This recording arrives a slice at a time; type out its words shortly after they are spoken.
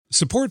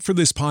Support for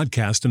this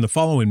podcast and the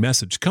following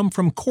message come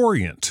from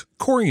Corient.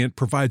 Corient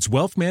provides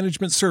wealth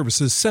management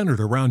services centered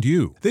around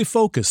you. They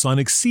focus on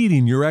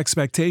exceeding your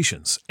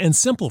expectations and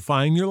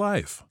simplifying your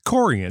life.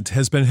 Corient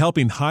has been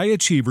helping high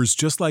achievers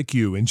just like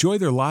you enjoy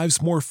their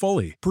lives more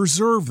fully,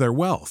 preserve their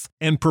wealth,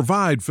 and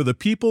provide for the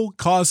people,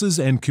 causes,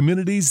 and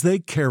communities they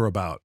care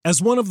about. As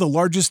one of the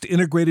largest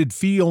integrated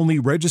fee-only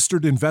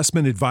registered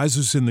investment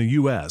advisors in the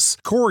U.S.,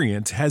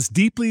 Corient has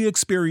deeply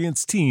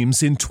experienced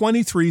teams in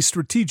 23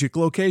 strategic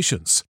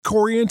locations.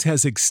 Corient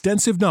has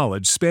extensive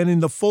knowledge spanning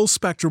the full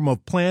spectrum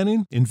of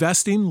planning,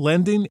 investing,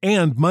 lending,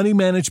 and money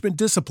management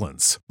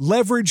disciplines.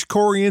 Leverage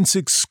Corient's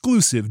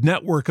exclusive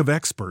network of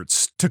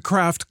experts to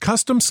craft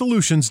custom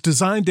solutions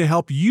designed to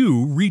help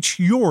you reach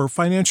your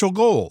financial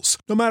goals,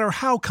 no matter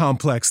how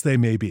complex they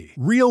may be.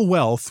 Real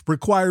wealth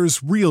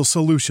requires real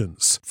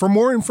solutions. For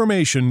more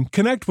information,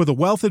 connect with a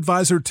wealth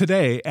advisor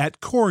today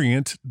at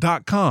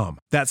Corient.com.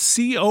 That's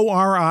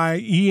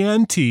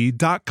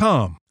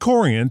Corient.com.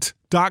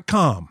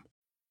 Corient.com.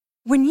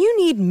 When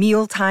you need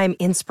mealtime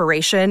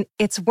inspiration,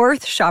 it's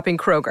worth shopping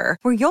Kroger,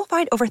 where you'll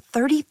find over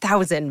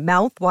 30,000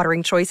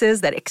 mouth-watering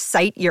choices that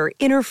excite your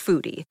inner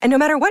foodie. And no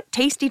matter what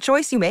tasty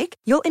choice you make,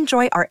 you'll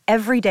enjoy our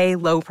everyday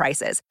low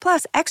prices,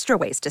 plus extra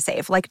ways to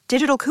save, like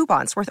digital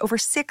coupons worth over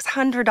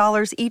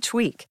 $600 each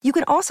week. You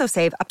can also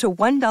save up to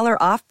 $1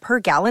 off per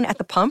gallon at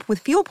the pump with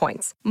fuel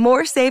points.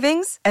 More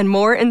savings and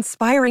more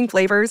inspiring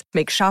flavors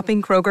make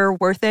shopping Kroger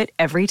worth it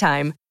every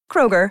time.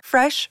 Kroger,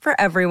 fresh for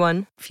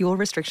everyone. Fuel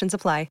restrictions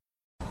apply.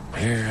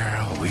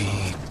 Here we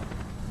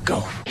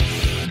go.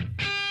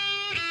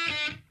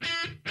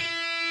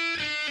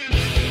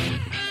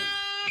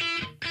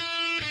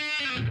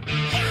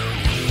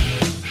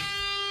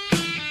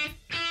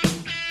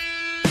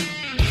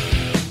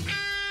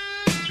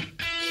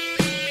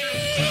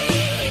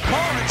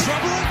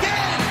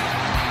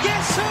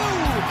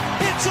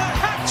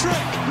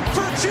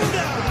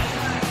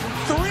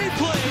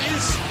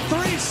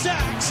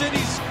 And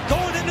he's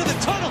going into the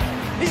tunnel.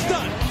 He's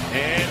done.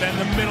 And then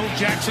the middle,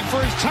 Jackson for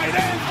his tight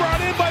end,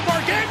 brought in by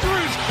Mark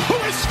Andrews, who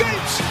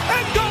escapes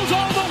and goes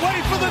all the way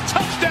for the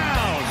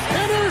touchdown.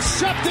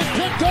 Intercepted,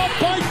 picked up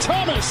by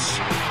Thomas.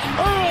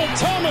 Earl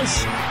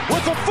Thomas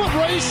with a foot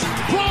race.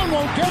 Brown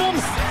won't get him.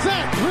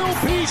 That will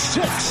be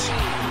 6.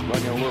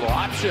 Running a little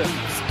option.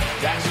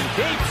 Jackson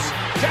keeps.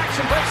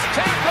 Jackson breaks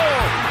the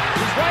tackle.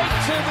 He's right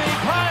to the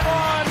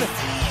pylon,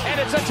 and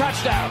it's a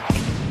touchdown.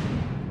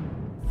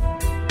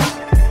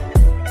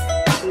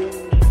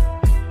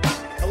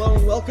 Hello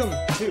and welcome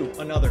to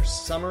another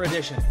summer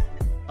edition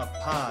of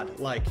Pod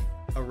Like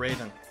a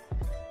Raven.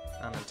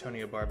 I'm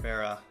Antonio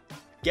Barbera.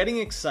 Getting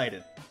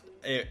excited.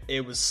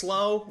 It was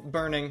slow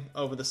burning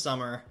over the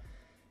summer.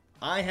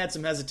 I had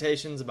some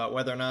hesitations about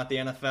whether or not the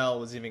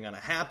NFL was even going to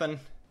happen,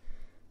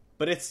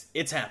 but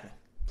it's happening.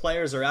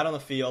 Players are out on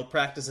the field,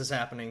 practice is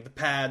happening, the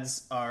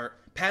pads are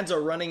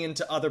running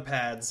into other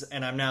pads,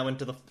 and I'm now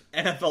into the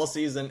NFL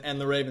season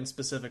and the Ravens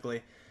specifically.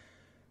 I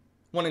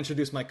want to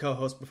introduce my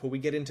co-host before we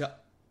get into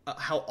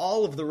how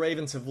all of the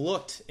Ravens have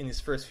looked in these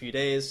first few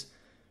days.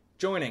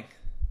 Joining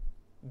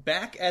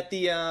back at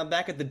the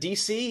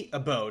DC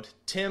abode,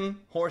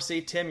 Tim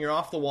Horsey. Tim, you're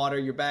off the water.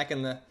 You're back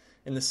in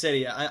the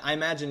city. I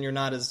imagine you're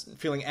not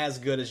feeling as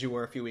good as you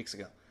were a few weeks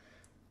ago.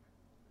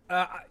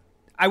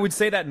 I would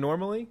say that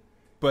normally,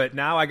 but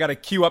now I got to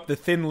cue up the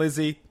Thin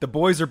Lizzy. The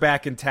boys are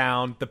back in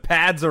town. The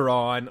pads are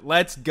on.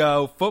 Let's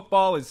go.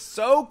 Football is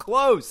so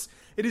close.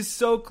 It is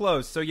so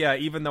close. So yeah,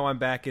 even though I'm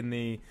back in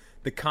the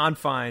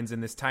confines in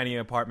this tiny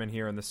apartment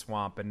here in the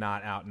swamp and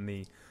not out in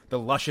the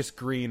luscious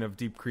green of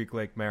Deep Creek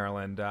Lake,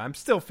 Maryland, I'm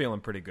still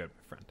feeling pretty good,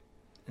 my friend.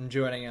 And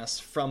joining us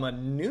from a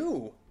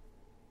new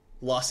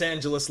Los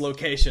Angeles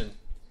location,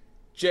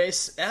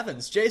 Jace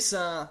Evans.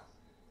 Jace,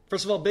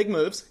 first of all, big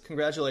moves.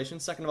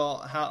 Congratulations. Second of all,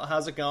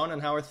 how's it going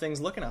and how are things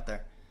looking out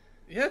there?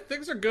 Yeah,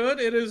 things are good.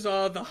 It is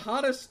the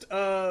hottest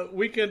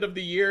weekend of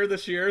the year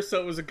this year, so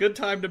it was a good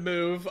time to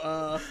move.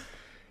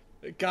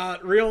 It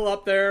got real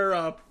up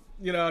there,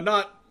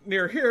 not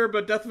near here,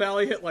 but Death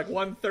Valley hit like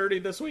 130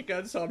 this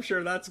weekend, so I'm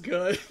sure that's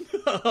good.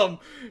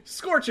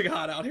 Scorching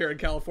hot out here in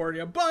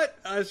California, but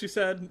as you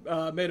said,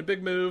 made a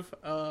big move,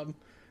 and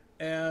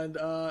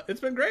it's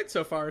been great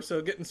so far. So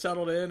getting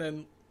settled in,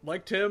 and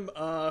like Tim,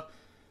 the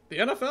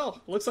NFL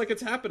looks like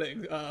it's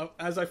happening.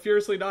 As I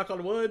furiously knock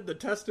on wood, the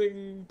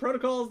testing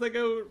protocols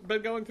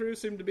been going through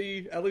seem to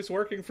be at least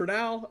working for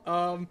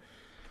now.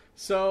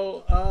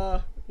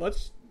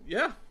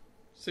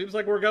 Seems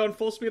like we're going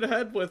full speed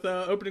ahead with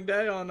opening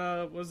day on,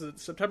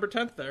 September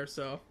 10th there,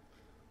 so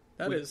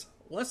that is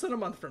less than a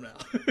month from now.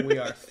 We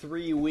are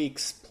 3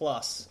 weeks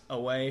plus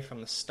away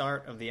from the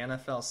start of the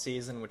NFL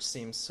season, which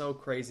seems so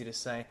crazy to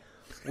say.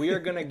 We are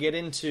going to get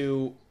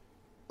into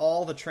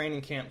all the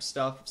training camp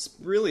stuff,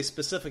 really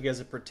specific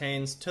as it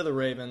pertains to the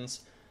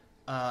Ravens.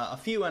 A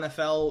few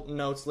NFL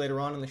notes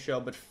later on in the show,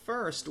 but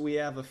first we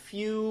have a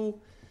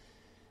few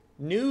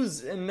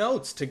news and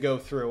notes to go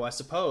through, I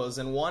suppose,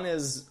 and one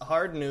is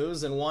hard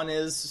news and one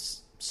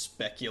is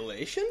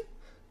speculation,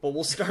 but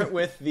we'll start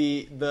with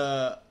the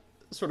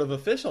sort of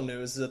official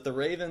news that the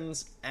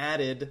Ravens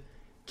added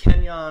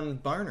Kenjon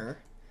Barner,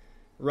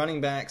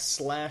 running back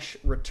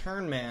 /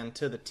 return man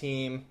to the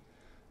team.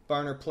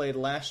 Barner played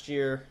last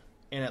year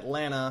in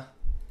Atlanta.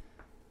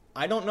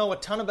 I don't know a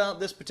ton about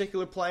this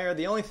particular player.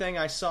 The only thing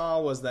I saw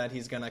was that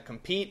he's going to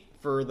compete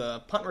for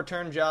the punt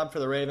return job for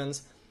the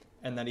Ravens,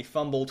 and that he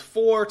fumbled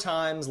 4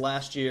 times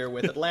last year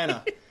with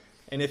Atlanta.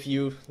 And if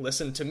you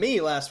listened to me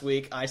last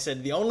week, I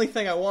said the only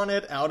thing I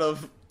wanted out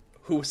of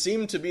who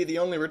seemed to be the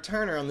only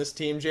returner on this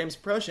team, James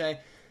Prochet,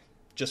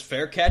 just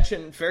fair catch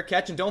and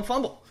don't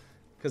fumble.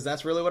 Because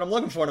that's really what I'm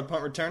looking for in a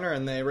punt returner,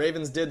 and the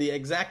Ravens did the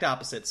exact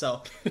opposite.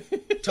 So,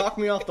 talk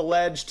me off the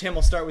ledge. Tim,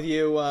 we'll start with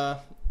you.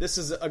 This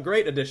is a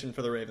great addition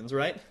for the Ravens,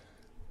 right?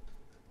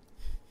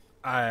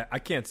 I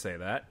can't say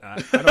that.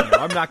 I don't know.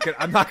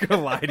 I'm not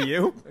gonna lie to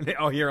you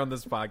here on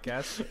this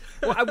podcast.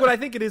 Well, what I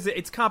think it is,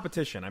 it's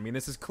competition. I mean,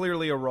 this is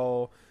clearly a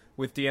role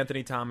with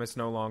DeAnthony Thomas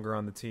no longer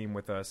on the team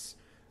with us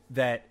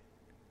that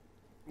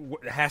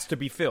has to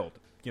be filled.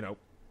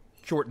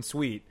 Short and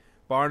sweet.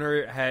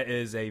 Barner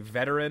is a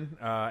veteran,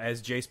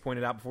 as Jace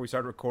pointed out before we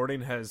started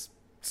recording, has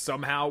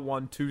somehow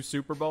won 2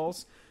 Super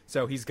Bowls.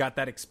 So he's got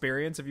that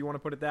experience, if you want to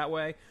put it that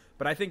way.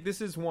 But I think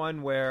this is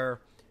one where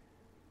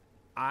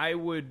I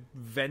would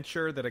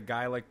venture that a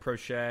guy like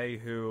Prochet,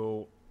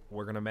 who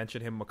we're going to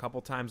mention him a couple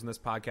times in this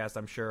podcast,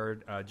 I'm sure,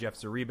 Jeff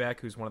Zrebiec,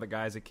 who's one of the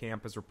guys at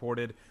camp, has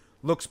reported,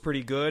 looks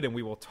pretty good, and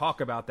we will talk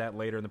about that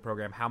later in the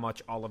program, how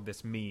much all of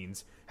this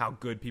means, how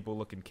good people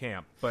look in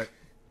camp. But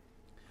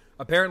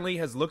apparently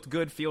has looked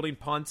good fielding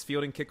punts,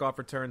 fielding kickoff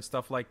returns,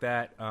 stuff like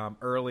that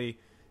early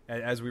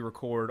as we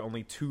record,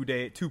 only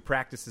 2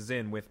 practices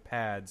in with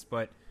pads.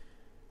 But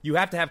you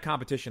have to have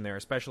competition there,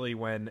 especially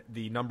when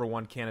the number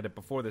 1 candidate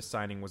before this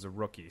signing was a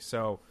rookie.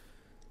 So,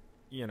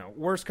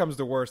 worst comes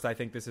to worst, I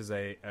think this is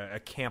a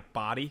camp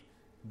body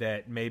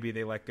that maybe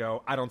they let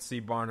go. I don't see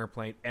Barner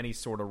playing any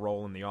sort of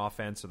role in the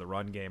offense or the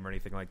run game or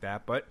anything like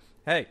that. But,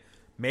 hey,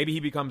 maybe he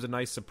becomes a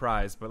nice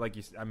surprise, but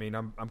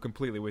I'm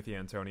completely with you,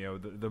 Antonio.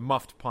 The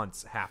muffed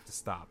punts have to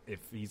stop if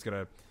he's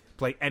going to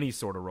play any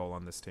sort of role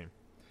on this team.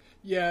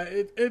 Yeah,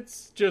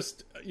 it's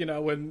just,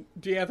 when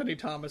DeAnthony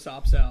Thomas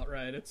opts out,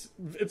 right? It's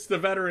the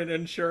veteran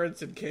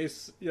insurance in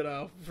case,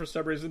 for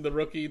some reason the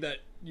rookie that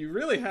you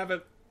really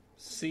haven't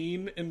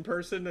seen in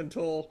person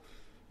until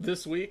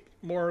this week,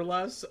 more or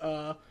less,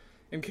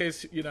 in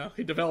case,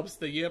 he develops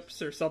the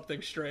yips or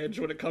something strange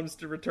when it comes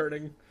to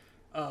returning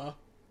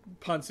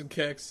punts and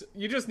kicks.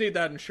 You just need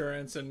that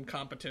insurance and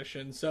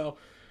competition. So,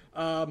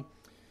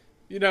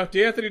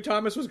 DeAnthony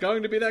Thomas was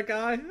going to be that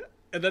guy,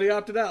 and then he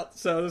opted out.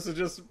 So this is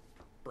just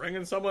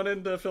bringing someone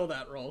in to fill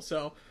that role.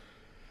 So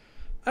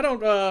I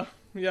don't,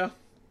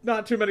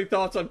 not too many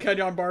thoughts on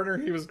Kenjon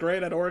Barner. He was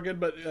great at Oregon,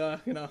 but,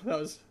 that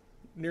was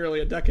nearly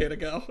a decade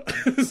ago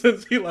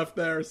since he left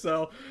there.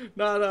 So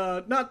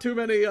not too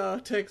many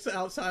takes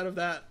outside of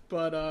that,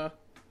 but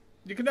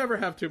you can never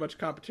have too much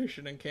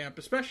competition in camp,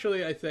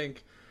 especially, I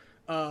think,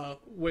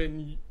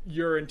 when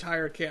your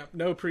entire camp,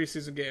 no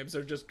preseason games,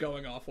 are just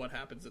going off what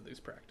happens in these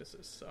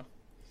practices. So,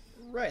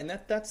 right, and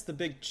that's the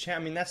big.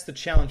 That's the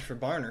challenge for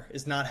Barner,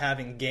 is not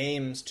having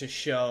games to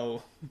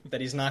show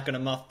that he's not going to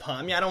muff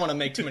punt. I don't want to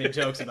make too many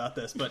jokes about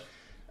this, but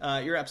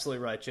you're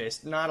absolutely right,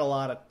 Jace. Not a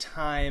lot of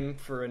time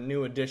for a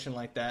new addition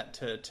like that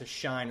to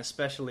shine,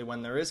 especially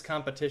when there is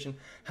competition.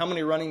 How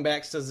many running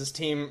backs does this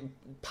team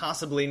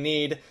possibly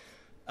need?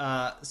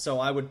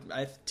 So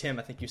Tim,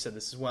 I think you said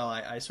this as well,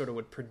 I sort of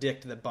would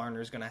predict that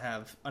Barner's going to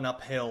have an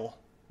uphill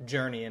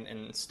journey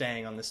in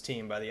staying on this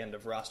team by the end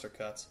of roster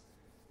cuts.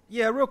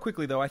 Yeah, real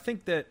quickly, though, I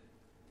think that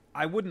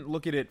I wouldn't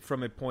look at it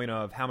from a point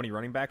of how many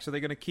running backs are they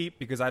going to keep,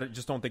 because I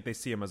just don't think they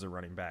see him as a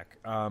running back.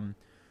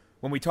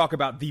 When we talk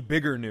about the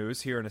bigger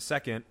news here in a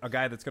second, a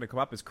guy that's going to come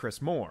up is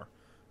Chris Moore,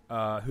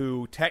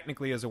 who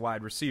technically is a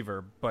wide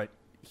receiver, but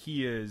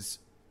he is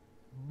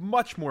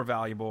much more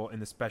valuable in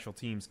the special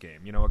teams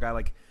game. A guy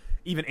like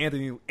even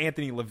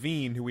Anthony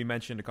Levine, who we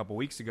mentioned a couple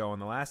weeks ago in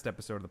the last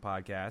episode of the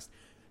podcast,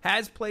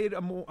 has played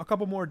a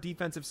couple more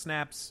defensive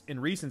snaps in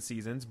recent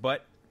seasons,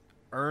 but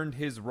earned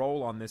his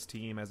role on this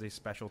team as a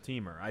special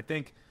teamer. I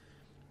think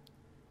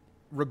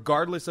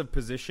regardless of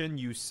position,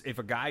 if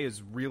a guy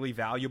is really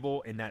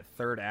valuable in that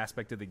third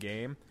aspect of the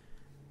game,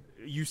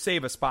 you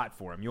save a spot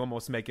for him. You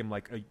almost make him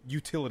like a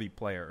utility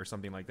player or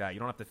something like that. You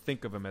don't have to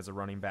think of him as a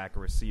running back, a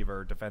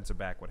receiver, defensive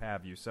back, what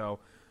have you. So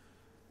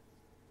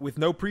with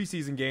no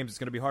preseason games, it's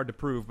going to be hard to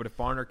prove, but if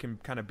Barner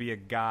can kind of be a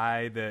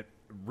guy that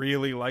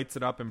really lights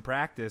it up in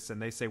practice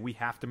and they say we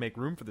have to make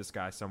room for this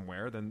guy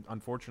somewhere, then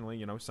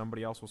unfortunately,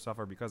 somebody else will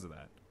suffer because of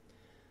that.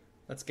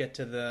 Let's get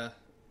to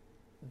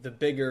the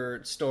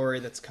bigger story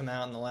that's come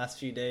out in the last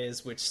few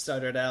days, which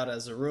started out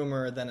as a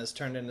rumor, then has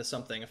turned into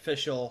something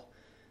official.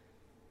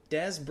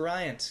 Dez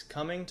Bryant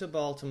coming to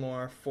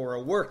Baltimore for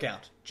a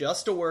workout.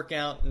 Just a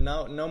workout,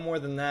 no more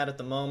than that at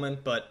the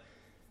moment, but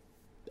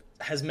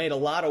has made a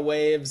lot of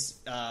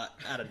waves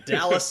out of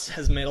Dallas,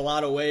 has made a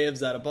lot of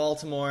waves out of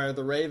Baltimore.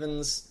 The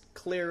Ravens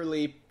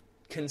clearly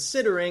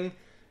considering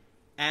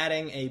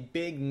adding a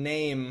big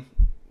name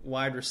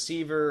wide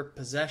receiver,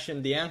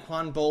 possession, the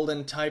Anquan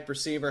Bolden type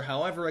receiver.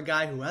 However, a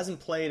guy who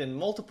hasn't played in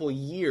multiple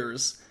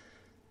years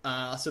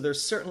So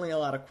there's certainly a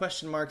lot of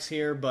question marks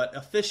here, but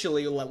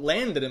officially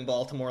landed in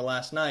Baltimore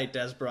last night,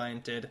 Dez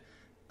Bryant did.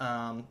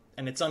 And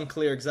it's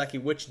unclear exactly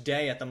which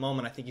day at the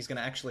moment. I think he's going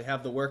to actually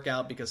have the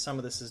workout because some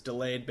of this is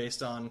delayed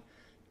based on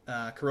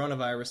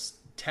coronavirus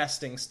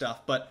testing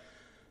stuff. But,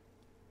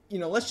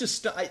 let's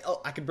just...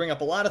 I could bring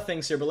up a lot of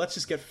things here, but let's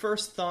just get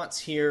first thoughts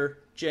here,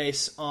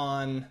 Jace,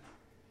 on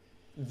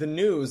the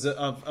news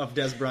of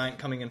Dez Bryant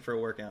coming in for a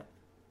workout.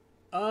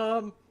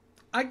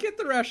 I get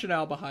the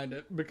rationale behind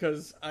it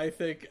because I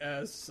think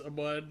as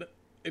someone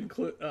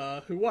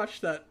who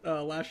watched that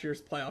last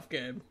year's playoff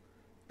game,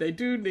 they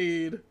do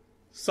need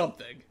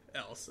something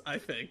else, I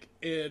think,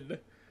 in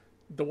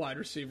the wide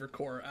receiver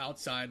core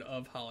outside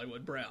of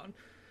Hollywood Brown.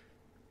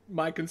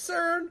 My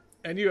concern,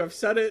 and you have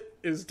said it,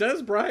 is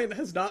Dez Bryant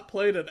has not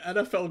played an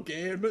NFL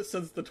game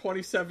since the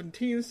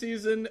 2017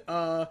 season.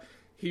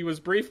 He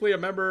was briefly a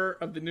member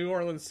of the New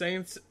Orleans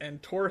Saints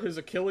and tore his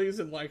Achilles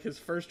in his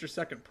first or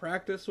second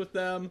practice with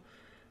them.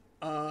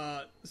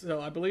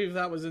 So I believe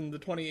that was in the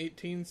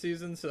 2018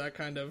 season, so that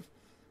kind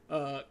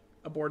of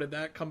aborted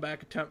that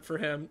comeback attempt for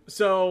him.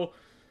 So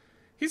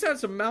he's had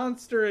some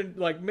monster and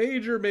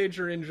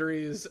major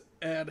injuries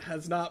and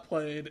has not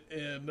played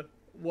in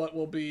what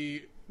will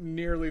be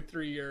nearly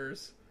 3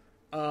 years.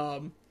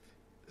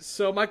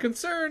 So my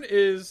concern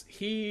is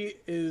he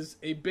is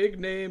a big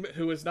name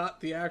who is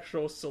not the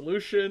actual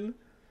solution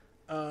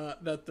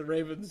that the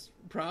Ravens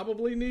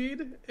probably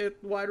need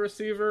at wide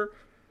receiver.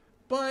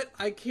 But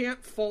I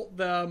can't fault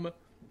them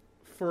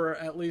for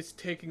at least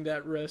taking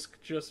that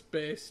risk just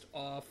based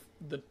off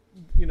the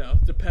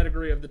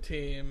pedigree of the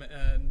team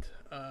and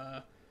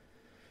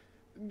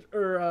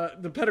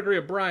the pedigree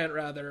of Bryant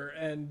rather,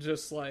 and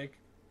just to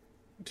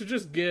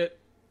just get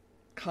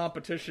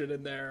competition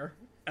in there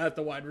at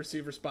the wide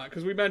receiver spot,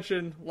 because we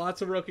mentioned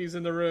lots of rookies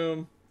in the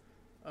room,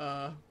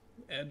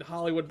 and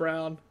Hollywood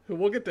Brown, who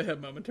we'll get to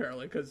him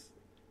momentarily because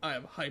I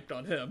am hyped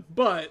on him,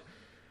 but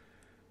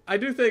I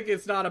do think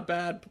it's not a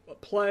bad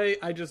play.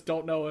 I just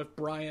don't know if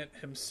Bryant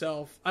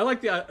himself... I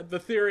like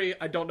the theory.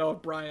 I don't know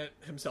if Bryant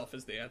himself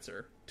is the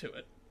answer to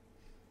it.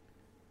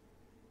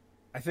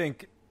 I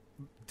think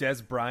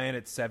Dez Bryant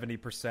at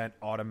 70%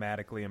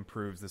 automatically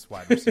improves this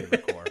wide receiver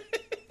core.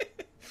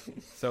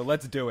 So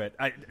let's do it.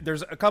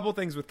 There's a couple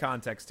things with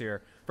context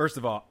here. First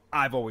of all,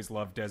 I've always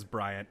loved Dez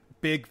Bryant.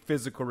 Big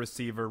physical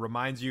receiver.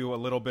 Reminds you a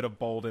little bit of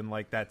Bolden,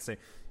 like that.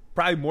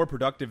 Probably more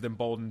productive than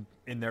Bolden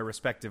in their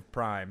respective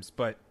primes.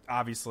 But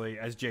obviously,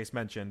 as Jace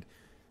mentioned,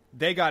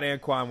 they got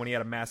Anquan when he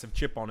had a massive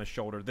chip on his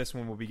shoulder. This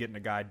one will be getting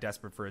a guy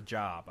desperate for a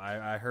job.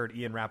 I heard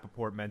Ian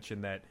Rappaport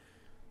mention that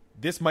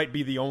this might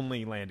be the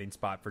only landing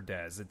spot for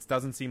Dez. It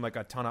doesn't seem like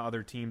a ton of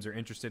other teams are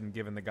interested in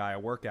giving the guy a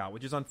workout,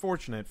 which is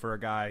unfortunate for a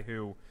guy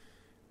who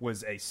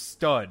was a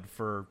stud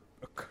for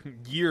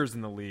years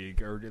in the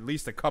league, or at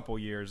least a couple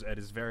years at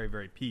his very,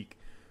 very peak.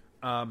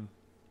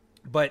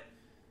 But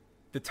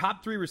the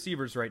top three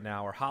receivers right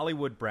now are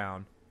Hollywood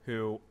Brown,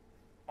 who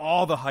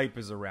all the hype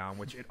is around,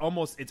 which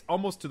it's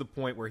almost to the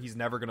point where he's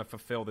never going to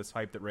fulfill this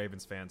hype that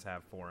Ravens fans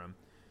have for him.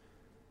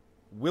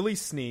 Willie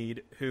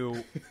Snead,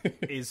 who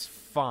is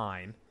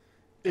fine.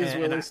 Is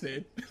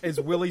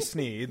Willie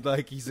Snead.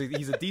 Like, he's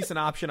a decent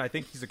option. I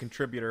think he's a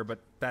contributor, but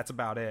that's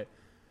about it.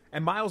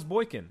 And Miles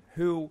Boykin,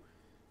 who,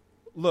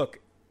 look,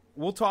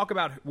 we'll talk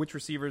about which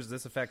receivers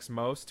this affects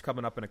most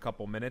coming up in a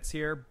couple minutes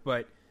here,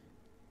 but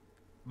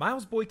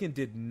Miles Boykin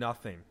did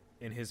nothing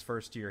in his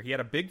first year. He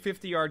had a big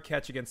 50-yard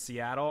catch against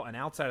Seattle, and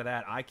outside of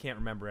that, I can't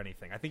remember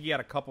anything. I think he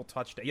had a couple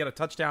touchdowns. He had a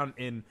touchdown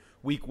in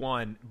week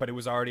 1, but it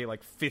was already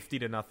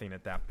 50-0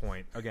 at that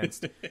point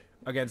against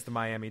the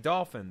Miami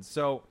Dolphins.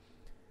 So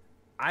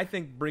I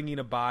think bringing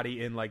a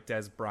body in like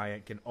Dez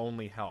Bryant can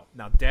only help.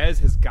 Now, Dez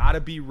has got to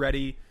be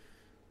ready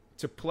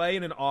to play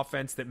in an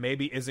offense that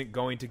maybe isn't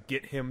going to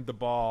get him the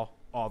ball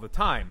all the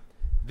time.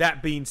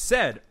 That being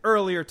said,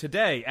 earlier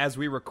today, as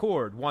we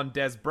record, one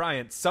Dez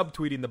Bryant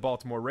subtweeting the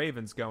Baltimore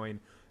Ravens going,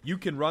 "You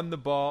can run the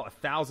ball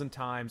 1,000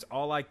 times.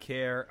 All I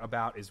care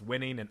about is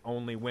winning and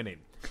only winning."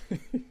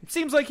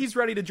 Seems like he's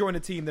ready to join a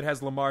team that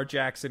has Lamar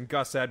Jackson,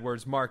 Gus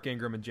Edwards, Mark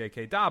Ingram, and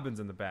J.K. Dobbins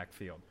in the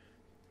backfield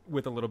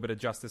with a little bit of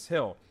Justice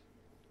Hill.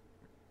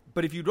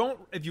 But if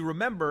you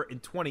remember in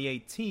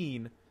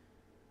 2018,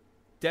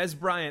 Dez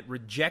Bryant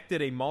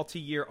rejected a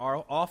multi-year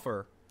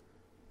offer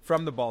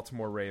from the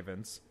Baltimore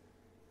Ravens.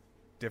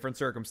 Different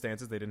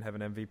circumstances. They didn't have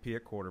an MVP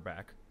at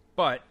quarterback.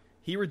 But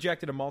he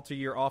rejected a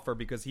multi-year offer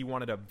because he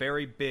wanted a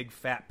very big,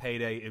 fat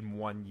payday in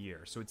 1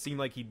 year. So it seemed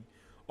like he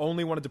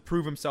only wanted to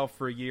prove himself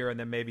for a year and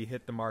then maybe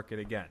hit the market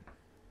again.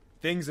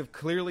 Things have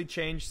clearly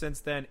changed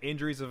since then.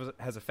 Injuries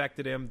has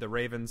affected him. The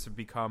Ravens have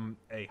become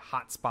a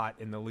hot spot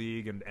in the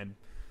league and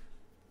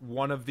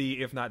one of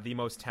the, if not the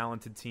most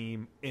talented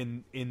team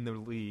in the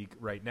league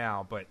right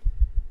now. But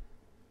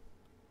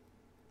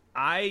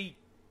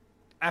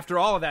after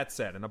all of that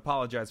said, and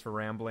apologize for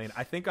rambling,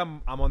 I think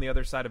I'm on the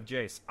other side of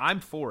Jace. I'm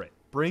for it.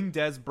 Bring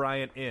Dez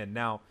Bryant in.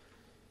 Now,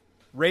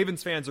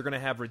 Ravens fans are going to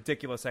have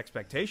ridiculous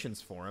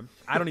expectations for him.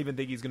 I don't even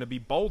think he's going to be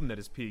Bolden at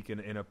his peak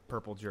in a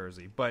purple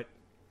jersey. But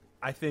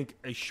I think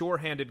a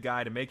sure-handed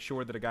guy to make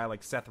sure that a guy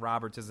like Seth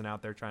Roberts isn't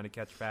out there trying to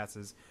catch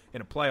passes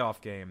in a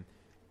playoff game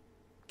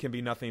can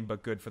be nothing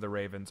but good for the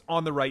Ravens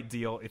on the right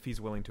deal if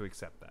he's willing to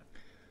accept that.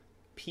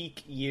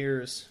 Peak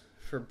years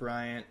for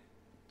Bryant,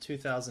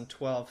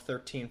 2012,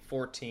 13,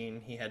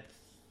 14. He had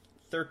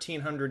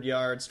 1,300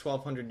 yards,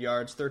 1,200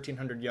 yards,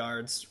 1,300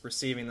 yards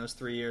receiving those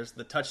 3 years.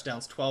 The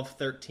touchdowns, 12,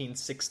 13,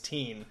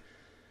 16.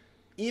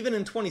 Even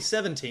in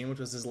 2017, which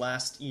was his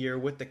last year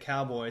with the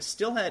Cowboys,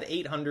 still had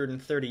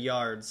 830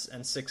 yards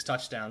and 6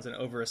 touchdowns in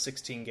over a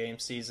 16-game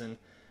season.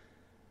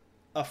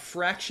 A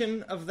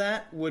fraction of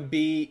that would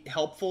be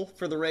helpful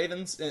for the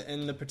Ravens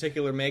in the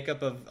particular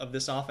makeup of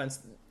this offense.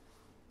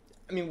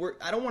 I mean,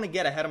 I don't want to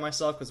get ahead of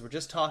myself because we're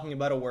just talking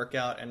about a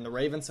workout, and the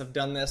Ravens have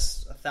done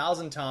this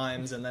 1,000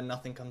 times, and then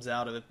nothing comes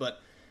out of it.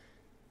 But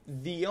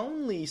the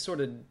only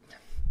sort of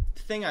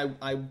thing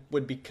I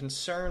would be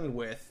concerned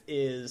with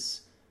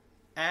is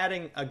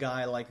adding a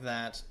guy like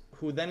that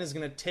who then is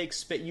going to take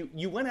space.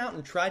 You went out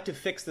and tried to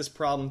fix this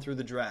problem through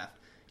the draft.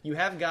 You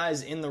have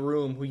guys in the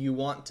room who you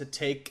want to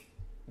take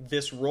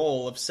this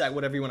role of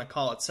whatever you want to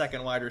call it,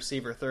 second wide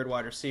receiver, third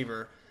wide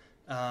receiver,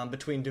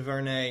 between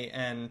Duvernay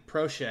and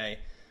Prochet.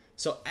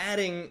 So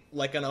adding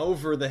like an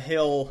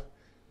over-the-hill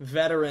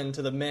veteran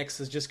to the mix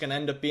is just going to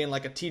end up being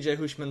like a TJ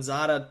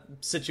Houshmandzadeh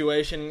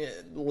situation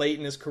late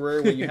in his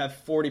career where you have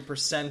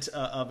 40%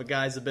 of a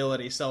guy's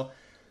ability. So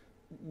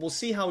we'll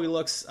see how he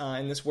looks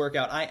in this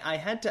workout. I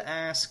had to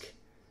ask,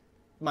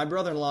 my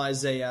brother-in-law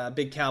is a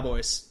big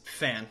Cowboys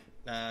fan.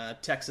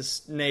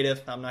 Texas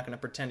native. I'm not going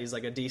to pretend he's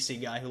like a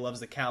DC guy who loves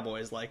the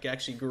Cowboys. Like,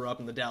 actually grew up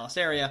in the Dallas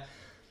area,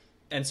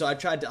 and so I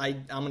tried to.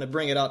 I'm going to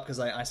bring it up because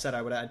I said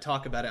I'd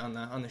talk about it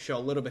on the show a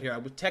little bit here. I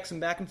would text him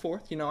back and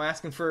forth,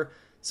 asking for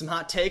some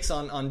hot takes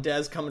on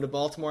Dez coming to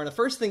Baltimore. And the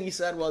first thing he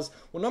said was,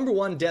 "Well, number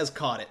one, Dez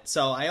caught it."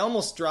 So I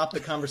almost dropped the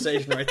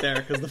conversation right there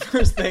because the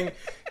first thing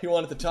he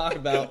wanted to talk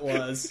about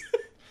was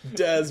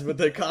Dez with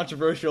the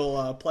controversial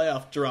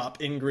playoff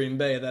drop in Green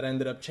Bay that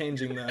ended up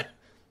changing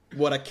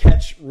what a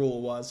catch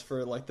rule was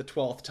for like the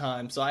 12th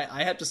time. So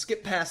I had to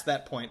skip past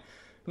that point.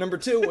 Number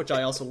two, which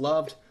I also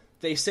loved,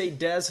 they say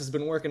Dez has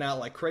been working out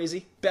like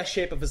crazy. Best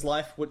shape of his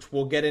life, which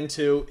we'll get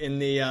into in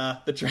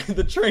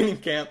the training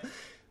camp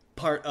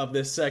part of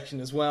this section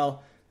as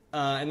well.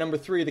 And number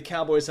three, the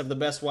Cowboys have the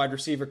best wide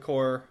receiving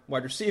core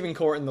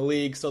in the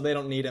league, so they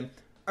don't need him.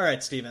 All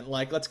right, Steven,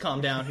 let's calm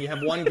down. You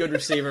have one good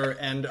receiver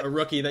and a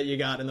rookie that you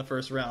got in the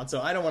first round.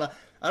 So I don't want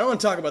to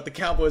talk about the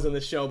Cowboys on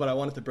this show, but I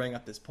wanted to bring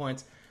up this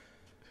point.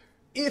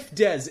 If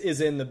Dez is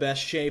in the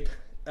best shape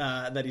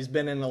that he's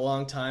been in a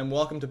long time,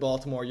 welcome to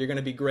Baltimore. You're going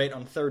to be great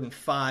on 3rd and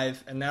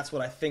 5, and that's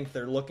what I think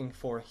they're looking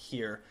for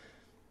here.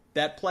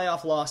 That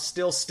playoff loss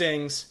still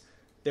stings.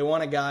 They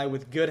want a guy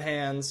with good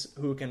hands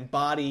who can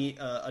body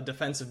a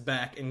defensive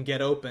back and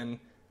get open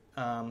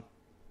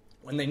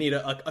when they need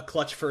a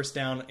clutch first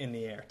down in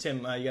the air. Tim,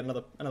 you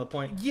got another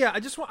point? Yeah,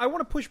 I want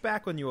to push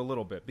back on you a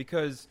little bit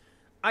because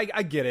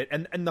I get it,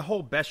 and the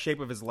whole best shape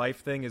of his life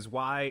thing is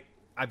why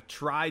I've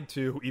tried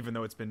to, even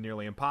though it's been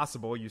nearly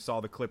impossible. You saw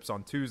the clips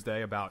on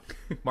Tuesday about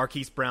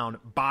Marquise Brown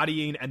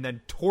bodying and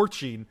then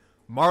torching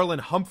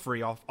Marlon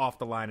Humphrey off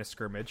the line of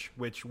scrimmage,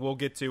 which we'll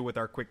get to with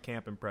our quick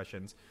camp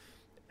impressions.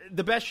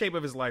 The best shape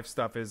of his life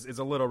stuff is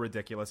a little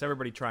ridiculous.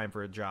 Everybody trying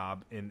for a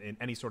job in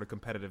any sort of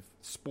competitive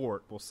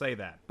sport will say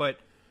that. But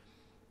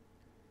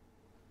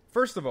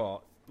first of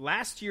all,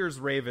 last year's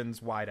Ravens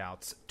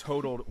wideouts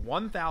totaled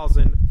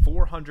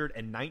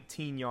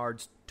 1,419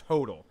 yards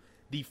total.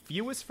 The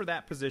fewest for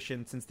that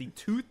position since the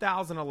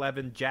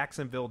 2011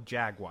 Jacksonville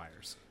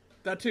Jaguars.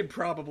 That team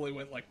probably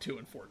went like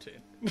 2-14.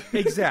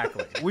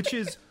 Exactly, which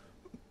is,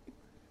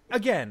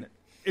 again,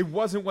 it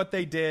wasn't what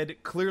they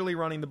did. Clearly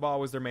running the ball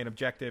was their main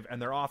objective,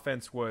 and their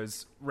offense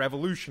was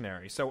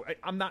revolutionary. So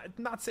I'm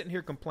not sitting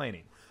here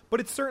complaining, but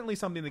it's certainly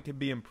something that can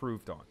be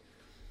improved on.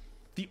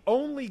 The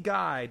only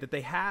guy that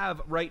they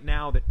have right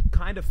now that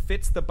kind of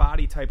fits the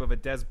body type of a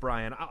Dez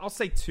Bryant, I'll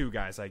say two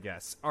guys, I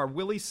guess, are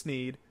Willie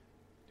Snead.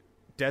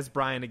 Dez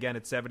Bryant, again,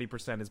 at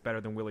 70% is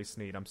better than Willie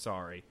Snead, I'm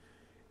sorry.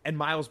 And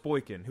Miles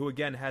Boykin, who,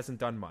 again, hasn't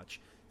done much.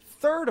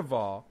 Third of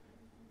all,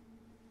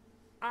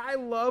 I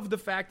love the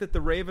fact that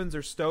the Ravens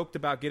are stoked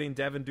about getting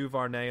Devin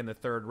Duvernay in the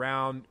 3rd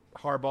round.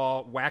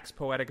 Harbaugh waxed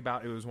poetic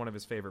about it was one of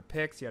his favorite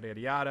picks, yada,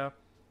 yada, yada.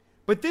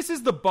 But this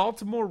is the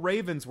Baltimore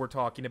Ravens we're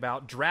talking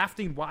about,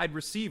 drafting wide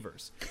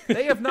receivers.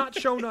 They have not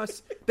shown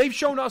us – they've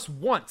shown us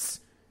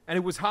once, and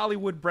it was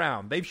Hollywood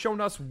Brown. They've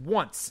shown us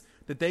once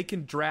that they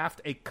can draft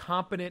a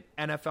competent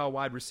NFL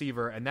wide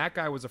receiver, and that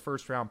guy was a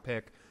first-round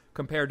pick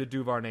compared to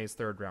Duvernay's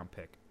 3rd-round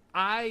pick.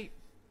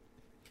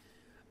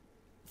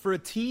 For a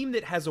team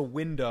that has a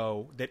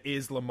window that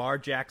is Lamar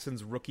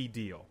Jackson's rookie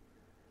deal,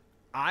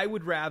 I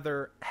would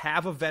rather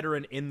have a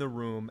veteran in the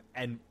room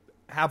and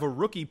have a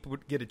rookie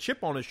get a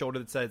chip on his shoulder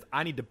that says,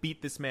 I need to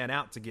beat this man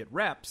out to get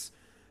reps,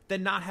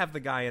 than not have the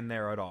guy in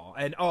there at all.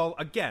 And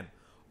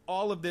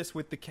all of this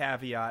with the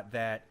caveat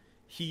that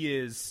he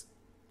is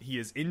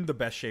in the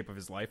best shape of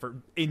his life, or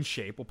in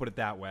shape, we'll put it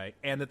that way,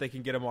 and that they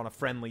can get him on a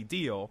friendly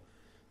deal.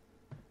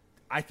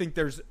 I think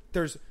there's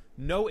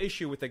no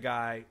issue with a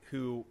guy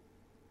who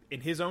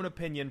in his own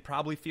opinion,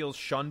 probably feels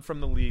shunned from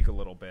the league a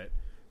little bit.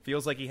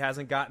 Feels like he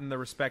hasn't gotten the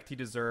respect he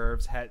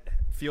deserves.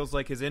 Feels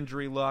like his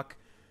injury luck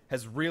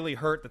has really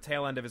hurt the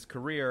tail end of his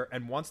career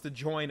and wants to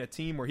join a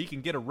team where he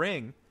can get a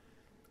ring.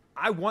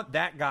 I want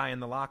that guy in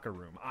the locker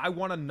room. I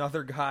want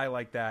another guy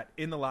like that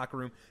in the locker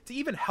room to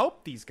even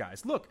help these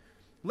guys. Look,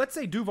 let's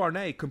say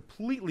Duvernay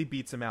completely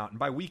beats him out, and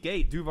by week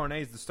 8,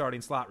 Duvernay is the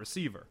starting slot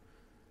receiver.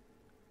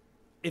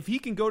 If he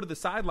can go to the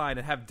sideline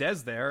and have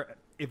Dez there,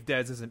 if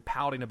Dez isn't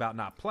pouting about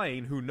not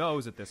playing, who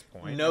knows at this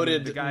point?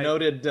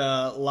 Noted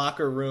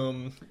locker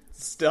room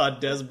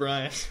stud Dez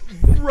Bryant.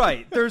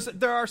 Right.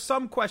 There are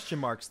some question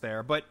marks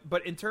there, but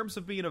in terms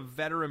of being a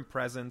veteran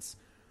presence,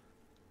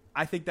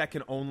 I think that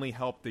can only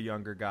help the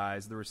younger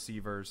guys, the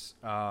receivers,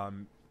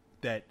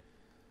 that,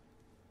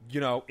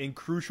 in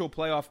crucial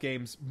playoff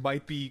games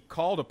might be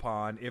called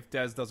upon if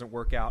Dez doesn't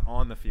work out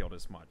on the field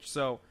as much.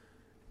 So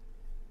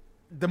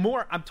the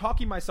more I'm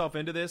talking myself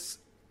into this,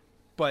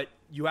 but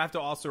you have to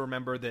also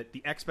remember that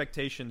the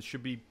expectations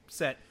should be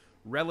set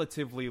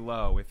relatively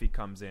low if he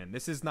comes in.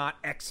 This is not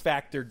X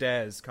Factor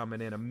Dez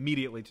coming in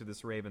immediately to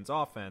this Ravens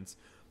offense,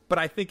 but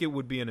I think it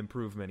would be an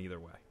improvement either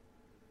way.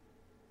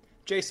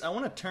 Jace, I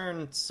want to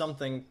turn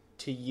something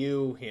to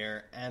you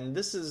here, and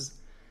this is,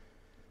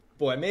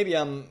 maybe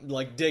I'm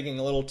digging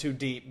a little too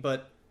deep,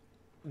 but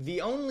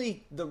the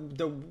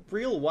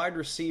real wide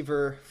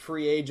receiver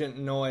free agent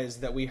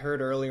noise that we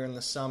heard earlier in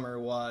the summer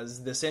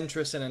was this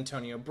interest in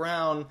Antonio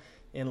Brown,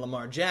 in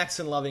Lamar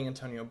Jackson loving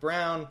Antonio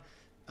Brown,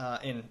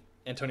 in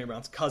Antonio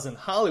Brown's cousin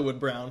Hollywood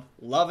Brown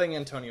loving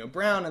Antonio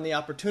Brown, and the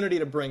opportunity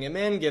to bring him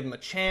in, give him a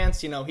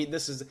chance.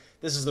 This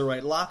is the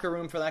right locker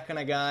room for that kind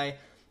of guy.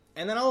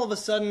 And then all of a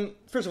sudden,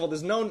 first of all,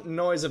 there's no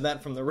noise of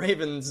that from the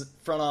Ravens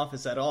front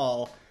office at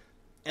all.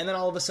 And then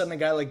all of a sudden, a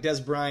guy like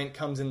Dez Bryant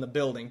comes in the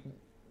building.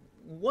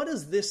 What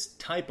is this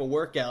type of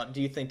workout,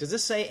 do you think? Does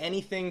this say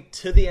anything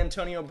to the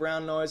Antonio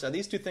Brown noise? Are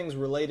these two things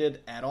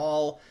related at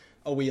all?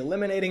 Are we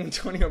eliminating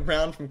Antonio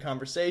Brown from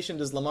conversation?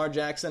 Does Lamar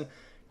Jackson,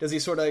 does he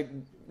sort of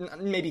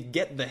maybe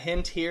get the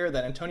hint here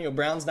that Antonio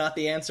Brown's not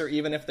the answer,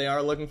 even if they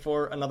are looking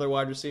for another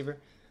wide receiver?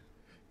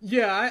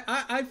 Yeah,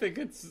 I think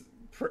it's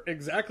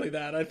exactly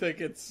that. I think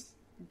it's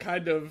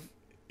kind of,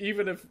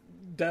 even if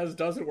Dez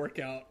doesn't work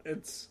out,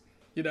 it's,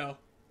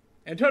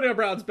 Antonio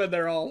Brown's been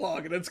there all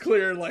along, and it's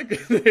clear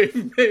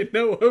they've made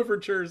no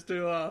overtures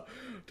to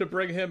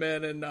bring him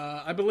in. And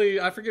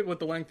I forget what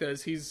the length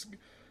is. He's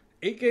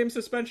 8-game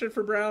suspension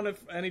for Brown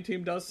if any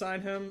team does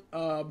sign him.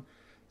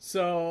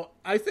 So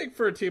I think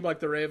for a team like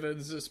the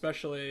Ravens,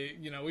 especially,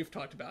 we've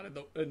talked about it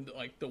in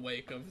the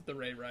wake of the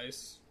Ray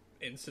Rice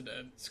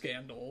incident,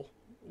 scandal,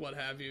 what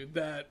have you,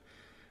 that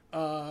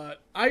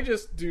I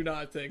just do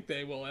not think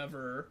they will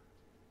ever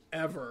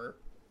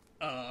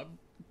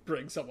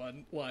bring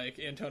someone like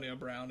Antonio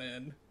Brown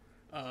in,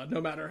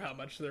 no matter how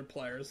much their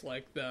players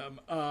like them.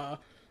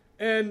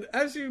 And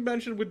as you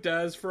mentioned with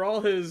Dez, for all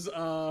his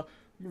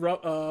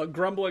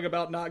grumbling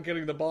about not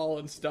getting the ball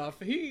and stuff,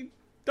 he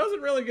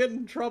doesn't really get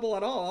in trouble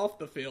at all off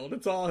the field.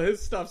 It's all,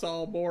 his stuff's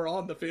all more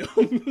on the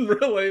field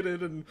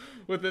related and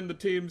within the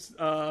team's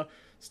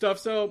stuff.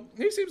 So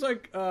he seems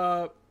like,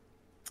 I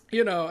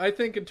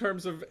think in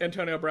terms of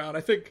Antonio Brown,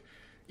 I think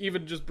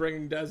even just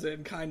bringing Dez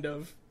in kind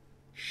of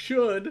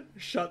should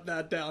shut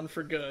that down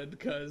for good,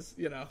 because,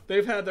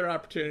 they've had their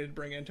opportunity to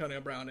bring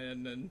Antonio Brown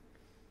in and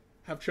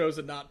have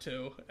chosen not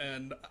to.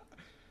 And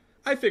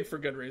I think for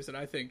good reason.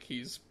 I think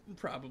he's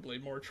probably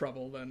more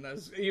trouble than,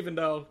 even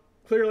though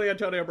clearly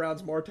Antonio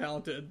Brown's more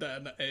talented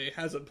than a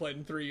hasn't played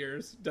in 3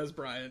 years Dez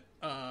Bryant.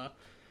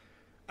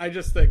 I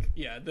just think,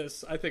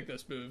 I think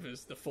this move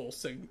is the full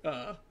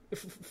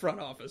front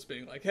office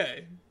being like,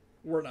 hey,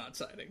 we're not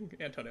signing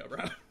Antonio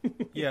Brown.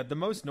 Yeah, the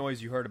most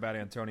noise you heard about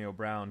Antonio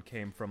Brown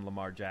came from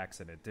Lamar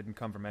Jackson. It didn't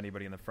come from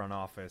anybody in the front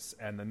office.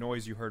 And the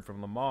noise you heard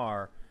from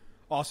Lamar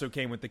also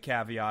came with the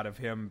caveat of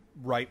him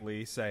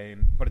rightly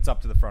saying, but it's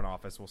up to the front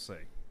office, we'll see.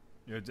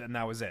 And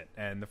that was it.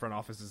 And the front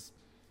office has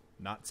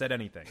not said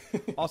anything.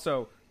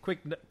 Also,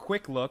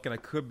 quick look, and I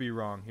could be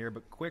wrong here,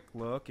 but quick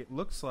look, it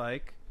looks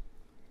like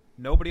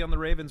nobody on the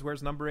Ravens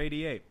wears number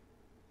 88.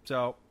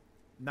 So,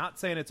 not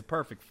saying it's a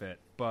perfect fit,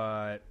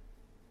 but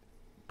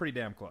pretty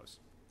damn close.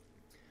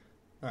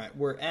 All right,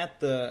 we're at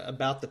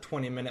about the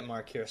 20-minute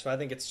mark here, so I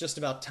think it's just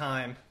about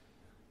time.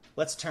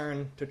 Let's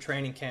turn to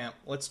training camp.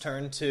 Let's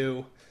turn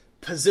to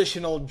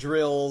positional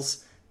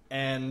drills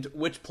and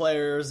which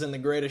player's in the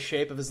greatest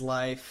shape of his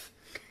life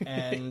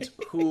and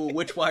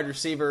which wide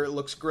receiver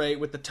looks great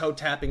with the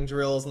toe-tapping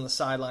drills on the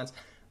sidelines.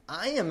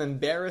 I am a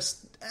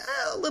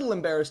little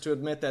embarrassed to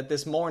admit that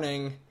this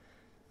morning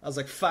I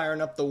was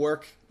firing up the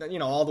work,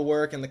 all the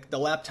work and the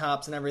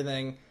laptops and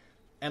everything.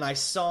 And I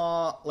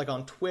saw,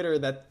 on Twitter,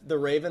 that the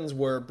Ravens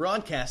were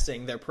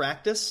broadcasting their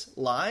practice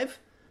live.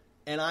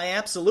 And I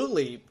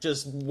absolutely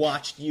just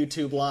watched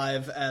YouTube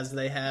live as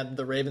they had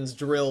the Ravens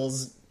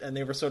drills. And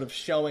they were sort of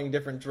showing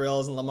different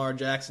drills. And Lamar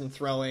Jackson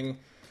throwing,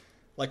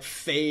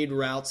 fade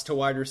routes to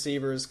wide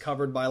receivers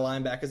covered by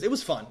linebackers. It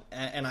was fun.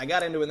 And I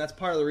got into it. And that's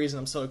part of the reason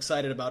I'm so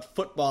excited about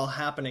football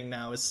happening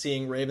now, is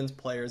seeing Ravens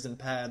players in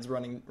pads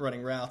running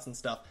routes and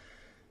stuff.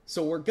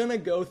 So we're going to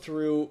go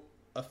through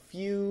a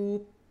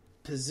few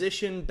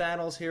position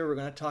battles here. We're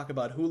going to talk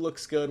about who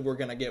looks good. We're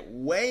going to get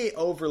way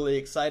overly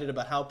excited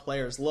about how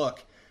players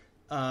look.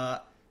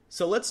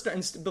 So let's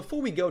start.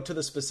 Before we go to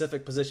the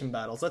specific position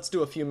battles, let's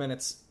do a few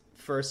minutes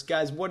first.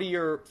 Guys, what are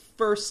your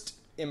first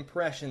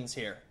impressions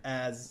here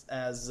as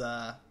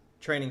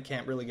training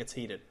camp really gets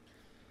heated?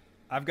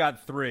 I've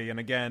got 3, and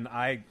again,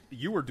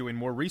 you were doing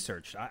more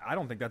research. I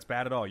don't think that's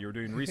bad at all. You were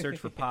doing research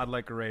for Pod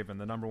Like a Raven,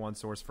 the number one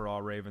source for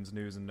all Ravens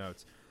news and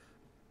notes.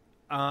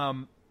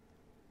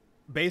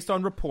 Based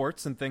on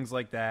reports and things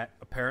like that,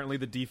 apparently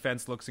the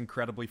defense looks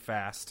incredibly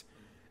fast.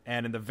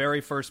 And in the very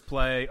first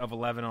play of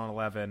 11 on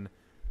 11,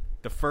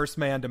 the first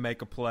man to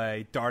make a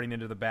play, darting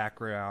into the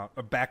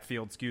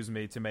backfield,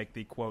 to make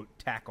the, quote,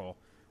 tackle,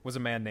 was a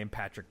man named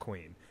Patrick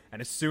Queen.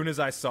 And as soon as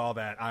I saw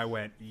that, I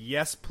went,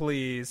 yes,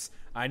 please.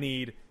 I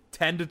need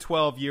 10 to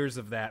 12 years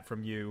of that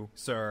from you,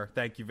 sir.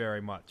 Thank you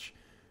very much.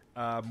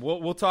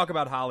 We'll talk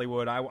about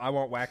Hollywood. I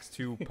won't wax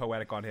too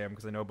poetic on him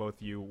because I know both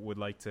of you would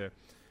like to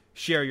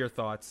share your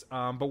thoughts.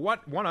 But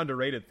one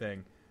underrated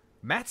thing,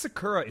 Matt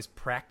Sakura is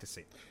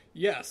practicing.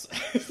 Yes.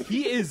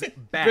 He is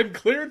back. Been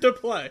cleared to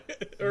play.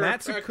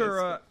 Matt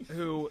Sakura,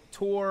 who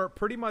tore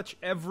pretty much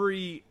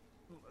everything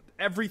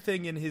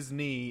in his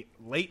knee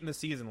late in the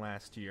season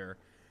last year,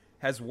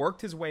 has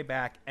worked his way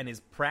back and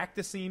is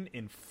practicing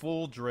in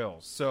full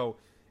drills. So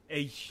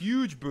a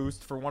huge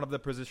boost for one of the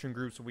position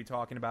groups we'll be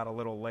talking about a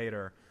little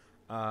later.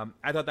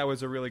 I thought that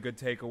was a really good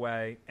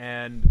takeaway.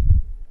 And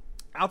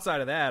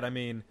outside of that, I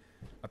mean,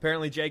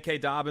 apparently J.K.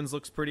 Dobbins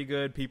looks pretty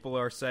good. People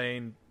are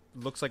saying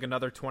looks like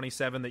another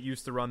 27 that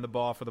used to run the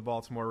ball for the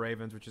Baltimore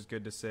Ravens, which is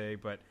good to see.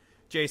 But,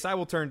 Jace, I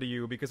will turn to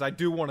you because I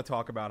do want to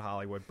talk about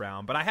Hollywood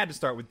Brown. But I had to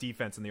start with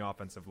defense and the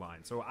offensive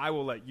line. So I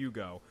will let you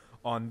go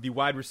on the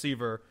wide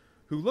receiver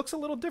who looks a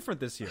little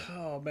different this year.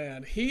 Oh,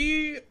 man.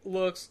 He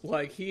looks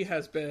like he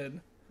has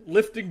been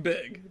lifting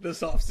big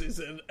this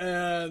offseason.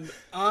 And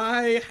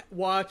I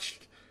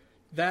watched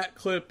that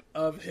clip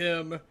of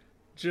him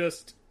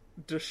just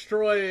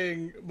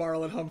destroying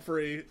Marlon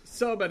Humphrey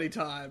so many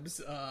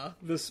times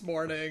this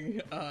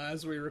morning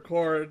as we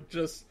record.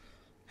 Just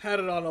had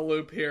it on a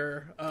loop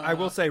here. I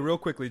will say real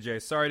quickly, Jay,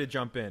 sorry to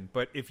jump in,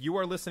 but if you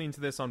are listening to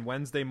this on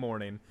Wednesday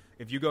morning,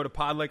 if you go to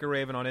Pod Like a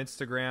Raven on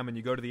Instagram and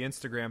you go to the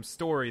Instagram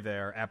story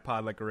there at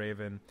Pod Like a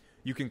Raven,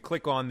 you can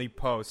click on the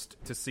post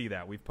to see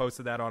that. We've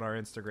posted that on our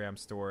Instagram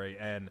story,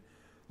 and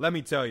let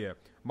me tell you,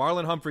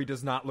 Marlon Humphrey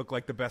does not look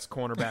like the best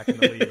cornerback in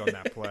the league on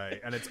that play,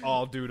 and it's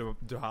all due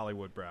to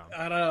Hollywood Brown.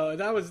 I don't know.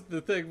 That was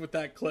the thing with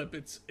that clip.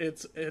 It's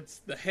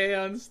the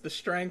hands, the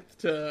strength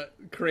to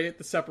create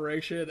the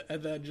separation,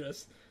 and then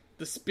just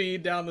the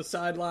speed down the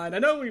sideline. I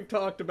know we've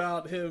talked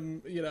about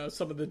him,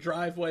 some of the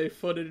driveway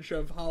footage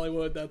of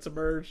Hollywood that's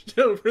emerged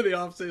over the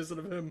offseason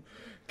of him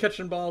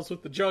catching balls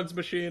with the jugs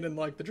machine and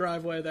like the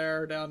driveway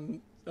there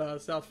down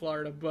South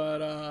Florida.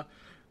 But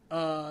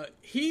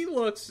he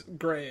looks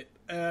great.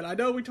 And I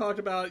know we talked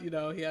about, he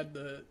had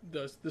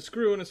the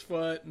screw in his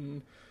foot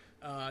and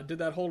did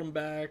that hold him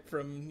back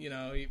from, he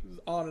was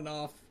on and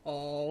off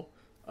all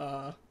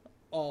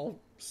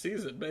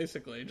season,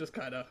 basically, just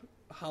kind of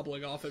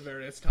hobbling off at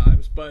various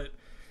times. But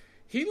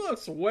he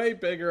looks way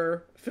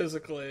bigger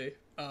physically.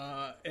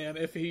 And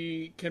if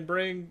he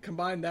can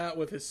combine that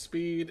with his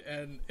speed,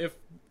 and if,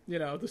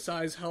 the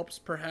size helps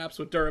perhaps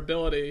with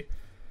durability,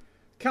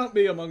 count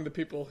me among the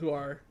people who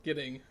are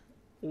getting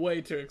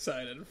way too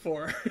excited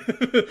for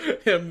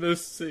him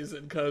this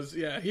season, because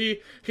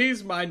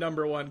he's my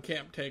number one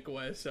camp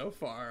takeaway so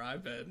far.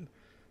 I've been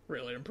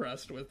really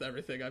impressed with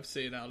everything I've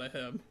seen out of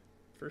him,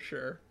 for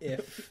sure.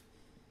 If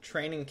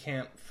training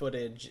camp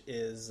footage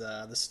is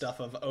the stuff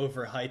of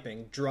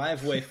overhyping,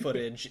 driveway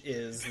footage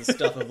is the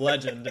stuff of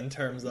legend in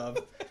terms of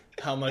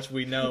how much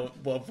we know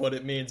of what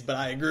it means. But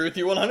I agree with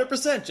you 100%,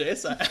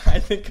 Jace. I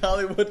think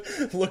Hollywood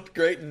looked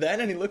great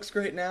then, and he looks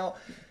great now.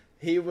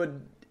 He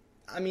would...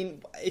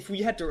 if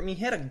we had to... he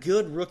had a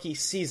good rookie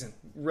season,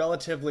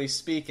 relatively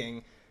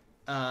speaking.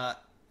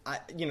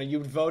 You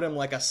would vote him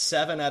like a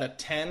 7 out of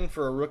 10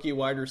 for a rookie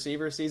wide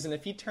receiver season.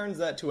 If he turns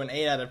that to an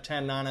 8 out of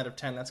 10, 9 out of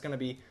 10, that's going to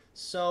be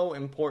so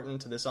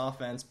important to this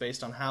offense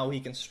based on how he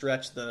can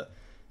stretch the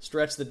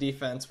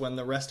defense when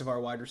the rest of our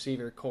wide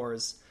receiver core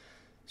is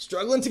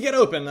struggling to get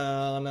open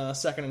on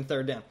second and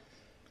third down.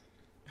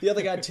 The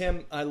other guy,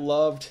 Tim, I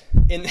loved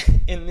in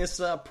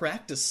this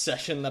practice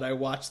session that I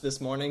watched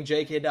this morning,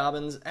 J.K.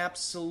 Dobbins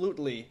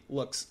absolutely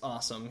looks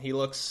awesome. He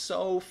looks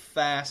so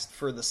fast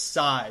for the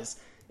size.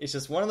 It's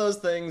just one of those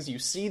things, you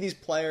see these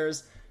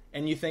players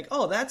and you think,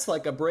 oh, that's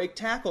like a break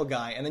tackle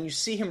guy. And then you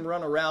see him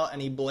run a route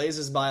and he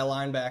blazes by a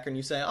linebacker and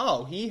you say,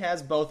 oh, he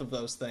has both of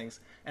those things.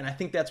 And I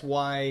think that's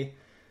why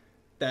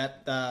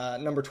that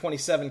number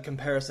 27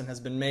 comparison has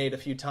been made a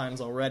few times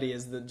already,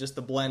 is just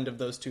the blend of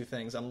those two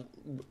things. I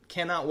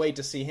cannot wait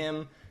to see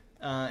him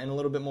in a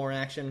little bit more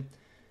action.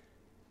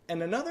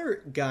 And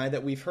another guy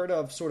that we've heard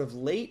of sort of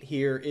late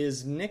here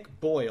is Nick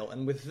Boyle.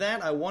 And with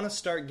that, I want to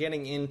start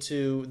getting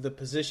into the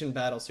position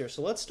battles here.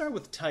 So let's start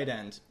with tight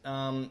end.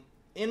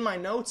 In my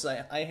notes,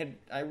 I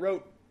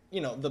wrote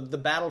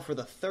the battle for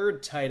the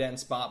third tight end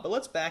spot, but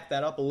let's back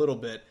that up a little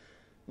bit.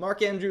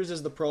 Mark Andrews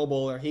is the Pro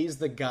Bowler. He's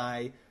the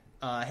guy.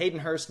 Hayden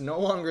Hurst no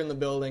longer in the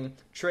building,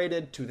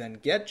 traded to then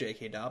get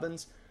J.K.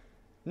 Dobbins.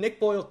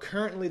 Nick Boyle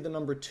currently the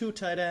number 2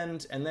 tight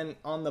end, and then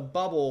on the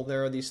bubble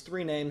there are these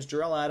 3 names: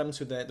 Jarrell Adams,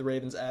 who the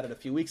Ravens added a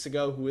few weeks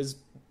ago, who is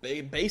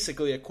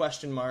basically a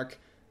question mark,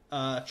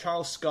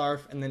 Charles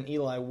Scarf, and then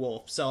Eli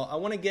Wolf. So I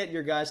want to get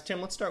your guys,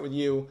 Tim, let's start with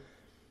you.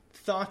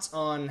 Thoughts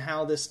on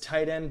how this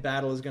tight end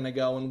battle is going to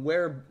go and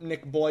where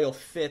Nick Boyle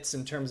fits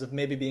in terms of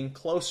maybe being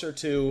closer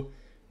to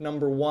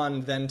number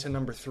 1 than to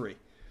number 3.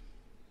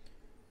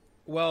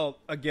 Well,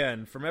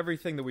 again, from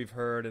everything that we've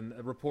heard and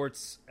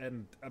reports,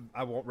 and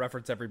I won't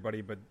reference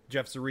everybody, but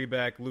Jeff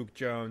Zrebiec, Luke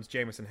Jones,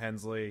 Jamison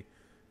Hensley,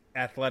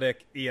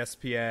 Athletic,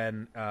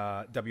 ESPN,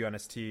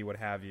 WNST, what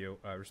have you,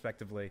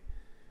 respectively.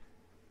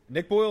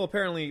 Nick Boyle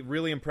apparently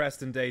really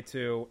impressed in day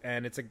 2,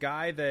 and it's a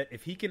guy that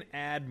if he can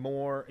add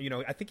more,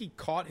 I think he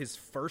caught his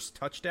first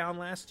touchdown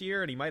last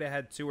year, and he might have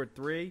had 2 or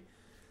 3.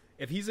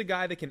 If he's a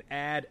guy that can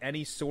add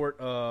any sort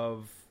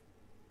of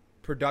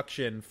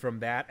production from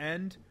that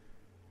end,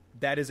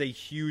 that is a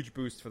huge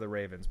boost for the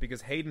Ravens,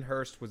 because Hayden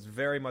Hurst was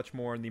very much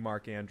more in the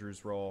Mark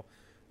Andrews role.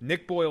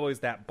 Nick Boyle is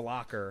that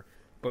blocker,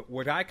 but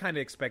what I kind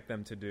of expect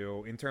them to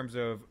do in terms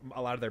of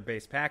a lot of their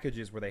base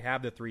packages where they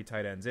have the 3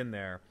 tight ends in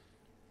there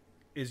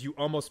is you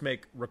almost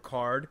make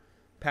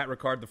Pat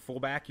Ricard, the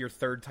fullback, your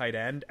third tight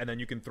end, and then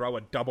you can throw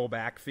a double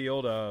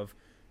backfield of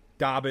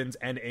Dobbins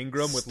and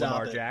Ingram with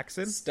Lamar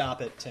Jackson.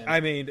 Stop it, Tim.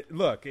 I mean,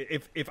 look,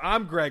 if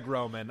I'm Greg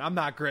Roman, I'm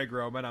not Greg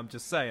Roman, I'm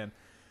just saying.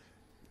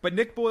 But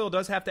Nick Boyle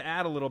does have to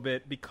add a little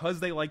bit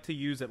because they like to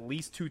use at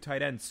least 2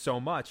 tight ends so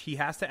much. He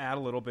has to add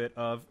a little bit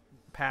of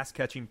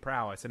pass-catching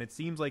prowess, and it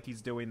seems like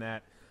he's doing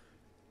that.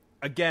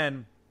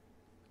 Again,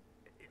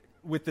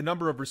 with the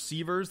number of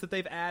receivers that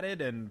they've added,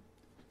 and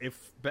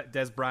if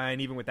Dez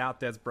Bryant, even without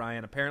Dez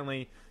Bryant,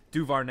 apparently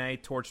Duvernay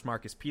torched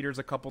Marcus Peters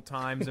a couple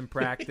times in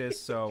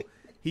practice, so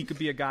he could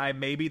be a guy.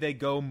 Maybe they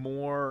go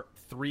more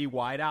 3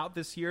 wide out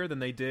this year than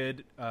they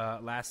did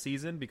last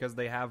season because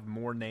they have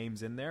more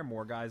names in there,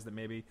 more guys that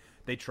maybe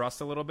they trust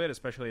a little bit,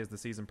 especially as the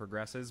season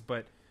progresses.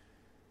 But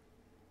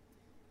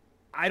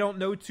I don't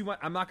know too much.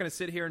 I'm not going to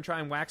sit here and try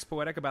and wax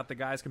poetic about the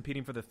guys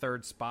competing for the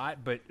 3rd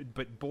spot,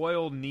 but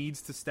Boyle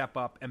needs to step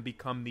up and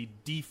become the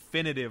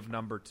definitive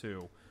number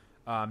 2.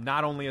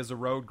 Not only as a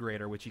road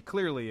grader, which he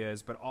clearly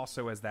is, but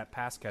also as that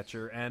pass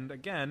catcher. And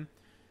again,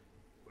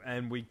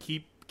 we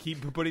keep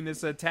putting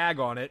this tag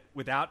on it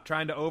without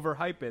trying to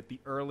overhype it. The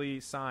early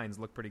signs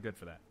look pretty good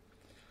for that.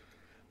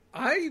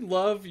 I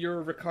love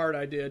your Ricard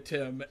idea,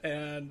 Tim,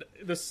 and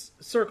this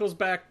circles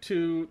back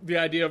to the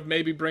idea of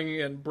maybe bringing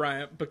in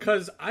Bryant,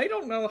 because I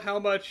don't know how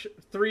much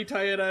 3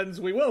 tight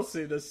ends we will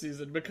see this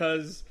season,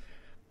 because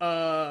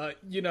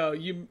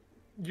you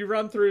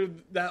run through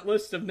that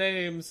list of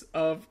names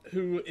of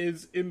who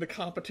is in the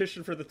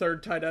competition for the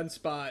 3rd tight end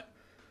spot.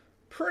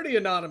 Pretty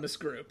anonymous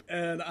group,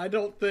 and I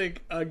don't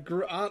think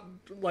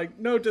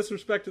no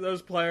disrespect to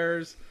those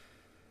players,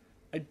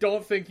 I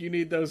don't think you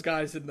need those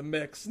guys in the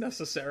mix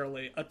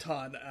necessarily a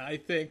ton. I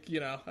think,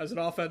 as an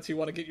offense, you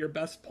want to get your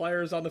best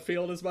players on the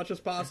field as much as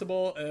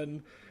possible,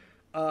 and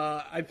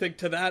I think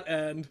to that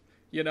end,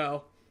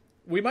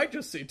 we might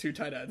just see 2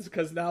 tight ends,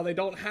 because now they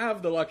don't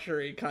have the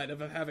luxury kind of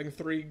having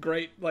 3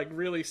 great,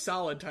 really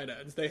solid tight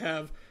ends. They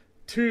have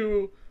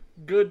 2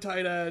 good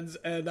tight ends,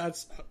 and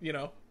that's,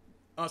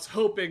 us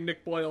hoping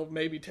Nick Boyle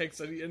maybe takes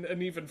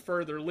an even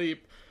further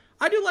leap.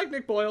 I do like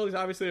Nick Boyle. He's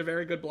obviously a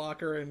very good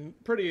blocker and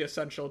pretty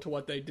essential to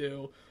what they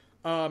do.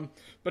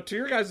 But to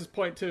your guys'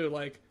 point too,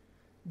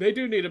 they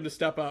do need him to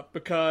step up,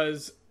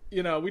 because,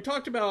 we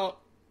talked about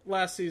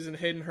last season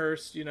Hayden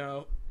Hurst,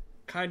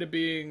 kind of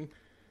being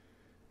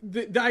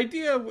the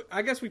idea.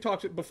 I guess we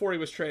talked before he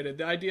was traded,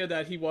 the idea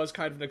that he was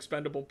kind of an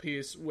expendable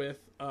piece with,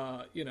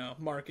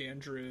 Mark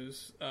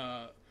Andrews'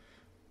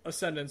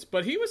 ascendance,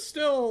 but he was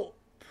still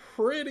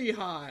pretty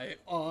high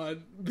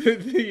on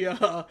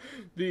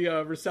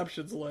the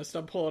receptions list.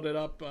 I'm pulling it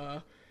up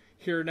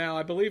here now.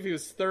 I believe he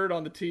was 3rd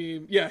on the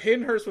team. Yeah,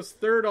 Hayden Hurst was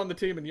 3rd on the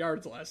team in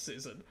yards last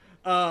season.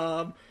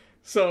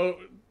 So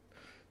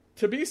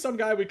to be some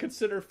guy we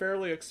consider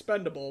fairly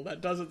expendable,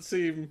 that doesn't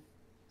seem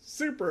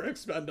super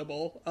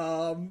expendable,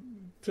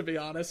 to be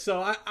honest.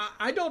 So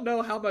I don't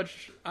know how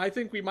much. I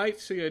think we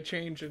might see a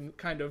change in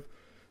kind of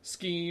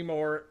scheme,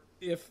 or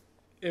if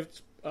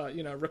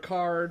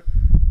Ricard,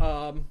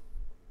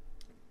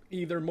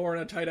 either more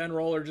in a tight end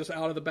role or just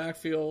out of the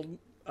backfield.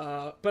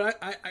 But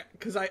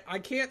I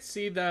can't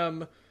see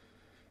them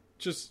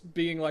just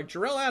being like,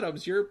 Jarrell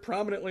Adams, you're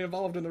prominently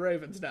involved in the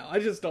Ravens now. I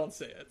just don't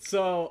see it.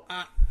 So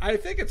I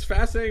think it's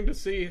fascinating to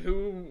see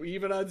who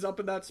even ends up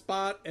in that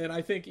spot. And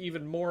I think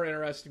even more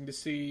interesting to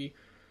see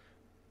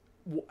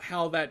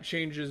how that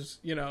changes,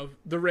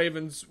 the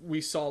Ravens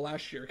we saw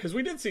last year. Because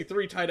we did see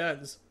 3 tight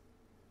ends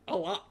a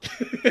lot.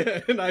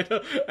 And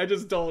I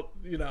just don't,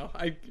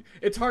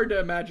 it's hard to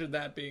imagine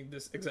that being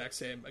this exact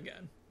same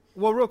again.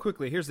 Well, real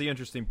quickly, here's the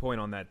interesting point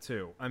on that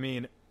too. I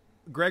mean,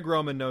 Greg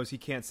Roman knows he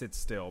can't sit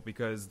still,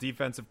 because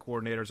defensive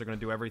coordinators are going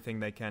to do everything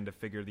they can to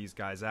figure these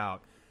guys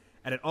out.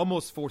 and it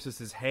almost forces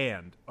his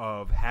hand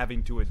of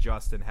having to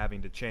adjust and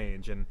having to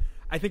change. And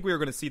I think we were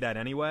going to see that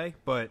anyway,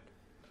 but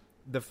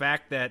the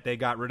fact that they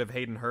got rid of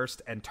Hayden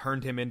Hurst and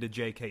turned him into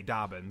J.K.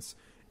 Dobbins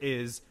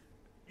is,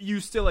 you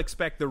still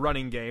expect the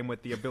running game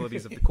with the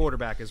abilities of the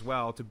quarterback as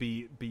well to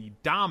be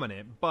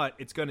dominant, but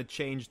it's going to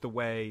change the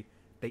way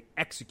they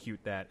execute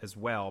that as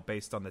well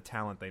based on the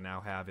talent they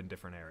now have in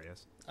different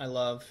areas. I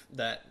love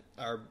that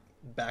our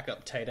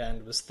backup tight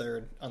end was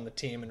third on the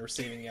team in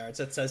receiving yards.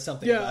 That says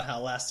something about how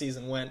last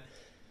season went.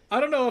 I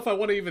don't know if I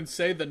want to even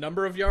say the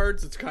number of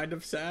yards. It's kind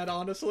of sad,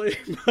 honestly,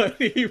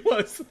 but he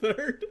was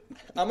third.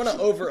 I'm going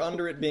to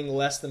over-under it being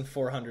less than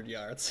 400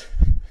 yards.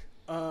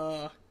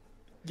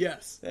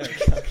 Yes.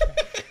 Okay.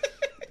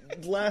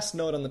 Last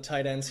note on the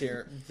tight ends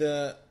here.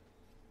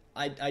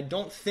 I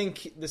don't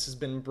think this has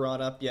been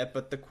brought up yet,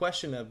 but the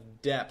question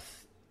of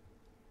depth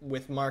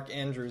with Mark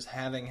Andrews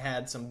having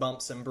had some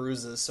bumps and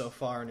bruises so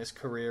far in his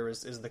career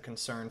is the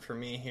concern for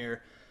me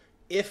here.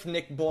 If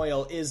Nick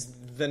Boyle is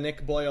the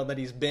Nick Boyle that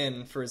he's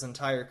been for his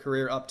entire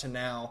career up to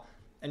now,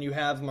 and you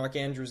have Mark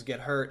Andrews get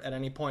hurt at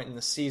any point in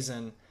the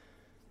season,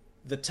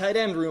 the tight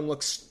end room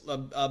looks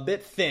a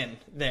bit thin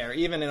there,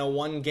 even in a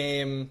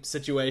one-game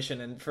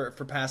situation and for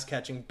pass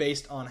catching,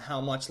 based on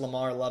how much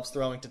Lamar loves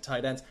throwing to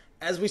tight ends,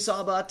 as we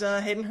saw about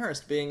Hayden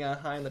Hurst being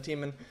high on the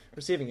team in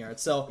receiving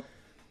yards. So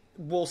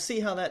we'll see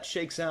how that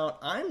shakes out.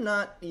 I'm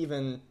not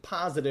even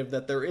positive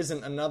that there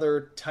isn't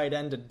another tight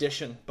end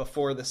addition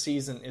before the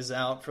season is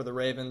out for the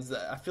Ravens.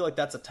 I feel like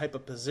that's a type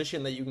of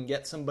position that you can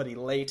get somebody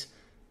late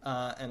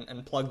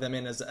and plug them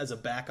in as a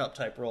backup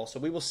type role.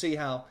 So we will see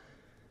how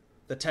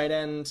the tight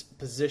end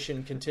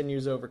position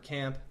continues over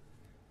camp.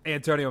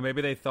 Antonio,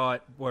 maybe they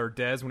thought, where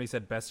Dez, when he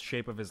said best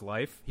shape of his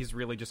life, he's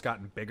really just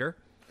gotten bigger,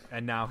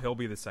 and now he'll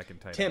be the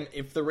second tight end. Tim,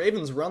 if the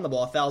Ravens run the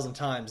ball 1,000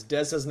 times,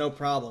 Dez has no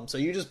problem. So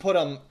you just put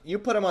him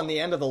on the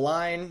end of the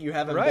line. You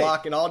have him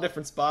block in all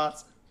different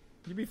spots.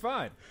 You'd be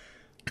fine.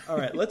 All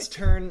right, let's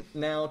turn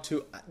now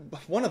to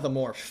one of the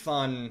more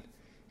fun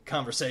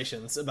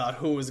conversations about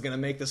who is going to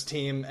make this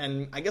team,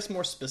 and I guess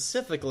more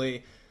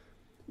specifically,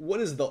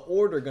 what is the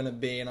order going to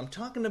be? And I'm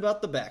talking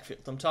about the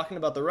backfield. I'm talking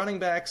about the running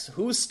backs,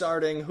 who's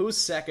starting, who's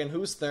second,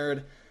 who's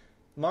third.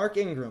 Mark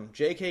Ingram,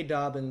 J.K.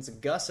 Dobbins,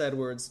 Gus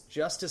Edwards,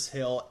 Justice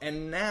Hill,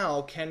 and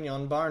now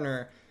Kenyon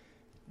Barner.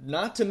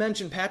 Not to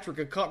mention Patrick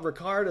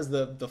Ricard as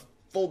the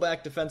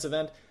fullback defensive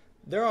end.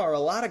 There are a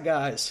lot of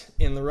guys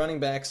in the running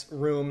backs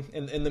room,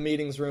 in the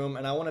meetings room,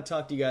 and I want to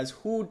talk to you guys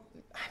who,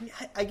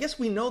 I guess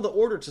we know the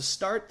order to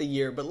start the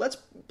year, but let's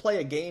play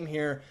a game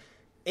here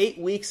 8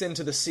 weeks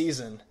into the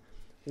season.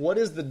 What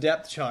is the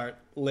depth chart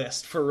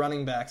list for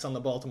running backs on the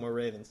Baltimore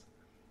Ravens?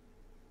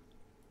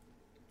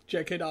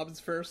 J.K.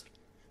 Dobbins first.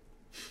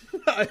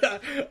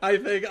 I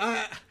think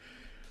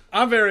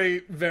I'm very,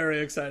 very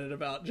excited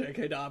about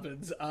J.K.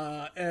 Dobbins.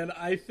 And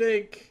I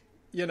think,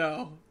 you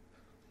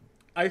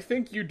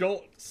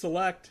don't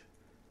select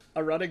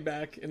a running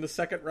back in the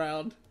second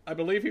round. I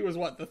believe he was,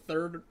 the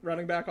third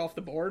running back off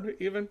the board,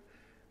 even?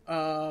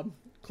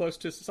 Close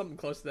to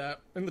that.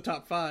 In the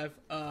top 5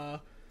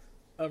 of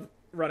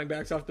running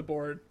backs off the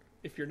board,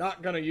 if you're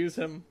not going to use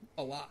him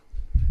a lot.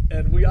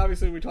 And we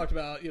talked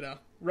about,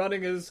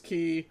 running is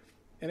key,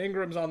 and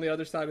Ingram's on the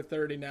other side of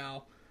 30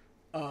 now.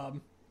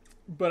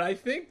 But I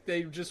think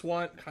they just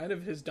want kind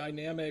of his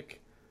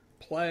dynamic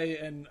play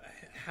and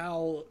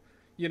how,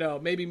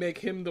 maybe make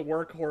him the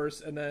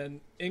workhorse, and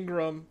then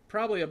Ingram,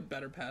 probably a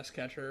better pass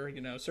catcher,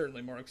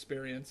 certainly more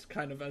experience,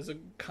 kind of as a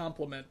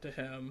complement to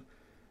him.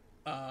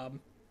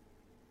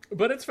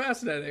 But it's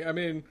fascinating. I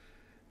mean,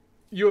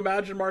 you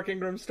imagine Mark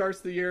Ingram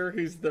starts the year.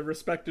 He's the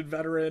respected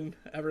veteran.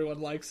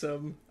 Everyone likes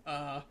him.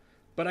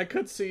 But I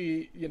could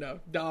see,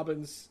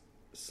 Dobbins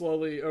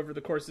slowly over the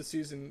course of the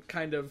season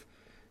kind of,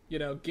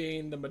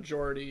 gain the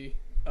majority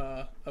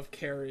of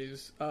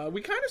carries.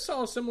 We kind of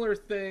saw a similar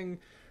thing.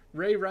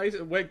 Ray Rice,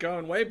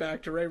 going way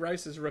back to Ray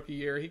Rice's rookie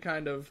year, he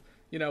kind of,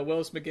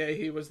 Willis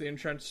McGahee was the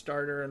entrenched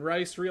starter, and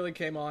Rice really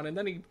came on, and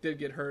then he did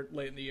get hurt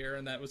late in the year,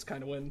 and that was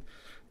kind of when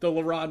the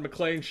LeRon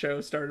McClain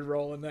show started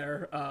rolling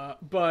there.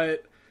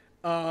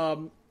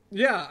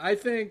 Yeah, I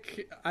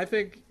think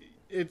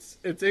it's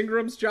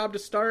Ingram's job to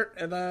start,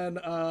 and then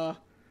I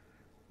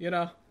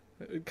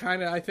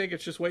think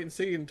it's just wait and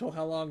see until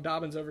how long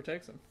Dobbins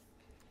overtakes him.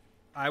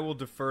 I will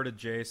defer to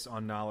Jace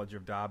on knowledge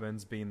of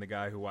Dobbins, being the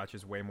guy who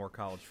watches way more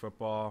college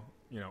football.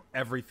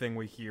 Everything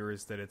we hear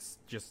is that it's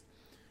just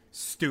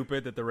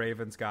stupid that the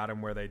Ravens got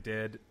him where they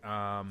did.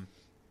 And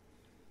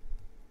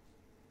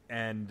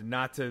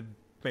not to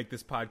make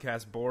this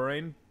podcast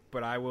boring,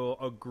 but I will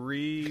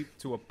agree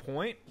to a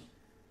point.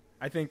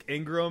 I think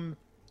Ingram,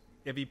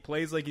 if he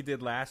plays like he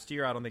did last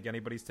year, I don't think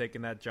anybody's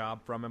taking that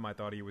job from him. I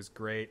thought he was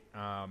great.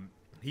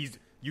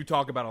 You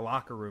talk about a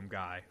locker room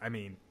guy. I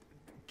mean,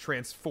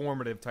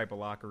 transformative type of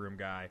locker room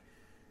guy.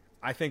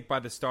 I think by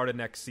the start of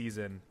next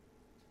season,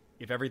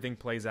 if everything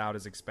plays out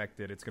as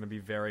expected, it's going to be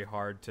very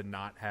hard to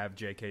not have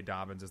J.K.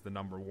 Dobbins as the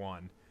number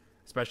one,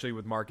 especially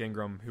with Mark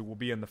Ingram, who will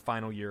be in the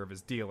final year of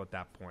his deal at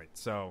that point.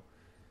 So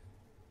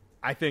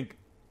I think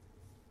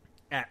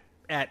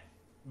at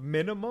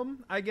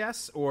minimum, I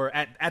guess, or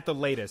at the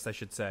latest, I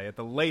should say, at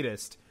the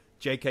latest,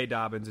 J.K.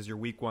 Dobbins is your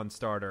week 1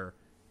 starter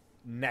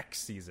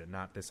next season,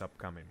 not this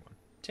upcoming one.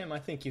 Tim, I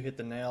think you hit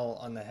the nail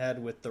on the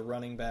head with the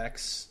running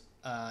backs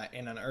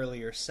in an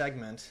earlier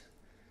segment,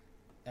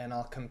 and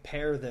I'll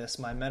compare this.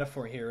 My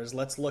metaphor here is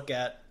let's look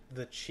at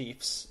the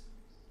Chiefs'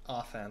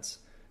 offense,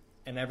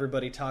 and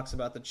everybody talks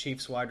about the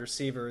Chiefs' wide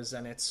receivers,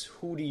 and it's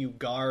who do you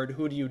guard,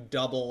 who do you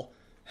double,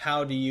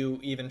 how do you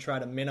even try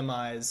to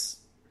minimize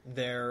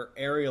their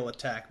aerial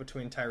attack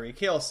between Tyreek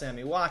Hill,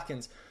 Sammy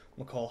Watkins,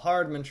 McCole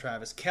Hardman,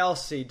 Travis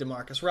Kelce,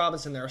 Demarcus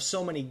Robinson. There are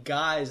so many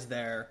guys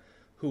there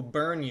who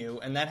burn you,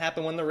 and that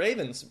happened when the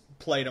Ravens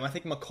played him. I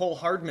think McCole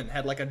Hardman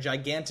had like a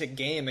gigantic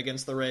game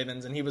against the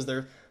Ravens, and he was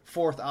their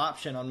 4th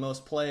option on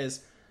most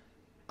plays.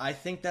 I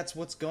think that's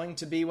what's going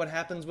to be what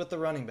happens with the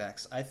running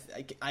backs.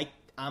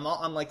 I'm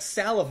like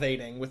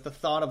salivating with the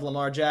thought of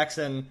Lamar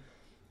Jackson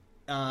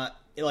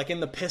like in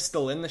the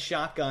pistol, in the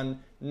shotgun,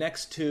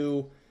 next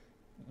to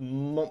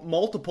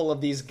multiple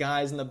of these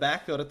guys in the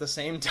backfield at the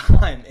same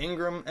time.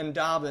 Ingram and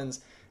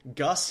Dobbins,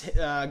 Gus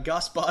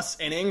Bus,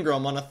 and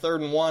Ingram on a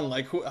 3rd and 1.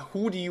 Like,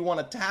 who do you want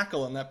to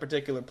tackle in that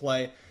particular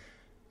play?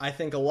 I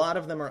think a lot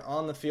of them are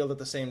on the field at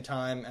the same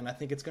time, and I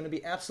think it's going to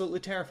be absolutely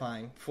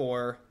terrifying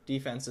for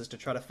defenses to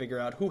try to figure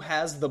out who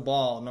has the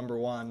ball, number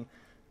one,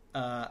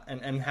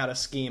 and how to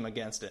scheme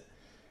against it.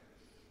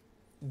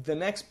 The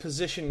next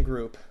position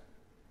group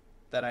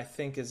that I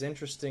think is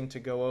interesting to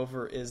go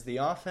over is the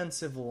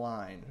offensive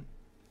line.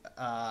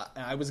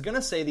 I was going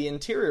to say the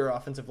interior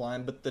offensive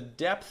line, but the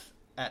depth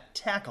at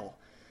tackle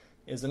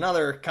is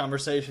another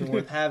conversation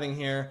worth having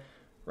here.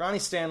 Ronnie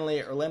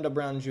Stanley, Orlando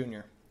Brown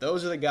Jr.,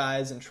 those are the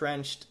guys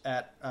entrenched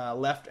at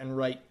left and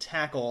right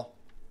tackle.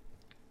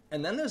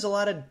 And then there's a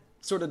lot of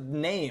sort of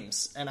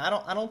names, and I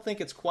don't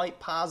think it's quite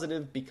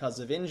positive because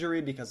of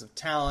injury, because of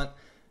talent,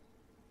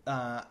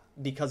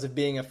 because of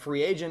being a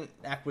free agent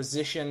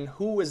acquisition.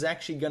 Who is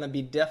actually going to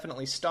be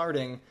definitely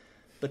starting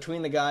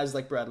between the guys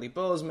like Bradley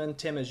Bozeman,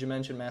 Tim, as you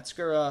mentioned, Matt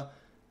Skura,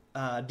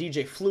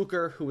 DJ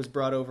Fluker, who was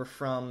brought over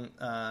from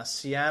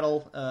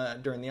Seattle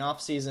during the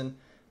offseason,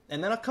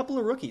 and then a couple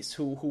of rookies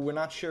who we're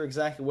not sure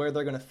exactly where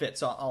they're going to fit.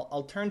 So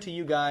I'll turn to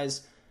you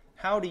guys.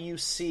 How do you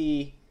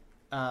see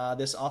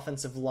this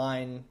offensive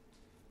line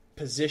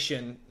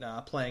position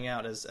playing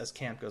out as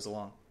camp goes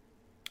along?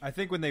 I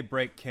think when they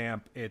break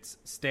camp, it's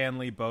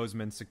Stanley,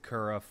 Bozeman,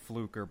 Sakura,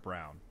 Fluker,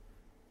 Brown.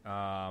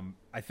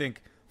 I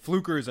think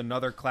Fluker is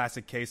another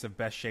classic case of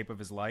best shape of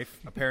his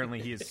life. Apparently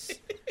he's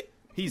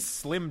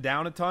slimmed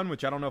down a ton,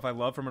 which I don't know if I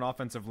love from an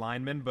offensive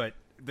lineman, but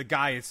the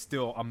guy is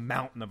still a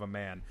mountain of a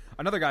man.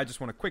 Another guy I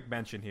just want a quick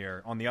mention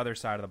here on the other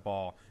side of the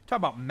ball. Talk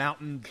about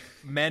mountain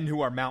men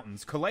who are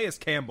mountains. Calais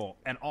Campbell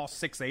and all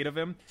 6'8" of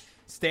him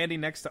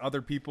standing next to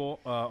other people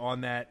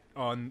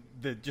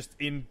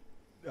in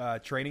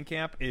training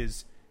camp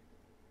is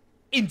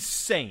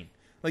insane.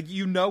 Like,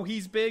 you know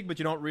he's big, but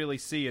you don't really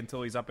see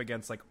until he's up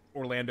against like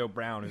Orlando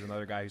Brown, who's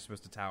another guy who's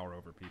supposed to tower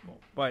over people.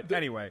 But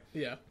anyway,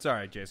 yeah.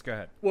 Sorry, Jace, go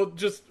ahead. Well,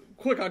 just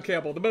quick on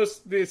Campbell.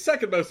 The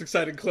second most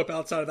exciting clip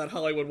outside of that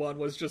Hollywood one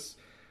was just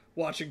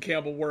watching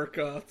Campbell work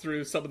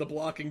through some of the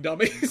blocking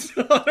dummies.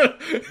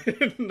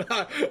 And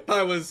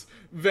I was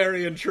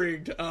very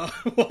intrigued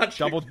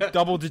watching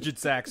double-digit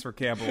sacks for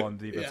Campbell on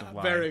the defensive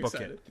line. Very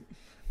excited.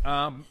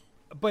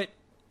 But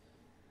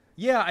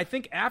yeah, I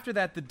think after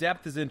that, the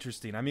depth is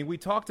interesting. I mean, we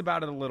talked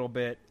about it a little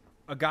bit.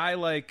 A guy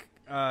like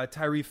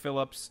Tyree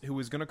Phillips, who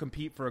was going to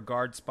compete for a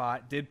guard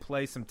spot, did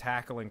play some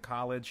tackle in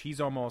college.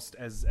 He's almost,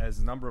 as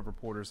a number of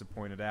reporters have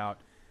pointed out,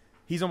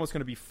 he's almost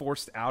going to be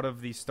forced out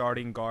of the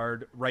starting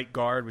right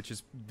guard, which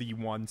is the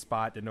one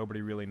spot that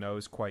nobody really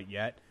knows quite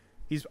yet.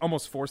 He's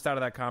almost forced out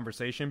of that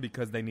conversation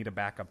because they need a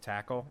backup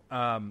tackle.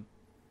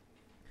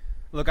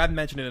 Look, I've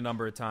mentioned it a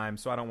number of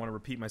times, so I don't want to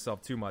repeat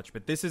myself too much,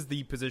 but this is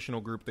the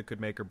positional group that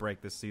could make or break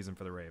this season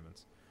for the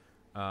Ravens.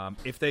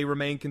 If they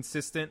remain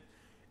consistent,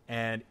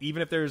 and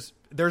even if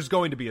there's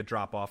going to be a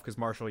drop-off because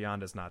Marshall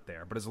Yanda's not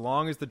there, but as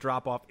long as the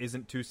drop-off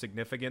isn't too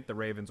significant, the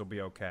Ravens will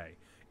be okay.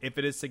 If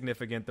it is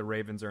significant, the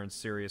Ravens are in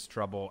serious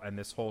trouble, and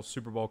this whole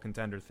Super Bowl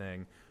contender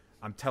thing,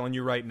 I'm telling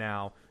you right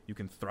now, you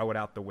can throw it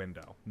out the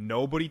window.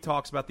 Nobody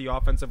talks about the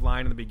offensive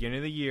line in the beginning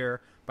of the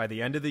year. By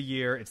the end of the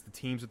year, it's the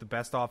teams with the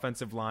best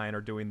offensive line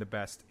are doing the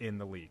best in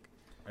the league.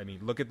 I mean,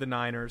 look at the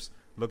Niners,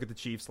 look at the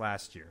Chiefs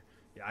last year.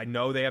 I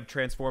know they have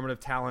transformative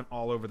talent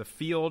all over the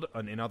field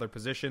and in other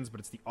positions, but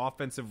it's the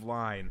offensive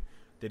line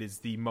that is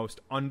the most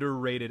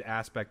underrated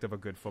aspect of a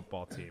good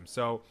football team.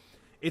 So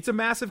it's a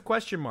massive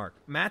question mark.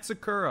 Matt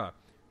Sakura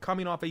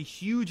coming off a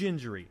huge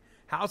injury.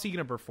 How's he going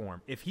to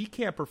perform? If he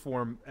can't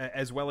perform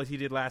as well as he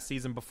did last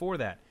season before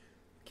that,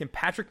 can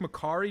Patrick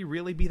McCarry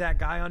really be that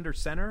guy under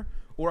center?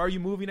 Or are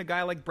you moving a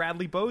guy like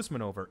Bradley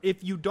Bozeman over?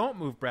 If you don't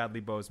move Bradley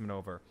Bozeman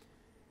over,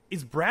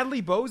 is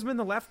Bradley Bozeman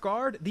the left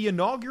guard? The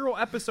inaugural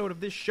episode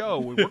of this show,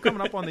 we're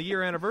coming up on the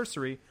year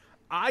anniversary,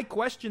 I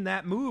questioned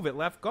that move at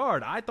left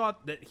guard. I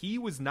thought that he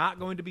was not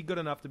going to be good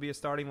enough to be a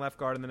starting left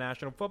guard in the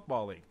National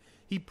Football League.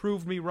 He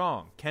proved me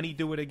wrong. Can he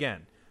do it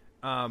again?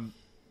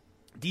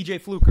 DJ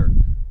Fluker.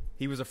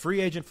 He was a free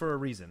agent for a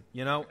reason,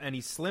 and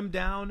he slimmed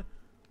down.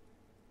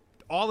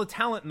 All the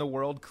talent in the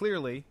world,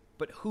 clearly,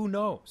 but who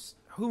knows?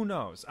 Who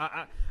knows?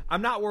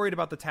 I'm not worried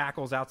about the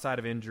tackles outside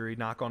of injury.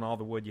 Knock on all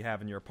the wood you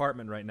have in your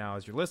apartment right now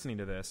as you're listening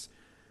to this.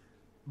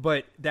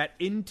 But that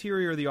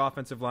interior of the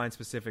offensive line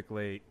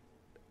specifically,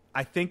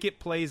 I think it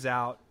plays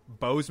out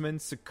Bozeman,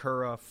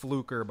 Sakura,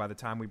 Fluker by the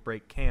time we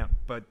break camp.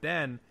 But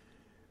then,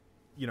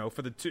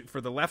 for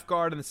the left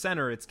guard and the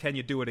center, it's can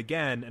you do it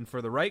again? And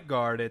for the right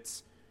guard,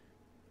 it's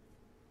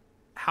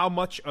how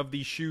much of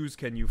these shoes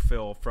can you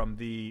fill from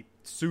the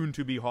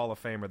soon-to-be Hall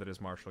of Famer that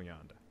is Marshall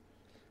Yanda?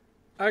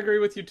 I agree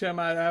with you, Tim.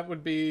 That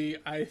would be,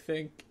 I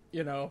think,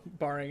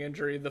 barring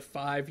injury, the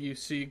 5 you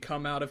see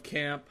come out of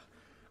camp.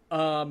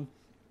 And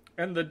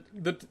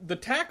the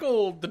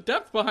tackle, the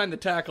depth behind the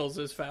tackles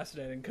is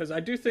fascinating because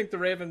I do think the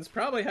Ravens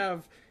probably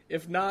have,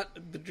 if not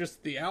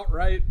just the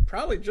outright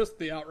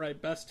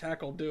best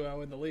tackle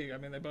duo in the league. I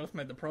mean, they both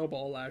made the Pro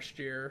Bowl last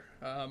year.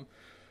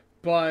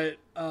 But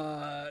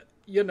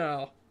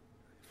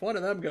if one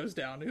of them goes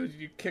down,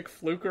 you kick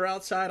Fluker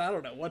outside, I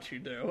don't know what you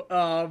do.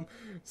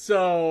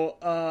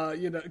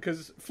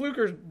 Because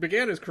Fluker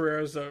began his career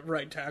as a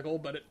right tackle,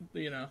 but it,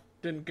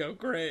 didn't go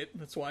great.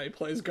 That's why he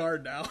plays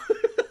guard now.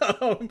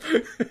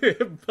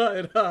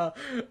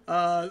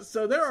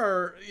 So there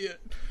are,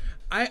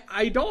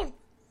 I don't,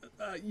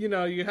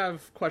 you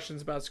have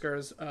questions about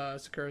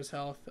Sakura's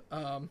health,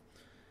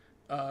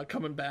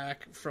 coming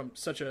back from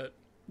such a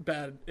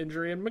bad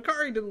injury, and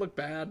Makari didn't look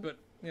bad, but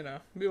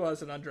he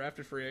was an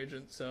undrafted free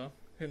agent, so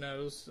who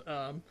knows,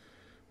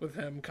 with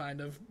him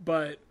kind of,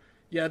 but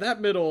yeah,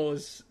 that middle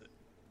is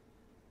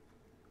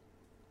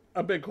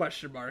a big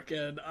question mark,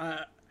 and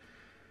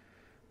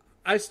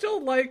I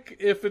still like,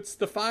 if it's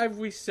the 5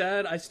 we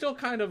said, I still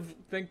kind of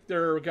think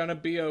they're going to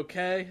be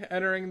okay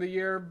entering the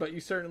year, but you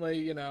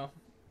certainly,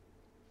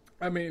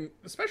 I mean,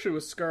 especially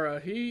with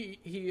Skura,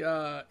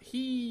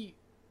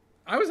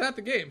 I was at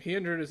the game. He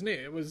injured his knee.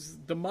 It was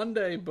the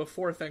Monday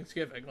before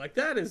Thanksgiving. Like,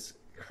 that is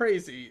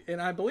crazy.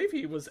 And I believe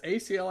he was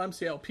ACL,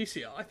 MCL,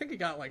 PCL. I think he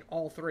got,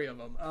 all 3 of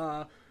them.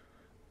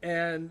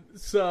 And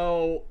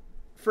so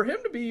for him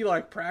to be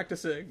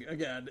practicing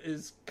again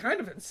is kind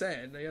of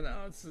insane.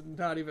 It's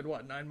not even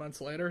 9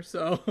 months later,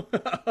 so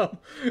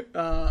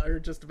or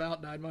just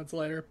about 9 months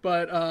later.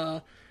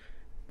 But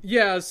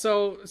yeah,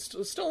 so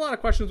still a lot of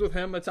questions with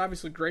him. It's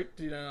obviously great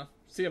to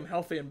see him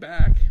healthy and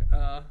back,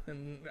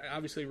 and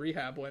obviously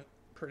rehab went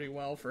pretty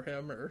well for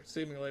him, or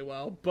seemingly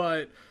well.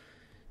 But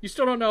you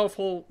still don't know if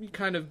he'll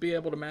kind of be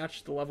able to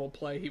match the level of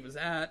play he was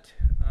at.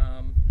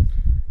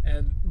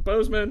 And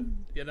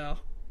Bozeman,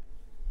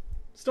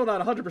 still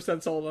not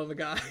 100% sold on the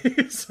guy,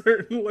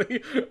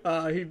 certainly.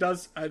 He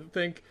does, I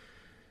think,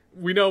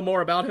 we know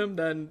more about him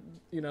than,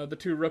 the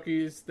 2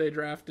 rookies they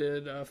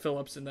drafted,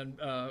 Phillips and then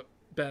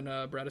Ben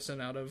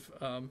Bredesen out of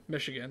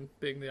Michigan,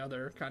 being the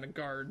other kind of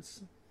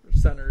guards,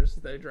 centers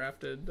they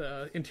drafted,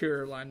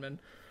 interior linemen.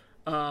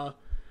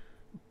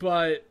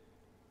 But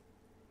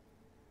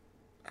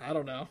I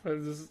don't know.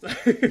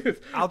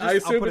 I'll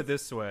put it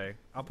this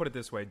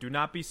way. Do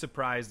not be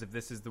surprised if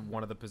this is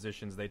one of the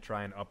positions they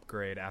try and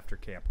upgrade after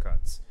camp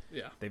cuts.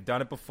 Yeah. They've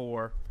done it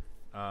before,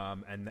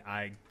 and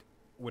I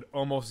would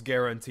almost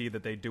guarantee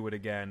that they do it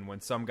again when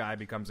some guy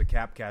becomes a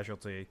cap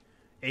casualty,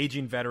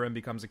 aging veteran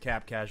becomes a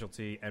cap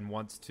casualty, and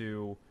wants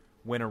to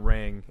win a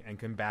ring and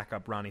can back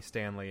up Ronnie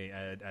Stanley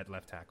at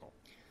left tackle.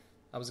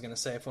 I was going to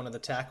say, if one of the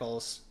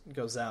tackles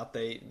goes out,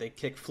 they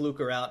kick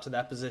Fluker out to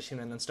that position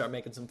and then start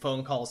making some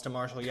phone calls to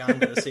Marshall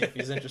Yanda to see if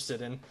he's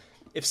interested in,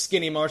 if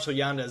skinny Marshall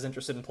Yanda is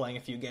interested in playing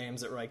a few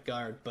games at right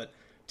guard. But,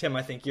 Tim,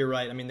 I think you're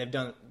right. I mean, they've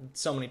done it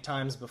so many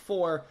times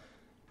before.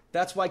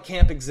 That's why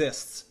camp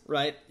exists,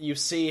 right? You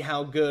see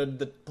how good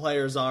the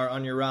players are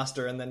on your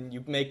roster, and then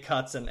you make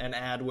cuts and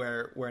add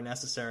where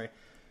necessary.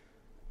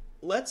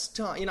 Let's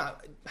talk.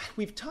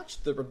 We've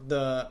touched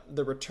the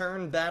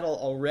return battle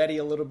already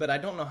a little bit. I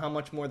don't know how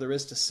much more there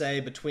is to say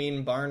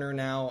between Barner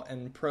now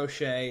and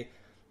Proche,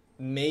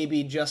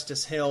 maybe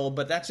Justice Hill,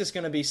 but that's just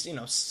going to be,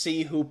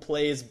 see who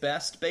plays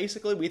best.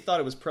 Basically, we thought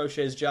it was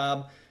Proche's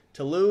job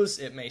to lose.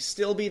 It may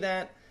still be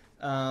that,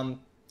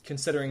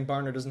 considering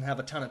Barner doesn't have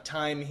a ton of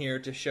time here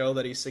to show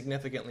that he's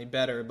significantly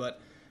better. But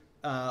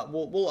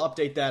we'll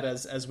update that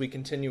as we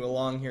continue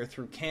along here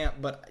through camp.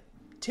 But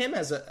Tim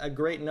has a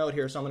great note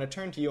here, so I'm going to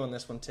turn to you on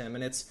this one, Tim,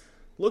 and it's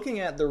looking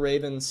at the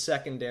Ravens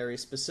secondary,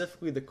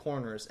 specifically the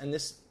corners, and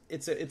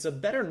it's a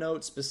better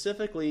note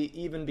specifically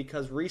even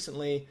because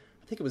recently,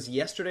 I think it was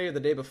yesterday or the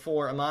day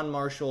before, Amon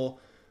Marshall,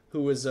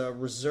 who was a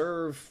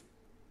reserve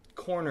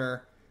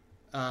corner,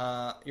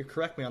 you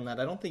correct me on that,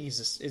 I don't think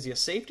is he a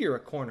safety or a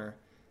corner?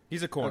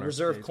 He's a corner. A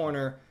reserve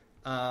corner,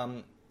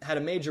 had a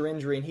major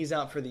injury, and he's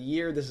out for the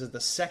year. This is the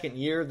second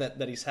year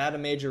that he's had a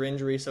major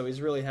injury, so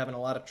he's really having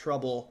a lot of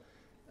trouble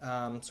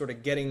sort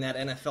of getting that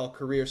NFL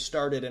career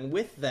started. And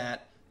with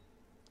that,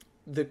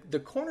 the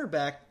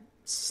cornerback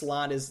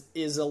slot is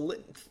a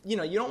you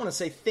don't want to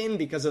say thin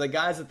because of the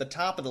guys at the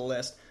top of the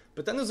list,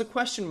 but then there's a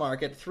question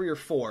mark at 3 or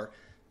 4.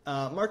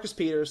 Marcus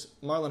Peters,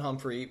 Marlon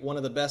Humphrey, one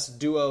of the best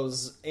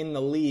duos in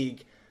the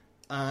league.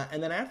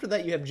 And then after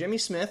that, you have Jimmy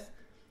Smith.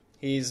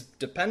 He's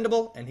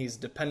dependable, and he's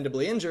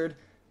dependably injured.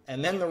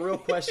 And then the real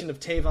question of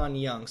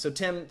Tavon Young. So,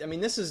 Tim, I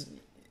mean,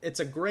 it's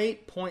a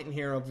great point in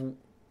here of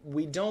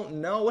we don't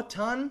know a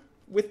ton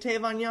with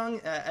Tavon Young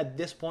at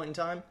this point in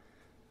time.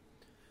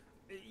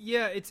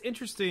 Yeah, it's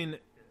interesting.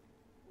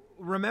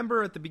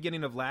 Remember at the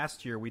beginning of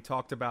last year, we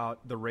talked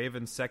about the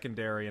Ravens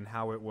secondary and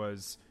how it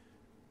was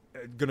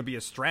going to be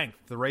a strength.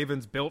 The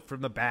Ravens built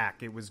from the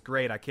back. It was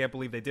great. I can't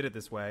believe they did it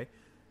this way.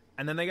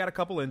 And then they got a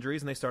couple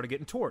injuries and they started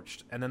getting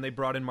torched. And then they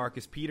brought in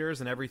Marcus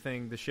Peters and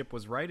everything, the ship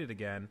was righted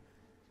again.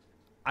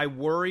 I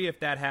worry if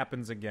that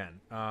happens again.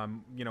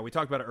 We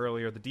talked about it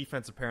earlier. The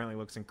defense apparently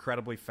looks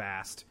incredibly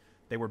fast.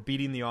 They were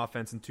beating the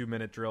offense in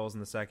 2-minute drills in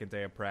the second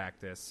day of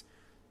practice.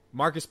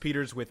 Marcus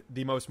Peters with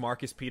the most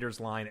Marcus Peters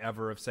line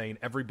ever of saying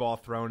every ball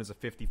thrown is a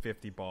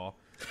 50-50 ball,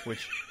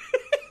 which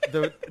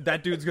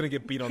that dude's going to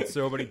get beat on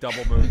so many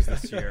double moves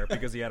this year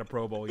because he had a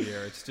Pro Bowl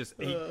year. It's just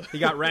he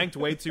got ranked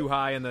way too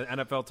high in the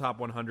NFL Top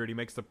 100. He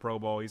makes the Pro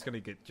Bowl. He's going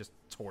to get just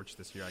torched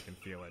this year. I can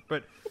feel it.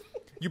 But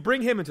you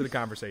bring him into the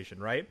conversation,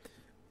 right?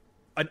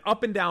 An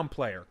up-and-down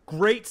player.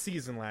 Great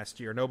season last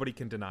year. Nobody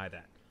can deny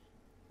that.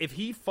 If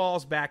he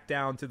falls back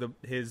down to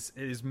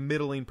his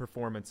middling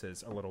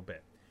performances a little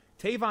bit,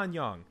 Tavon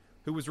Young,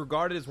 who was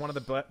regarded as one of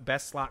the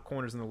best slot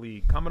corners in the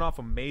league, coming off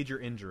a major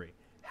injury,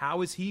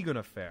 how is he going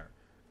to fare?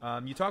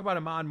 You talk about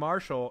Amon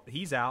Marshall,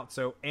 he's out,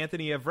 so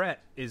Anthony Everett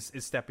is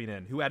stepping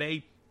in, who had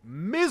a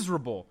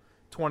miserable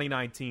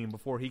 2019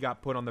 before he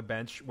got put on the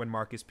bench when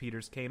Marcus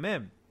Peters came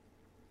in.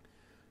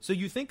 So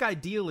you think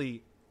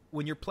ideally,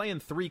 when you're playing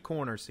three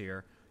corners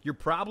here, you're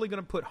probably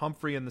going to put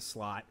Humphrey in the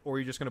slot, or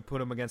you're just going to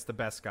put him against the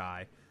best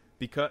guy,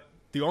 because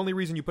the only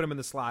reason you put him in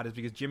the slot is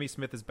because Jimmy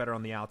Smith is better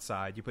on the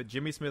outside. You put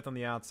Jimmy Smith on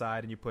the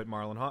outside, and you put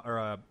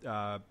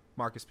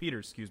Marcus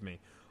Peters,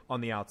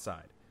 on the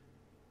outside.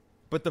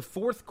 But the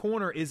fourth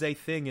corner is a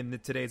thing in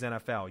today's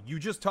NFL. You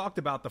just talked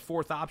about the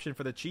fourth option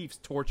for the Chiefs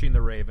torching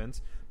the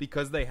Ravens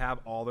because they have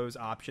all those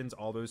options,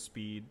 all that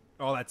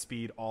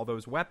speed, all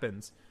those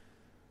weapons.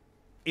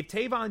 If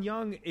Tavon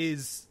Young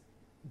is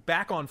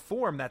back on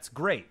form, that's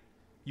great.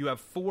 You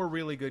have four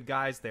really good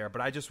guys there, but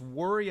I just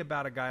worry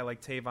about a guy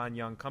like Tavon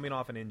Young coming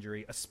off an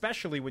injury,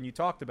 especially when you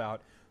talked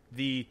about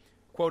the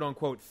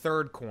quote-unquote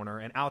third corner,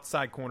 and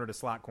outside corner to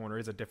slot corner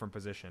is a different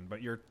position,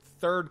 but your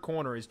third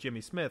corner is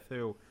Jimmy Smith,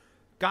 who,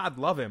 God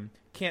love him,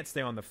 can't stay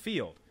on the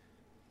field.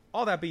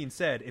 All that being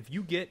said, if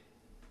you get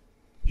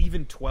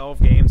even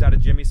 12 games out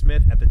of Jimmy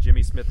Smith at the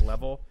Jimmy Smith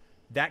level,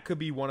 that could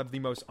be one of the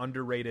most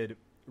underrated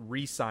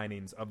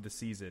re-signings of the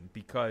season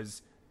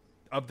because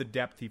of the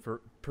depth he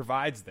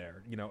provides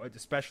there,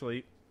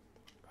 especially,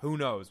 who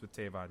knows, with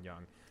Tavon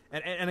Young.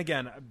 And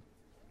again,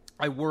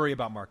 I worry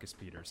about Marcus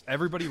Peters.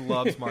 Everybody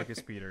loves Marcus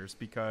Peters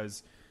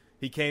because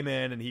he came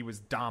in and he was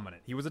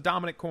dominant. He was a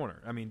dominant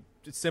corner. I mean,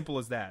 it's simple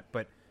as that.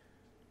 But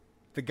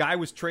the guy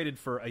was traded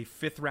for a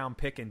 5th-round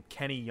pick in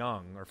Kenny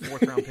Young, or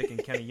 4th-round pick in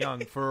Kenny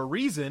Young, for a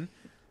reason,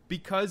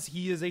 because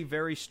he is a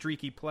very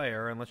streaky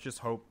player, and let's just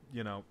hope,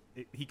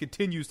 he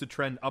continues to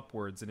trend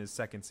upwards in his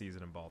second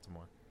season in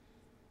Baltimore.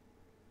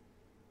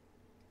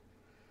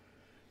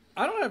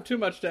 I don't have too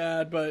much to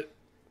add, but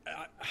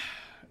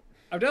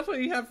I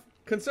definitely have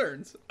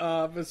concerns,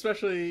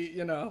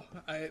 especially,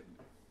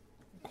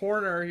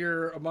 corner,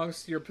 you're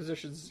amongst your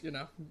positions,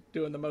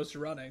 doing the most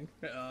running,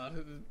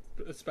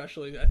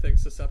 especially, I think,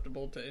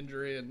 susceptible to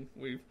injury, and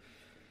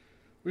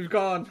we've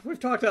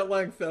talked at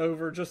length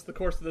over just the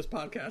course of this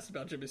podcast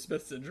about Jimmy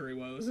Smith's injury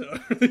woes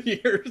over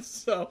the years,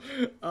 so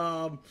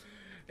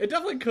it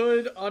definitely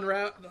could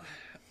unwrap.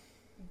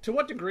 To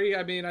what degree?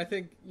 I mean, I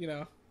think,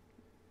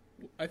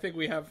 I think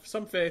we have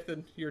some faith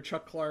in your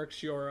Chuck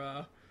Clarks,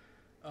 your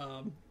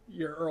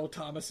Earl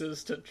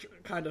Thomases to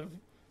kind of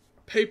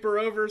paper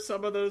over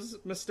some of those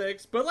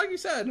mistakes. But like you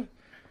said,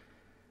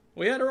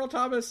 we had Earl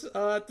Thomas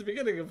at the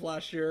beginning of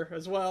last year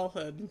as well,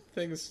 and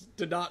things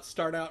did not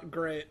start out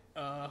great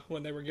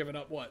when they were giving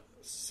up,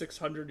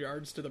 600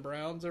 yards to the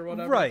Browns or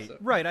whatever?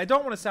 Right. I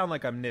don't want to sound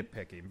like I'm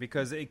nitpicking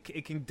because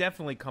it can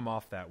definitely come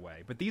off that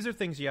way. But these are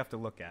things you have to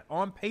look at.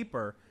 On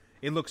paper,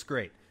 it looks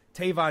great.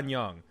 Tavon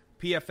Young,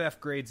 PFF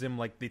grades him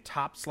like the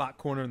top slot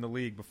corner in the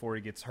league before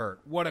he gets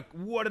hurt. What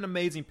an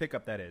amazing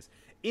pickup that is.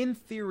 In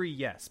theory,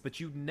 yes, but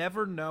you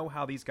never know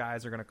how these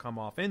guys are going to come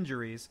off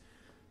injuries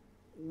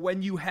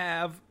when you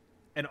have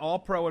an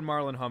all-pro in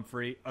Marlon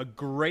Humphrey, a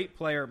great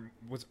player.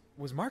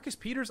 Was Marcus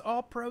Peters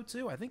all-pro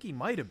too? I think he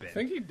might have been. I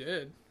think he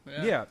did.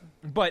 Yeah,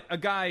 but a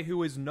guy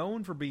who is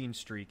known for being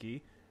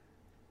streaky,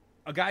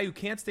 a guy who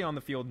can't stay on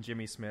the field in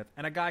Jimmy Smith,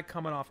 and a guy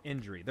coming off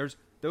injury.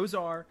 Those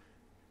are...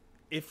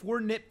 If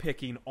we're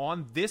nitpicking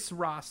on this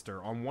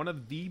roster, on one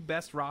of the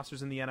best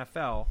rosters in the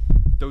NFL,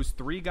 those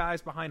three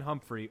guys behind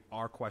Humphrey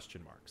are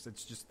question marks.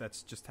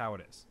 That's just how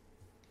it is.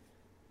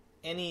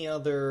 Any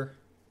other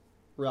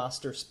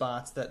roster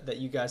spots that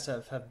you guys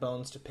have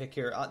bones to pick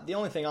here? The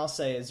only thing I'll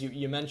say is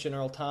you mentioned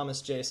Earl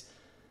Thomas, Jace.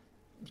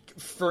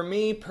 For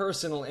me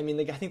personally,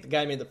 I think the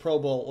guy made the Pro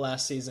Bowl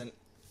last season.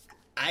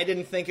 I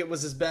didn't think it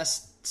was his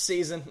best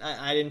season.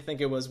 I didn't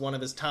think it was one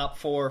of his top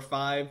 4 or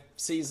 5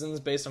 seasons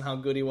based on how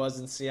good he was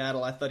in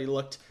Seattle. I thought he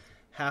looked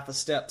half a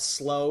step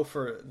slow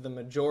for the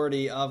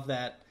majority of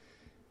that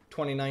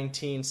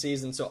 2019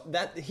 season. So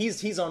that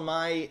he's on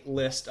my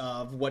list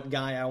of what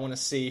guy I want to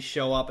see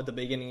show up at the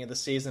beginning of the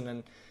season.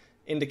 And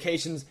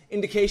indications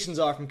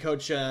are from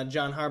Coach John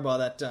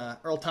Harbaugh that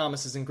Earl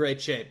Thomas is in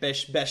great shape,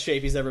 best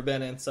shape he's ever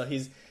been in. So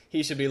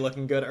he should be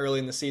looking good early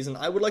in the season.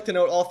 I would like to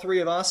note all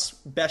 3 of us,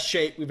 best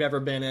shape we've ever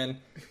been in.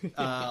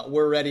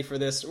 We're ready for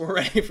this. We're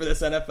ready for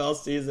this NFL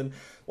season.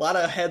 A lot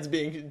of heads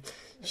being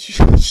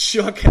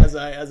shook as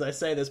I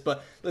say this,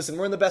 but listen,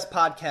 we're in the best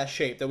podcast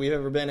shape that we've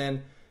ever been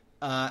in,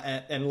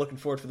 and looking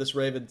forward for this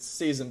Ravens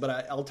season.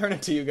 But I'll turn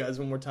it to you guys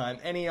one more time.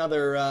 Any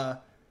other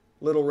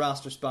little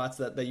roster spots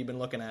that you've been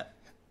looking at?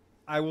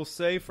 I will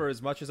say, for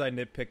as much as I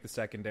nitpick the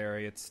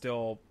secondary, it's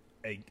still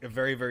a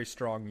very, very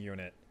strong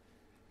unit.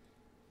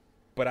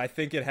 But I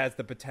think it has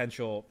the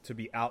potential to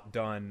be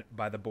outdone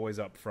by the boys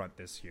up front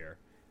this year,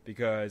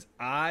 because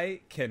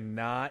I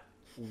cannot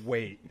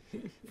wait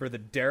for the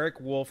Derek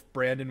Wolfe,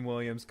 Brandon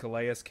Williams,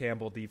 Calais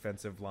Campbell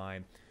defensive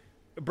line.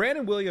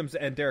 Brandon Williams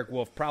and Derek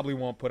Wolfe probably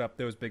won't put up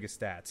those biggest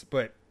stats,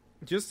 but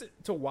just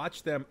to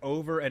watch them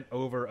over and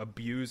over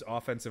abuse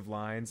offensive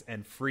lines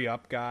and free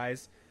up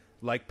guys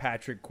like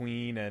Patrick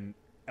Queen and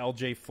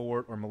LJ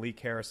Fort or Malik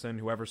Harrison,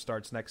 whoever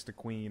starts next to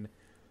Queen,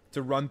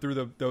 to run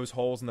through those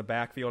holes in the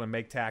backfield and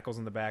make tackles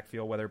in the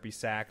backfield, whether it be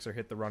sacks or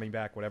hit the running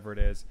back, whatever it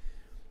is.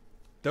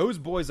 Those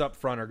boys up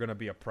front are going to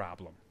be a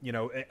problem. You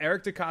know,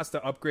 Eric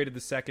DeCosta upgraded the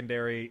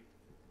secondary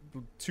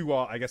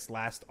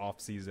last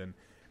offseason.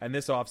 And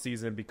this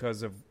offseason,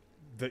 because of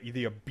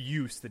the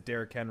abuse that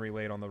Derrick Henry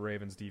laid on the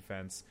Ravens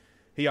defense,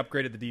 he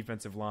upgraded the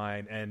defensive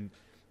line. And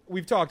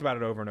we've talked about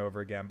it over and over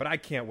again, but I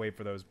can't wait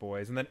for those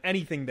boys. And then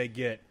anything they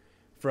get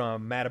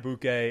from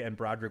Matabuke and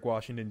Broderick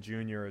Washington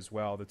Jr. as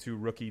well, the 2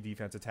 rookie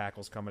defensive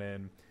tackles coming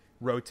in,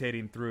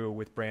 rotating through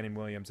with Brandon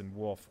Williams and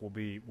Wolfe will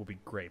be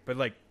great. But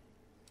like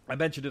I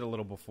mentioned it a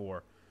little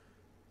before,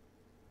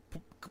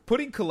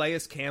 putting Calais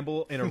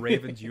Campbell in a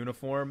Ravens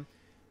uniform,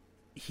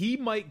 he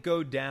might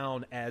go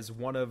down as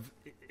one of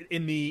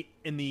in the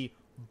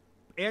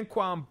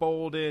Anquan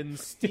Bolden,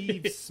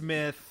 Steve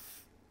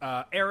Smith,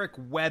 Eric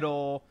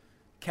Weddle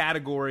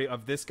category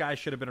of this guy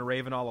should have been a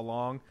Raven all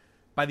along.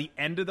 By the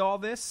end of all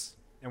this,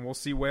 and we'll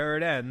see where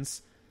it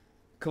ends,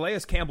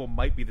 Calais Campbell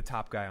might be the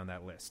top guy on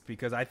that list,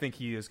 because I think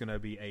he is going to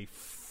be a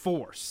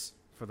force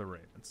for the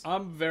Ravens.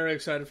 I'm very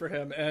excited for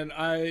him, and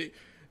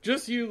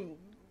you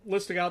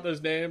listing out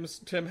those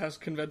names, Tim has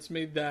convinced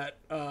me that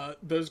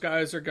those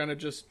guys are going to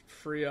just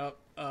free up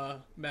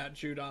Matt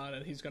Judon,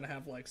 and he's going to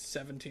have like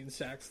 17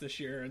 sacks this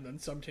year, and then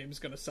some team's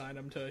going to sign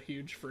him to a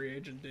huge free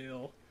agent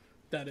deal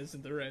that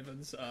isn't the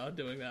Ravens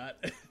doing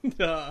that.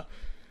 And,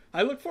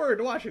 I look forward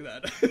to watching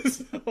that.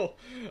 So,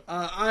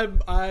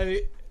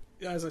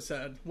 as I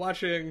said,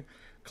 watching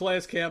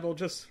Calais Campbell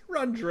just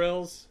run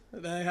drills.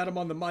 They had him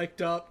on the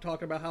mic'd up,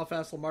 talking about how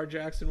fast Lamar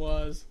Jackson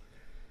was.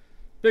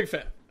 Big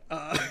fan.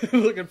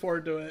 Looking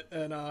forward to it.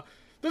 And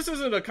this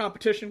isn't a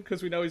competition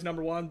because we know he's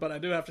number 1, but I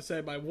do have to say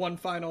my one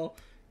final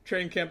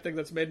training camp thing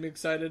that's made me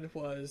excited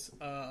was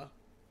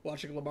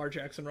watching Lamar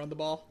Jackson run the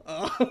ball.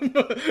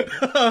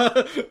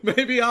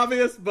 Maybe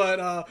obvious,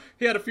 but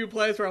he had a few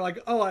plays where I'm like,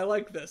 oh, I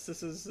like this.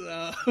 This is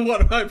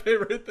one of my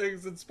favorite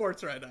things in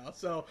sports right now.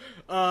 So,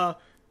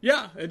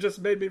 yeah, it just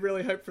made me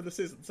really hyped for the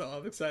season. So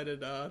I'm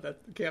excited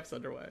that the camp's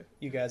underway.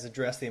 You guys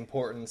address the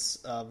importance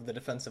of the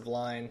defensive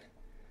line.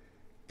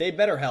 They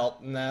better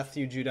help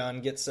Matthew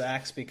Judon get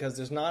sacks, because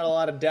there's not a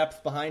lot of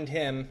depth behind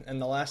him. And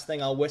the last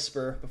thing I'll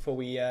whisper before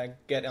we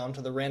get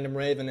onto the random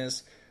Raven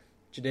is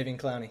Jadeveon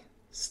Clowney.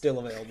 Still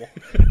available.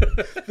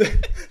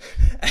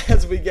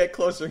 As we get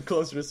closer and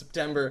closer to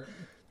September,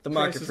 the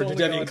market for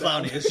Jadeveon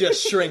Clowney is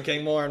just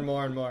shrinking more and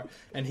more and more.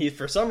 And he,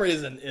 for some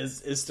reason,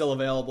 is still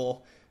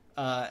available.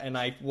 And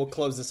I will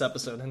close this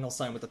episode, and he'll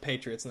sign with the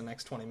Patriots in the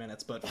next 20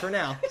 minutes. But for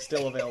now,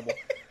 still available.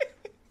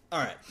 All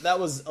right, that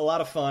was a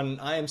lot of fun.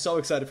 I am so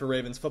excited for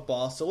Ravens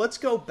football. So let's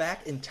go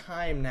back in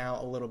time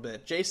now a little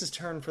bit. Jace's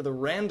turn for the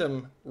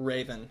random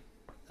Raven.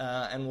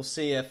 And we'll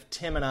see if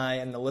Tim and I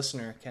and the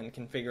listener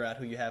can figure out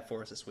who you have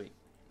for us this week.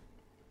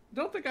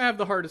 Don't think I have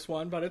the hardest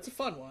one, but it's a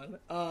fun one.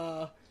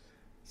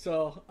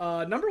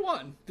 Number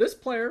 1, this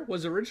player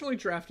was originally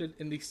drafted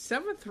in the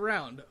 7th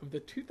round of the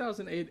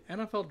 2008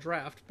 NFL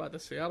Draft by the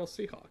Seattle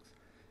Seahawks.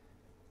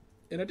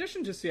 In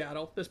addition to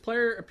Seattle, this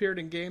player appeared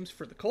in games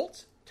for the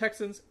Colts,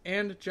 Texans,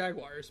 and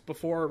Jaguars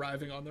before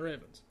arriving on the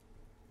Ravens.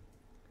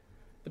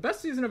 The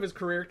best season of his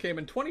career came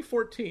in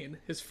 2014,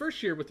 his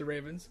first year with the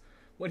Ravens,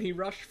 when he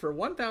rushed for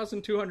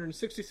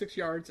 1,266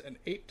 yards and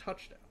 8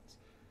 touchdowns.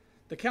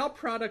 The Cal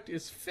product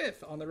is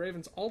 5th on the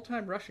Ravens'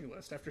 all-time rushing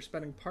list after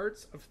spending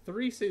parts of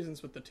 3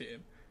 seasons with the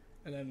team.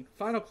 And then,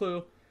 final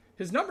clue,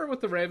 his number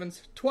with the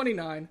Ravens,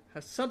 29,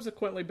 has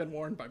subsequently been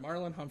worn by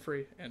Marlon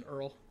Humphrey and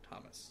Earl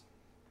Thomas.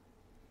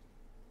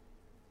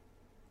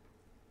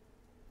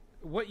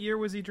 What year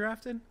was he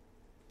drafted?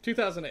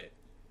 2008.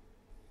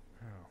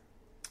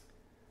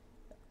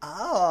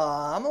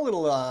 I'm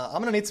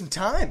going to need some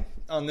time.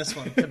 on this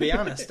one, to be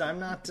honest. I'm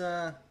not...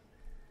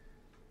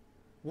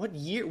 What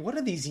year? What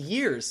are these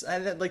years?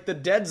 Like the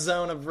dead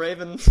zone of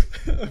Ravens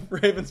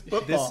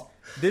football.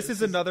 This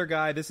is another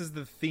guy. This is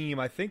the theme.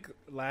 I think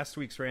last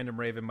week's Random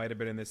Raven might have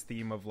been in this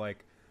theme of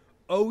like,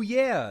 oh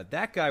yeah,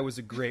 that guy was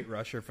a great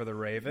rusher for the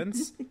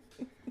Ravens.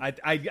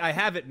 I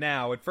have it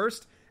now. At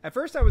first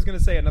I was going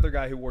to say another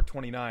guy who wore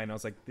 29. I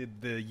was like,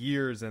 the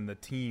years and the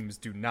teams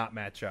do not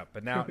match up.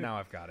 But now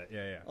I've got it.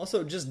 Yeah.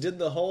 Also, just did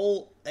the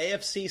whole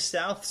AFC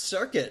South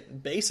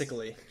circuit,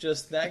 basically.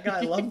 Just that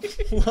guy loved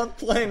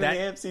playing in the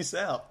AFC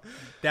South.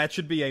 That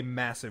should be a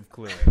massive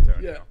clue,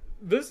 Antonio. Yeah.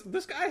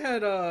 This guy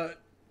had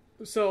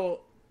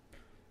so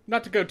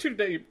not to go too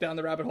deep down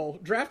the rabbit hole,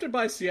 drafted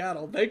by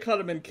Seattle. They cut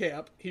him in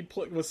camp. He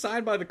was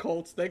signed by the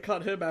Colts. They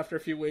cut him after a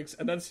few weeks,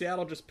 and then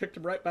Seattle just picked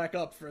him right back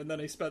up, and then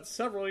he spent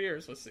several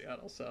years with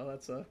Seattle. So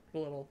that's a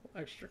little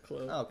extra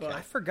clue. Okay.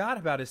 I forgot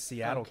about his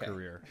Seattle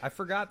career. I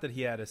forgot that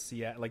he had a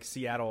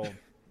Seattle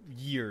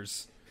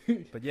years.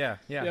 But yeah.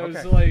 It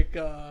was like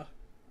I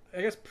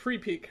guess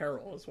pre-Pete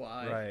Carroll is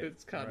why. Right.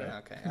 It's kind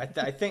of okay.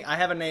 I think I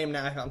have a name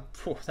now.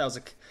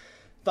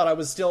 Thought I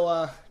was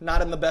still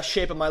not in the best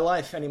shape of my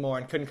life anymore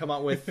and couldn't come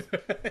up with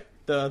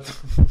the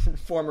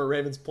former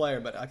Ravens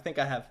player, but I think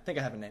I have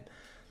a name.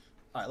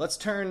 All right, let's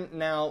turn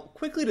now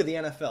quickly to the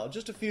NFL.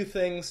 Just a few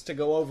things to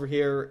go over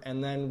here,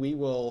 and then we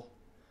will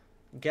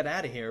get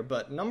out of here.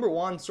 But number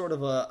one, sort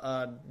of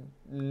a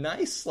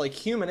nice like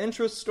human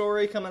interest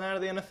story coming out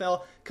of the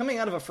NFL, coming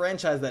out of a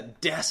franchise that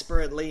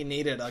desperately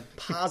needed a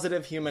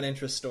positive human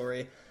interest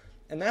story.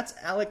 And that's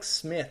Alex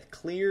Smith,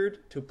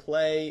 cleared to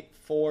play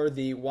for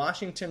the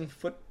Washington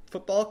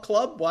Football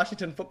Club,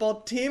 Washington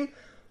football team,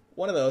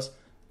 one of those.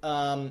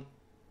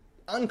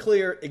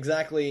 Unclear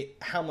exactly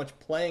how much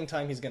playing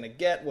time he's going to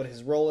get, what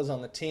his role is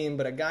on the team,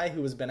 but a guy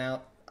who has been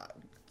out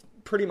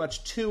pretty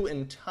much 2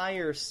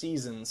 entire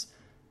seasons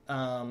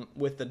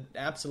with the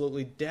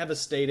absolutely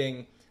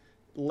devastating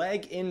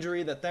leg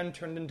injury that then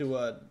turned into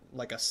a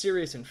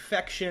serious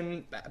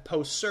infection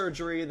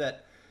post-surgery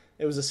that...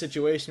 It was a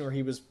situation where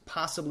he was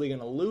possibly going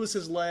to lose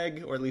his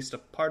leg, or at least a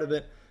part of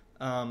it.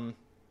 Then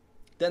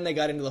they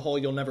got into the whole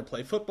you'll never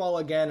play football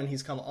again, and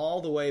he's come all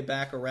the way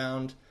back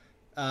around.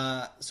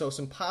 So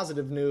some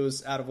positive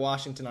news out of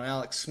Washington on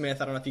Alex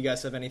Smith. I don't know if you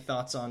guys have any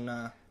thoughts on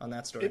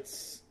that story.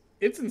 It's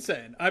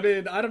insane. I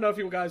mean, I don't know if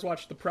you guys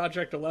watched the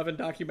Project 11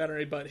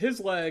 documentary, but his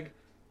leg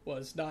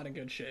was not in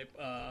good shape.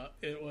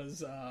 It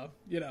was,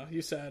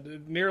 you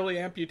said, nearly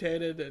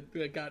amputated.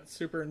 It got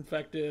super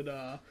infected.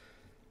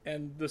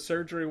 And the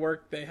surgery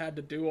work they had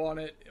to do on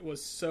it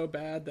was so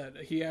bad that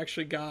he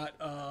actually got,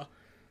 I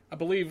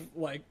believe,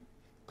 like,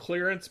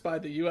 clearance by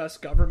the U.S.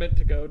 government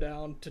to go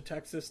down to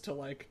Texas to,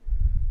 like,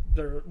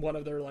 one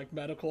of their, like,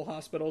 medical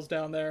hospitals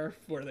down there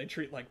where they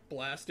treat, like,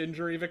 blast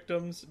injury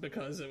victims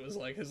because it was,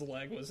 like, his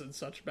leg was in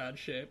such bad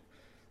shape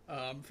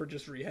for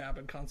just rehab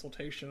and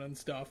consultation and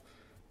stuff.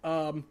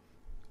 And,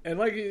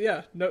 like,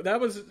 that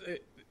was...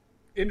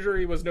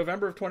 Injury was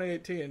November of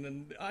 2018,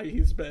 and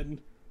he's been...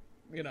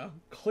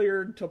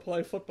 cleared to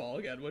play football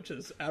again, which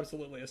is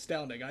absolutely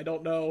astounding. I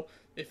don't know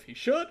if he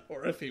should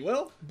or if he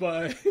will,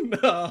 but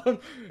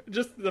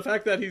just the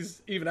fact that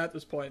he's even at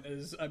this point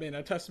is, I mean,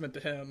 a testament to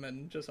him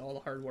and just all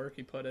the hard work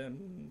he put in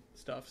and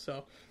stuff.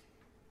 So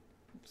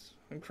it's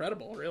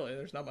incredible, really.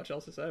 There's not much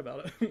else to say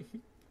about it.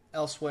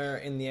 Elsewhere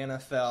in the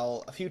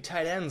NFL, a few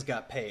tight ends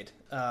got paid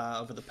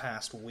over the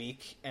past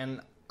week, and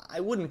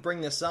I wouldn't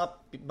bring this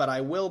up, but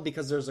I will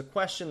because there's a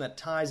question that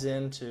ties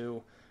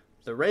into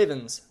the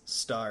Ravens'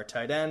 star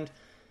tight end.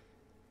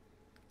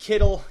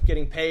 Kittle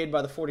getting paid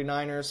by the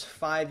 49ers,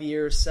 5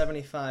 years,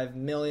 $75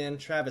 million.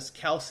 Travis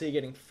Kelce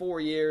getting 4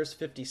 years,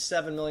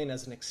 $57 million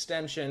as an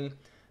extension.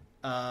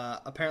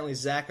 Apparently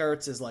Zach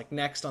Ertz is like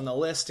next on the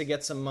list to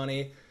get some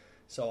money.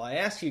 So I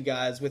ask you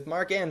guys, with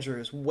Mark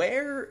Andrews,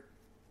 where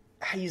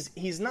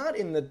he's not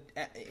in the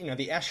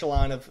the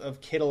echelon of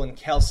Kittle and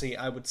Kelce,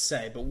 I would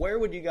say, but where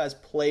would you guys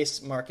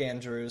place Mark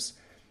Andrews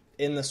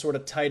in the sort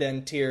of tight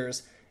end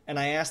tiers? And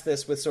I ask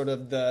this with sort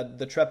of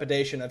the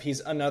trepidation of he's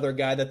another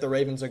guy that the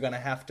Ravens are going to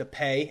have to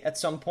pay at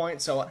some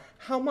point. So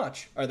how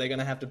much are they going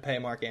to have to pay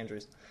Mark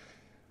Andrews?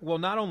 Well,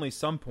 not only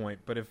some point,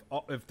 but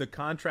if the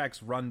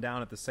contracts run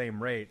down at the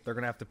same rate, they're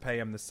going to have to pay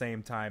him the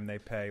same time they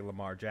pay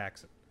Lamar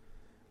Jackson.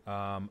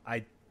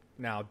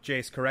 Now,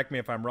 Jace, correct me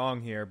if I'm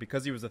wrong here.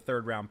 Because he was a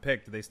third-round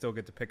pick, do they still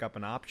get to pick up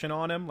an option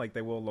on him like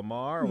they will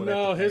Lamar? Or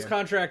no, his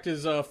contract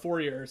is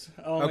 4 years.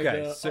 Only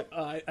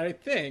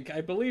okay.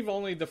 I believe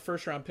only the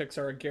first-round picks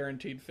are a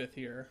guaranteed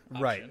fifth-year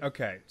option. Right,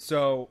 okay.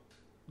 So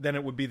then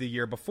it would be the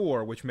year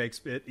before, which makes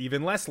it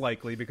even less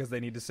likely because they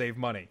need to save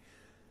money.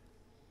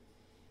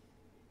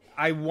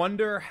 I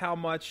wonder how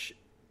much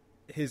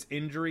his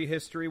injury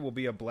history will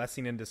be a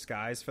blessing in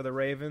disguise for the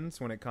Ravens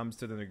when it comes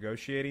to the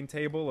negotiating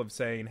table of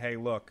saying, hey,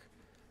 look,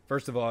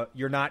 first of all,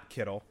 you're not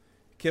Kittle.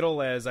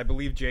 Kittle, as I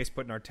believe Jace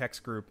put in our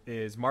text group,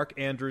 is Mark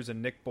Andrews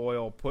and Nick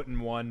Boyle put in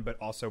one, but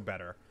also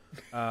better.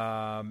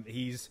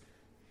 He's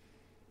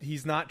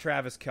not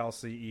Travis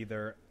Kelce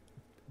either.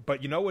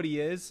 But you know what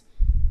he is?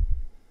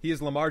 He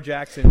is Lamar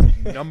Jackson's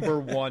number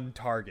one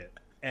target.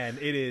 And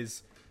it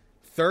is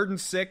 3rd and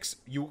 6.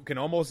 You can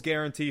almost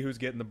guarantee who's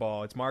getting the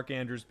ball. It's Mark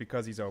Andrews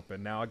because he's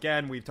open. Now,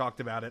 again, we've talked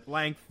about at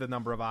length the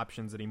number of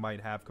options that he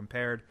might have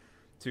compared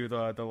to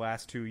the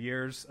last 2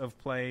 years of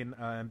playing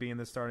and being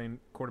the starting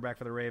quarterback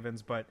for the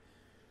Ravens. But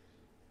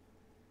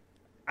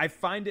I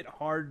find it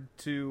hard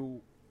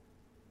to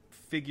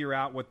figure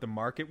out what the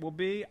market will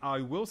be. I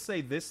will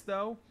say this,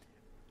 though.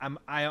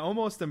 I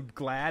almost am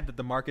glad that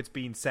the market's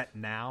being set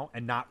now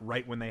and not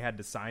right when they had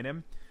to sign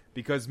him,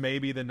 because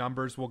maybe the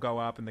numbers will go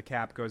up and the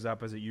cap goes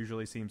up as it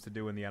usually seems to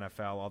do in the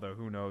NFL, although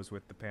who knows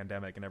with the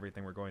pandemic and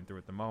everything we're going through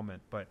at the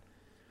moment. But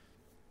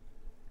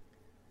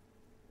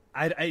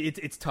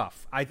it's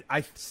tough.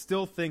 I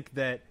still think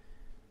that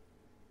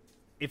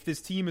if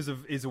this team is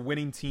a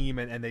winning team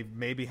and they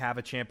maybe have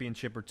a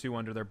championship or two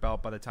under their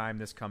belt by the time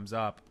this comes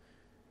up,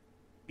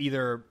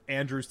 either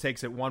Andrews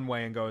takes it one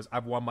way and goes,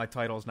 I've won my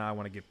titles, now I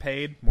want to get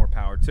paid, more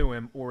power to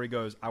him, or he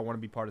goes, I want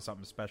to be part of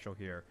something special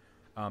here.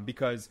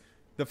 Because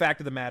the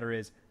fact of the matter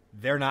is,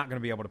 they're not going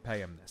to be able to pay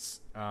him this.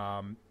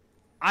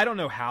 I don't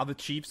know how the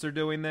Chiefs are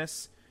doing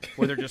this,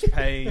 where they're just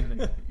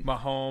paying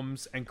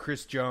Mahomes and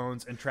Chris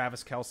Jones and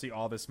Travis Kelce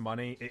all this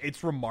money.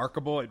 It's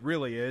remarkable. It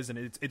really is. And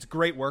it's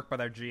great work by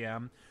their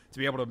GM to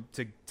be able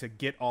to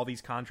get all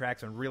these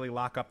contracts and really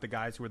lock up the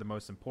guys who are the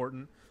most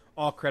important.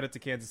 All credit to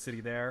Kansas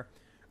City there.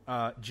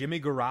 Jimmy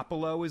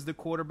Garoppolo is the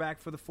quarterback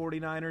for the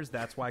 49ers.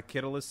 That's why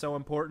Kittle is so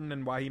important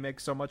and why he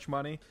makes so much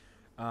money.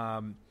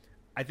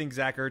 I think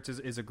Zach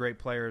Ertz is a great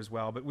player as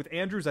well. But with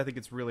Andrews, I think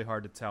it's really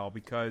hard to tell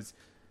because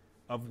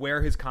of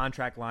where his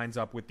contract lines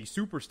up with the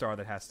superstar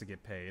that has to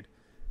get paid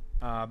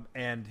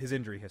and his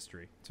injury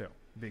history, too.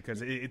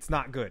 Because it's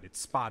not good. It's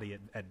spotty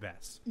at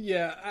best.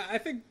 Yeah, I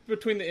think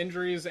between the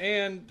injuries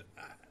and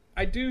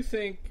I do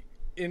think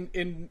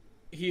in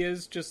he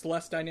is just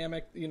less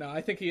dynamic. You know,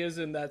 I think he is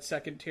in that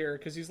second tier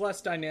because he's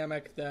less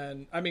dynamic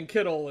than... I mean,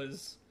 Kittle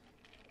is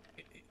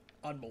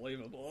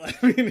unbelievable.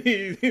 I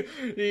mean,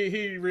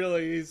 he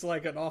really, he's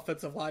like an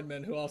offensive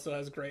lineman who also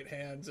has great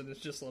hands and is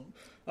just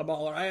a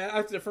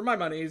baller. For my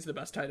money, he's the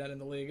best tight end in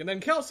the league. And then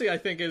Kelce, I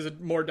think, is a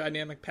more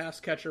dynamic pass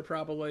catcher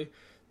probably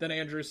than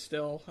Andrews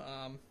still.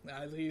 He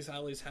at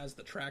least has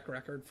the track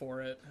record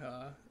for it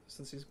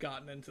since he's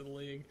gotten into the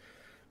league.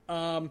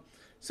 So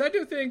I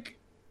do think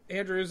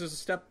Andrews is a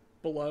step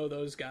below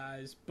those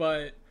guys,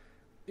 but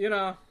you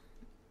know,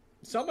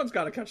 someone's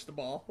got to catch the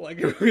ball, like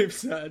we've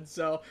said.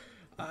 So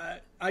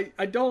I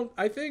do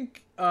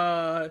think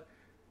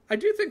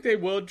they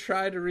would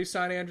try to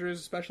re-sign Andrews,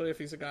 especially if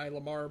he's a guy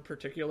Lamar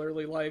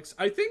particularly likes.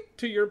 I think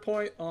to your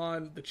point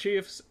on the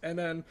Chiefs, and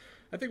then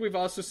I think we've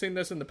also seen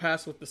this in the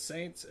past with the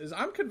Saints, is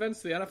I'm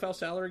convinced the NFL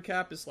salary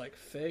cap is like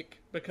fake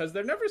because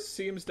there never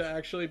seems to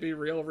actually be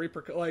real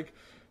like,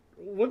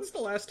 when's the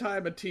last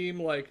time a team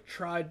like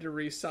tried to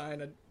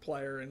re-sign a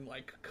player and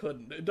like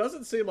couldn't? It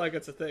doesn't seem like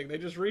it's a thing. They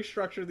just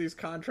restructure these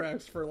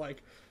contracts for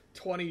like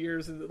 20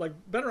 years, and like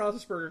Ben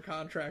Roethlisberger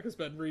contract has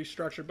been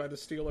restructured by the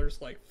Steelers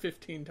like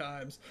 15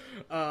 times.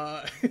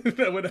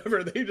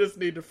 Whatever, they just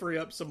need to free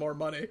up some more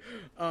money.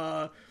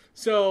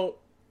 So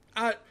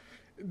the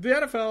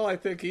NFL, I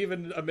think,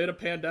 even amid a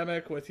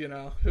pandemic with, you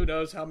know, who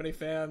knows how many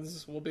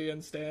fans will be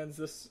in stands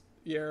this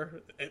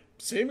year,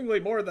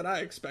 seemingly more than I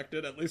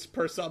expected, at least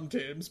per some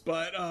teams,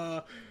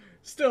 but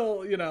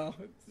still, you know,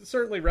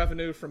 certainly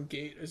revenue from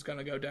gate is going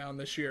to go down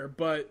this year.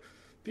 But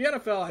the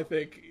NFL, I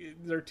think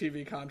their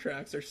TV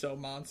contracts are so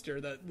monster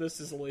that this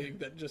is a league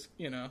that just,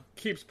 you know,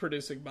 keeps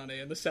producing money,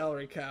 and the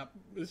salary cap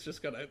is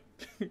just going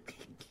to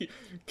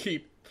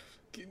keep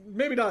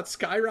maybe not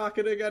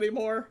skyrocketing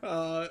anymore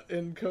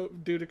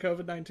due to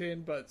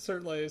COVID-19, but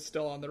certainly is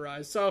still on the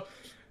rise. So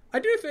I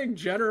do think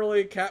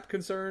generally cap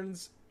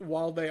concerns,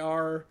 while they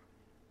are,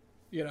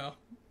 you know,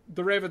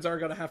 the Ravens are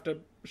going to have to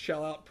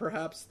shell out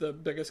perhaps the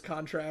biggest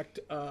contract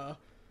to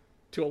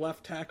a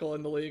left tackle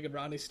in the league and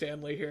Ronnie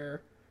Stanley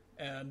here.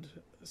 And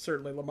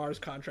certainly Lamar's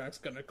contract's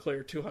going to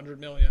clear $200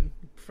 million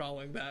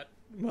following that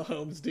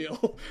Mahomes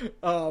deal.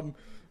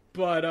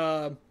 But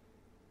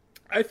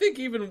I think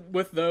even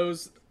with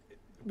those,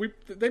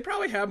 they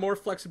probably have more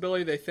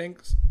flexibility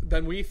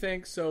than we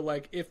think. So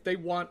like if they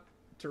want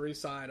to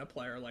re-sign a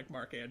player like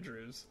Mark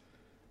Andrews,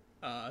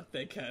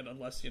 they can,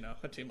 unless, you know,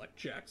 a team like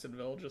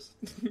Jacksonville just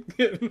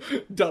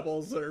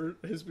doubles or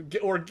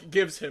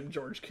gives him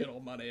George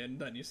Kittle money, and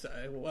then you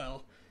say,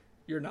 well,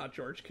 you're not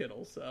George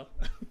Kittle, so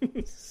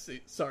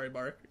sorry,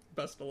 Mark.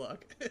 Best of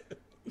luck.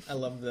 I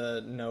love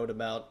the note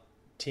about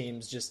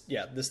teams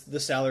the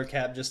salary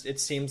cap, just it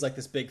seems like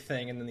this big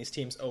thing, and then these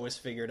teams always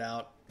figure it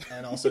out.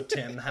 And also,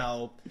 Tim,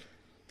 how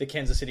the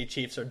Kansas City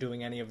Chiefs are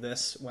doing any of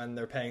this when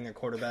they're paying their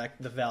quarterback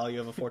the value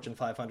of a Fortune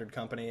 500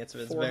 company. It's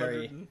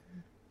very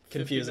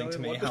confusing to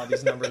me how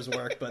these numbers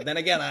work. But then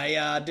again,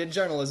 I did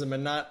journalism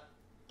and not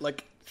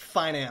like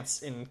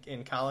finance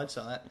in college,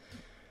 so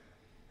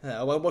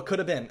that what could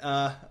have been.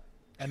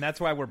 And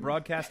that's why we're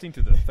broadcasting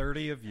to the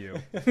 30 of you.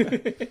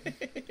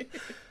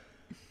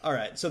 All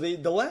right, so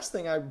the last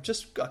thing,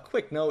 just a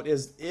quick note,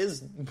 is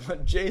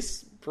what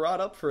Jace brought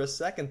up for a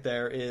second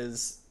there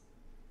is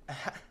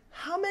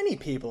how many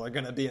people are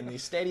going to be in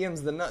these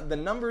stadiums? The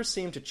numbers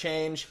seem to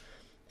change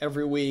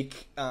every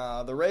week.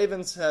 The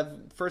Ravens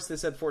first they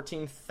said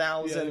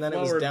 14,000, then it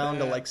was down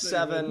to like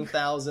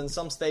 7,000.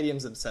 Some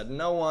stadiums have said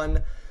no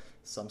one.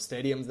 Some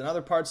stadiums in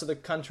other parts of the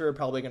country are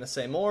probably going to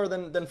say more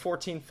than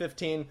 14,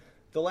 15.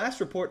 The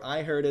last report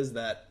I heard is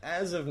that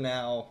as of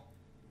now,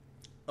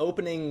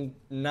 opening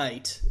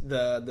night,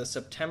 the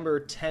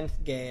September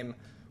 10th game,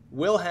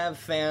 will have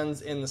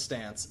fans in the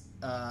stands.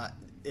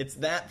 It's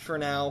that for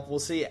now. We'll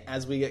see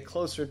as we get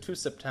closer to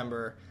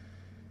September.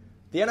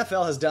 The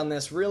NFL has done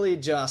this really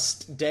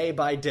just day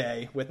by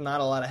day with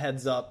not a lot of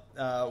heads up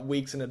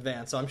weeks in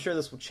advance. So I'm sure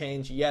this will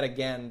change yet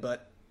again,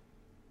 but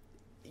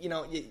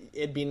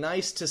it'd be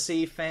nice to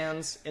see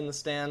fans in the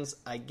stands,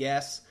 I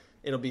guess.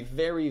 It'll be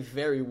very,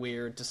 very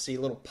weird to see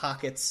little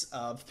pockets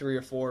of 3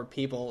 or 4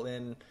 people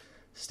in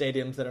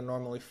stadiums that are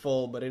normally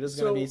full, but it is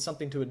going to be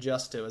something to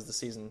adjust to as the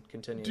season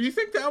continues. Do you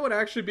think that would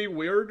actually be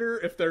weirder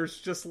if there's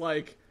just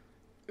like...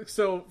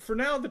 So for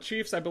now, the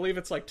Chiefs, I believe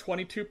it's like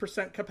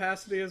 22%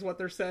 capacity is what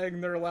they're saying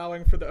they're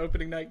allowing for the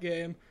opening night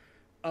game,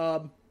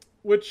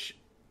 which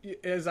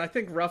is, I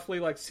think, roughly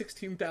like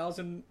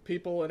 16,000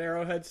 people in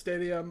Arrowhead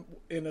Stadium,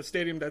 in a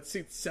stadium that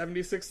seats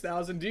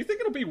 76,000. Do you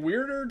think it'll be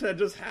weirder to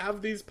just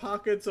have these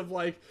pockets of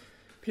like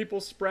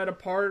people spread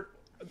apart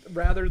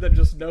rather than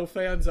just no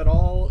fans at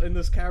all in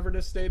this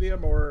cavernous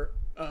stadium? Or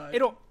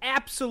it'll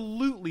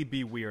absolutely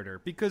be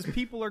weirder because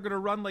people are going to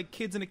run like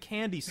kids in a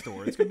candy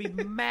store. It's going to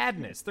be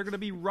madness. They're going to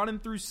be running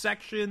through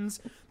sections.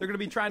 They're going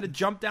to be trying to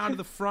jump down to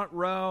the front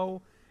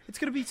row. It's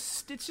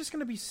just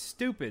going to be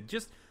stupid.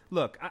 Just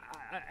look,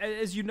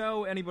 as you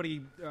know,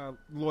 anybody,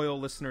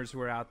 loyal listeners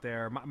who are out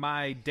there,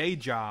 my day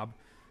job,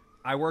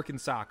 I work in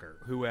soccer,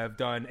 who have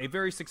done a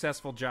very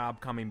successful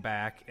job coming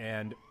back,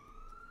 and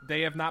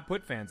they have not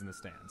put fans in the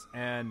stands.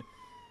 And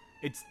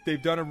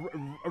they've done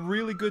a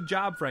really good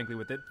job, frankly,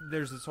 with it.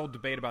 There's this whole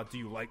debate about, do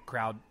you like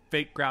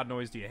fake crowd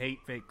noise? Do you hate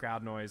fake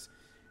crowd noise?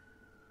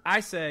 I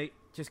say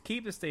just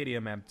keep the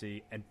stadium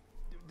empty and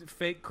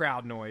fake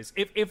crowd noise,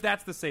 if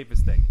that's the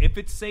safest thing. If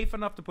it's safe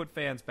enough to put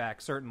fans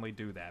back, certainly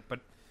do that. But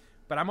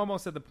I'm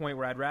almost at the point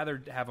where I'd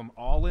rather have them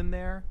all in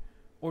there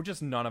or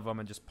just none of them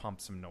and just pump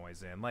some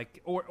noise in.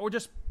 Like, or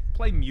just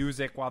play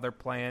music while they're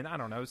playing. I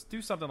don't know.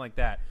 Do something like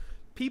that.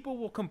 People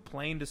will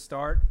complain to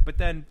start, but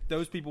then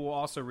those people will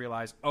also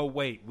realize, oh,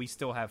 wait, we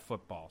still have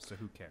football, so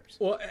who cares?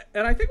 Well,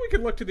 and I think we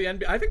could look to the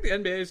NBA. I think the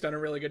NBA has done a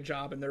really good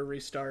job in their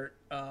restart,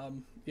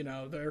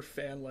 their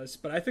fan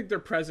list, but I think their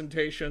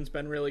presentation's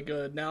been really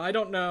good. Now, I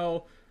don't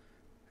know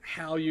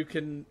how you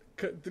can,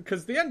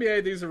 because the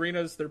NBA, these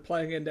arenas they're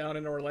playing in down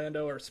in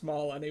Orlando are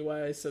small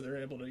anyway, so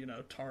they're able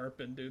to, tarp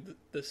and do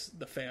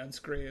the fan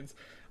screens.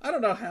 I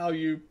don't know how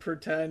you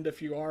pretend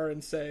if you are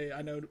and say,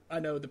 I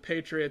know the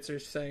Patriots are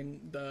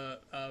saying the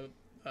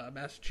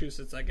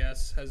Massachusetts, I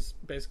guess, has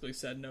basically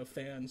said no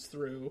fans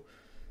through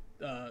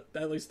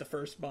at least the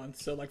first month.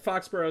 So like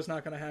Foxborough is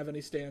not going to have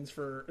any stands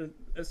for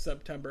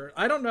September.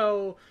 I don't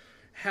know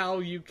how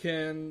you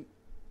can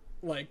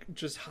like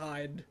just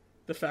hide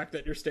the fact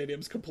that your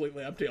stadium's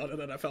completely empty on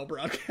an NFL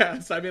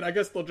broadcast. I mean, I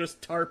guess they'll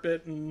just tarp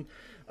it and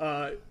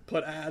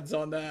put ads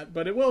on that,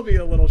 but it will be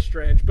a little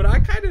strange. But I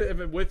kind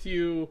of am with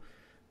you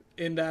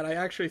in that I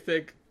actually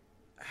think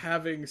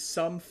having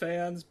some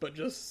fans but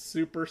just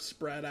super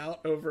spread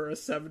out over a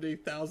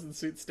 70,000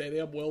 seat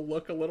stadium will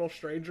look a little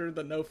stranger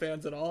than no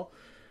fans at all.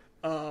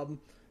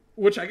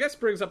 Which I guess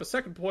brings up a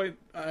second point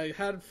I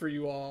had for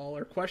you all,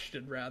 or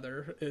question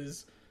rather,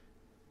 is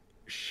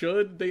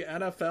should the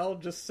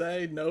NFL just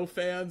say no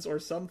fans or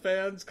some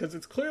fans? Because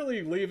it's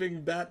clearly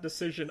leaving that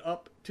decision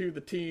up to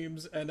the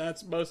teams, and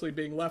that's mostly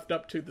being left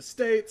up to the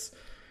states.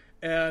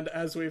 And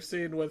as we've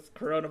seen with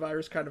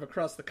coronavirus kind of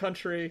across the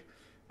country,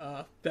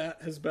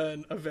 that has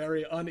been a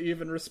very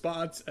uneven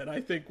response. And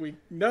I think we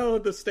know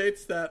the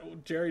states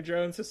that Jerry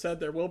Jones has said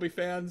there will be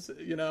fans,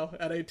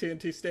 at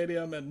AT&T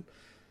Stadium, and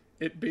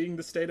it being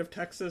the state of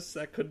Texas,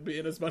 that could be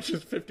in as much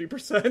as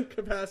 50%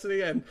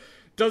 capacity. And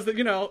does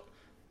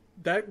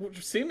that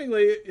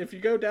seemingly, if you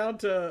go down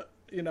to,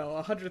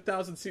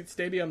 100,000 seat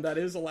stadium that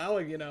is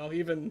allowing,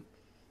 even,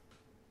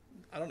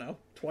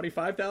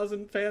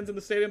 25,000 fans in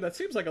the stadium, that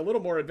seems like a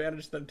little more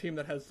advantage than a team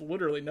that has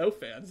literally no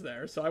fans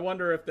there. So I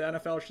wonder if the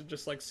NFL should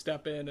just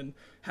step in and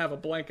have a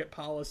blanket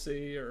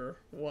policy or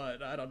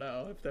what. I don't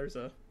know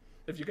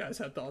if you guys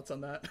have thoughts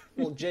on that.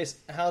 Well, Jace,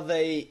 how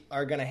they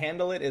are going to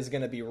handle it is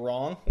going to be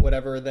wrong,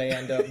 whatever they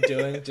end up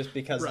doing, just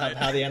because of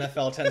how the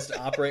NFL tends to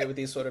operate with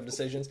these sort of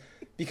decisions.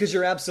 Because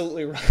you're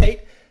absolutely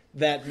right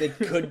that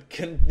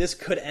this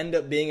could end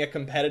up being a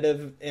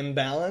competitive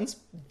imbalance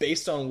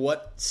based on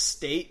what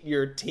state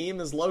your team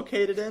is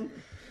located in.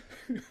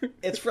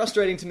 It's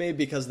frustrating to me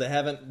because they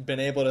haven't been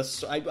able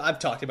to... I've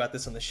talked about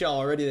this on the show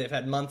already. They've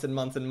had months and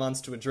months and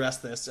months to address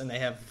this, and they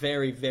have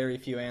very, very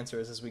few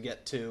answers as we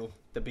get to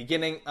the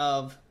beginning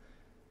of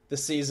the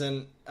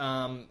season.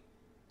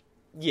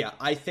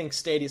 I think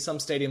some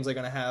stadiums are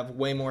going to have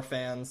way more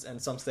fans,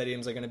 and some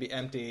stadiums are going to be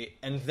empty,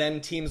 and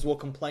then teams will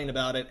complain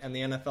about it, and the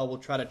NFL will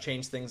try to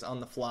change things on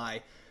the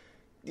fly.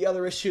 The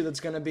other issue that's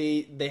going to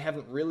be they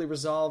haven't really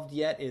resolved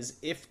yet is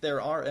if there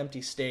are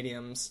empty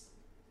stadiums,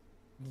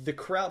 the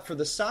crowd for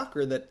the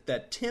soccer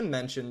that Tim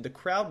mentioned, the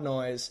crowd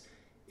noise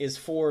is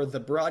for the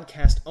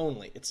broadcast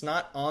only. It's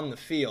not on the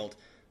field.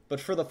 But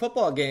for the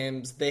football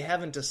games, they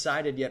haven't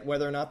decided yet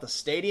whether or not the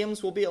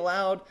stadiums will be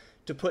allowed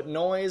to put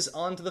noise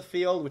onto the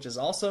field, which is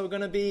also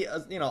going to be,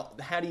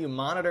 how do you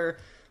monitor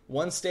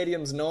one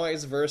stadium's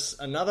noise versus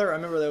another? I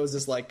remember there was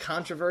this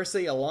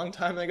controversy a long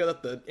time ago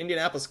that the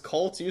Indianapolis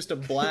Colts used to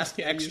blast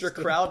extra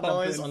crowd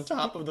noise on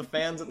top of the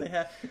fans that they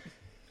had.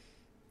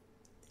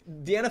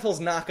 The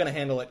NFL's not going to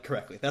handle it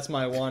correctly. That's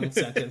my one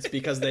sentence,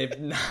 because they've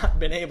not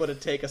been able to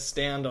take a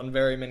stand on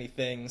very many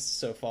things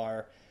so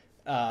far.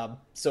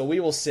 So we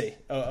will see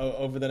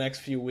over the next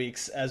few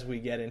weeks as we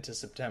get into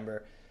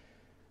September.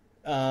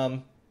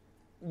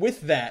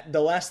 With that,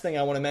 the last thing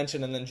I want to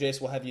mention, and then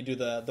Jace will have you do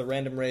the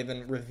Random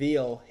Raven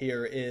reveal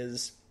here,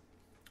 is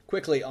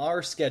quickly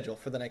our schedule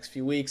for the next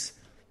few weeks.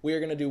 We are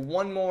going to do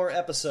one more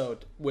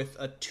episode with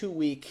a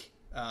 2-week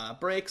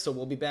break, so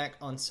we'll be back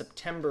on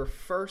September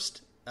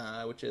 1st,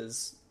 which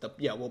is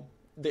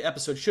the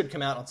episode should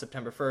come out on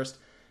September 1st.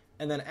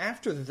 And then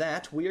after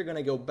that, we are going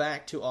to go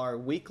back to our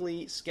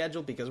weekly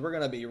schedule, because we're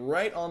going to be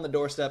right on the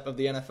doorstep of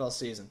the NFL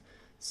season.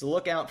 So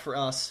look out for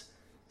us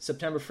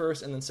September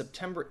 1st and then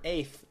September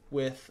 8th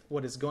with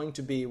what is going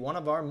to be one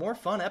of our more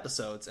fun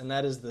episodes, and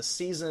that is the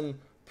season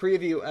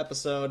preview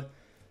episode.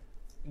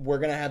 We're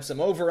going to have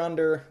some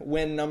over-under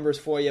win numbers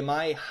for you.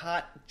 My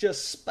hot,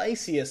 just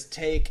spiciest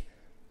take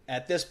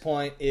at this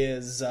point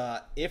is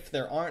if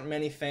there aren't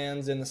many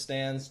fans in the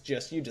stands,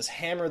 you just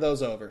hammer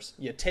those overs.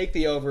 You take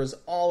the overs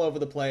all over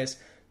the place,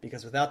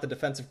 because without the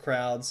defensive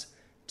crowds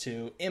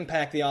to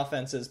impact the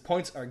offenses,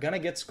 points are going to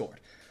get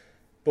scored.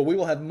 But we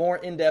will have more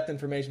in-depth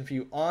information for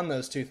you on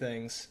those two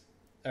things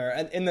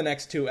in the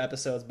next 2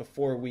 episodes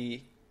before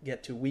we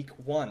get to week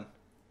 1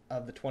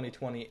 of the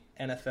 2020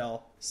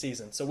 NFL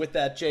season. So with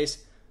that, Jace,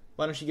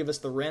 why don't you give us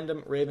the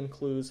Random Raven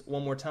clues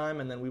one more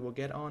time, and then we will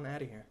get on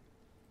out of here.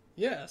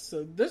 Yeah,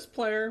 so this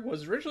player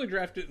was originally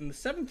drafted in the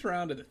 7th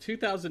round of the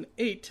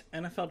 2008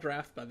 NFL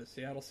Draft by the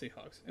Seattle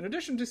Seahawks. In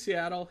addition to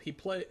Seattle,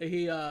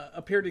 he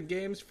appeared in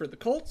games for the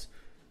Colts,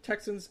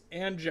 Texans,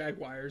 and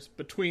Jaguars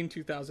between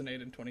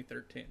 2008 and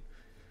 2013.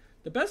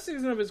 The best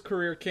season of his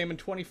career came in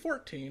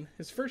 2014,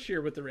 his first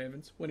year with the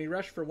Ravens, when he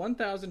rushed for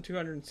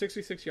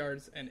 1,266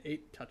 yards and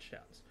 8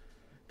 touchdowns.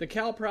 The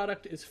Cal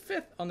product is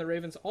 5th on the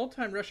Ravens'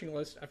 all-time rushing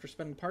list after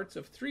spending parts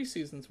of 3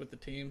 seasons with the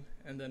team.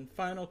 And then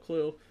final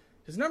clue,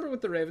 his number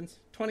with the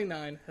Ravens,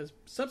 29, has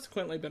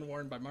subsequently been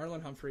worn by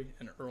Marlon Humphrey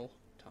and Earl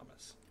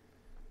Thomas.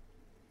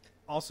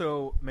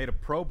 Also made a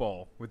Pro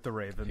Bowl with the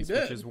Ravens,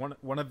 which is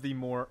one of the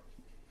more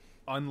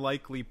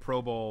unlikely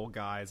Pro Bowl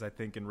guys, I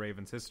think, in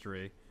Ravens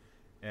history.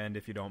 And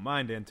if you don't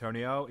mind,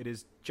 Antonio, it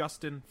is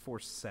Justin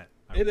Forsett.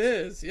 It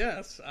is,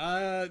 yes.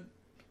 I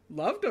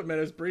loved him in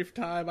his brief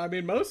time. I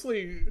mean,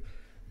 mostly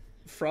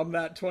from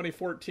that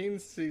 2014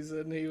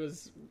 season, he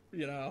was,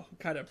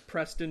 kind of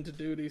pressed into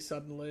duty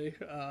suddenly.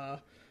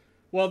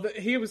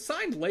 He was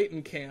signed late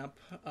in camp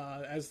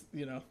as,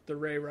 the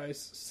Ray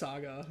Rice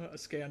saga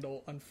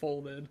scandal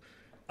unfolded.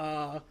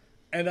 And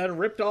then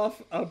ripped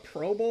off a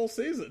Pro Bowl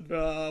season,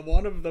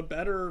 one of the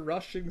better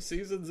rushing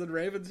seasons in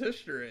Ravens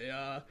history.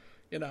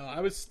 I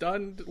was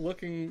stunned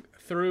looking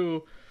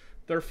through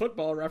their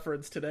Football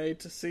Reference today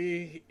to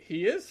see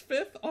he is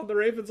 5th on the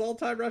Ravens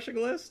all-time rushing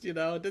list. It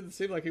didn't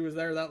seem like he was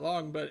there that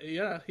long, but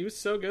yeah, he was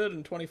so good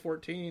in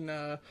 2014.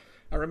 I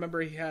remember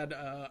he had,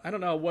 I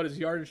don't know what his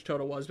yardage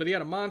total was, but he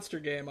had a monster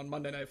game on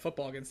Monday Night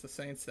Football against the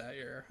Saints that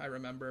year. I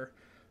remember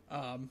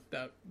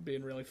that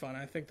being really fun.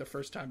 I think the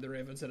first time the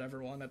Ravens had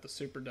ever won at the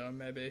Superdome,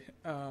 maybe,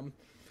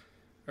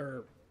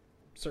 or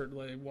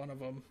certainly one of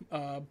them.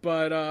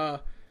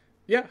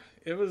 Yeah,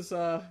 it was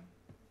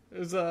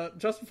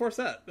Justin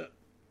Forsett.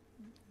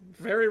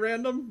 Very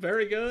random,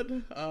 very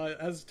good.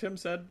 As Tim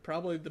said,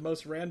 probably the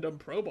most random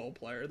Pro Bowl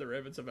player the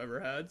Ravens have ever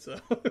had. So,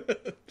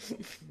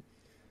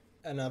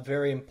 and a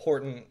very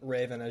important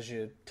Raven, as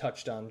you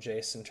touched on,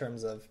 Jace, in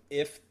terms of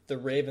if the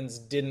Ravens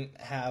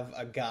didn't have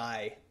a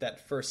guy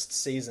that first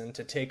season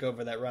to take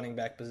over that running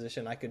back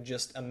position, I could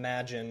just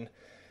imagine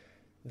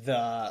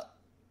the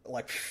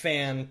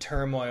fan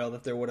turmoil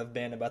that there would have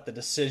been about the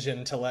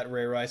decision to let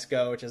Ray Rice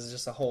go, which is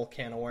just a whole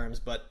can of worms.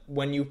 But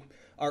when you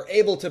are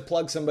able to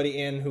plug somebody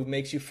in who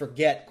makes you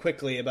forget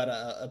quickly about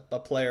a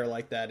player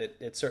like that,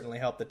 it certainly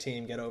helped the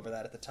team get over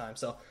that at the time.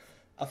 So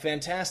a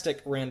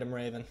fantastic Random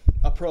Raven,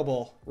 a Pro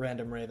Bowl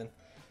Random Raven.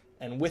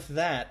 And with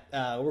that,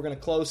 we're going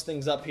to close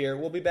things up here.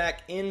 We'll be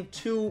back in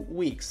 2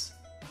 weeks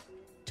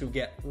to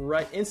get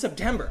right in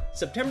September.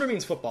 September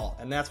means football,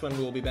 and that's when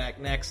we will be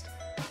back next.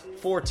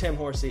 For Tim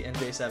Horsey and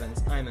Jace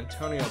Evans, I'm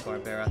Antonio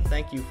Barbera.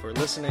 Thank you for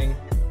listening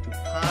to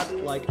Pod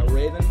Like a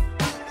Raven.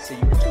 See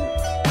you in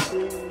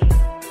 2 weeks.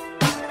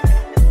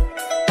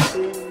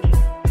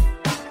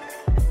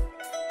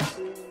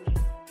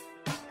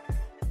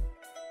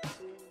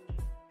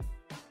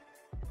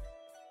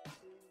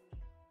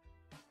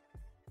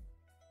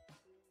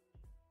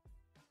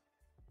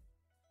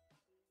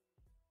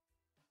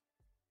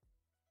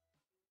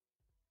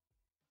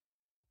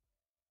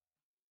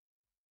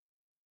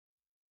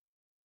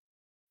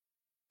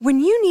 When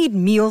you need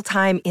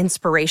mealtime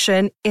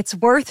inspiration, it's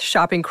worth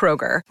shopping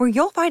Kroger, where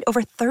you'll find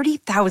over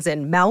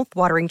 30,000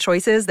 mouth-watering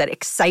choices that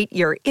excite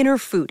your inner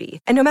foodie.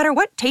 And no matter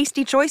what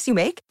tasty choice you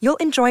make, you'll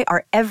enjoy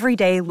our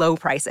everyday low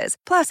prices,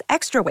 plus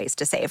extra ways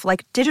to save,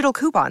 like digital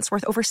coupons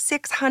worth over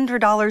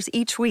 $600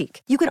 each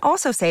week. You can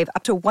also save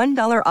up to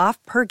 $1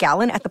 off per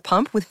gallon at the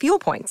pump with fuel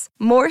points.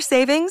 More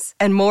savings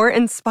and more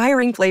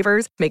inspiring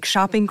flavors make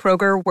shopping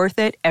Kroger worth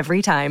it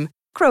every time.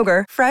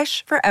 Kroger,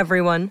 fresh for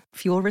everyone.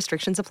 Fuel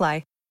restrictions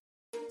apply.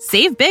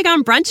 Save big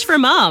on brunch for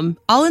mom,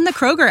 all in the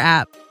Kroger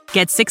app.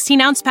 Get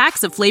 16-ounce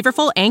packs of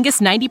flavorful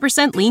Angus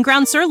 90% lean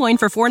ground sirloin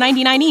for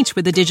 $4.99 each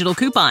with a digital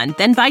coupon.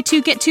 Then buy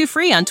 2, get 2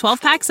 free on 12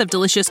 packs of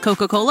delicious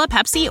Coca-Cola,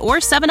 Pepsi, or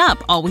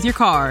 7-Up, all with your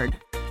card.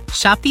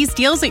 Shop these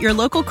deals at your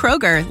local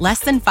Kroger,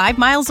 less than 5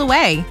 miles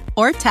away.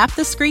 Or tap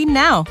the screen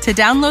now to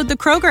download the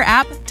Kroger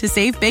app to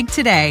save big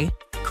today.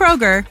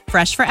 Kroger,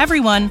 fresh for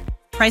everyone.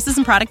 Prices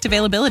and product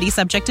availability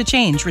subject to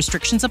change.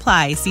 Restrictions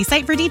apply. See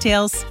site for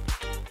details.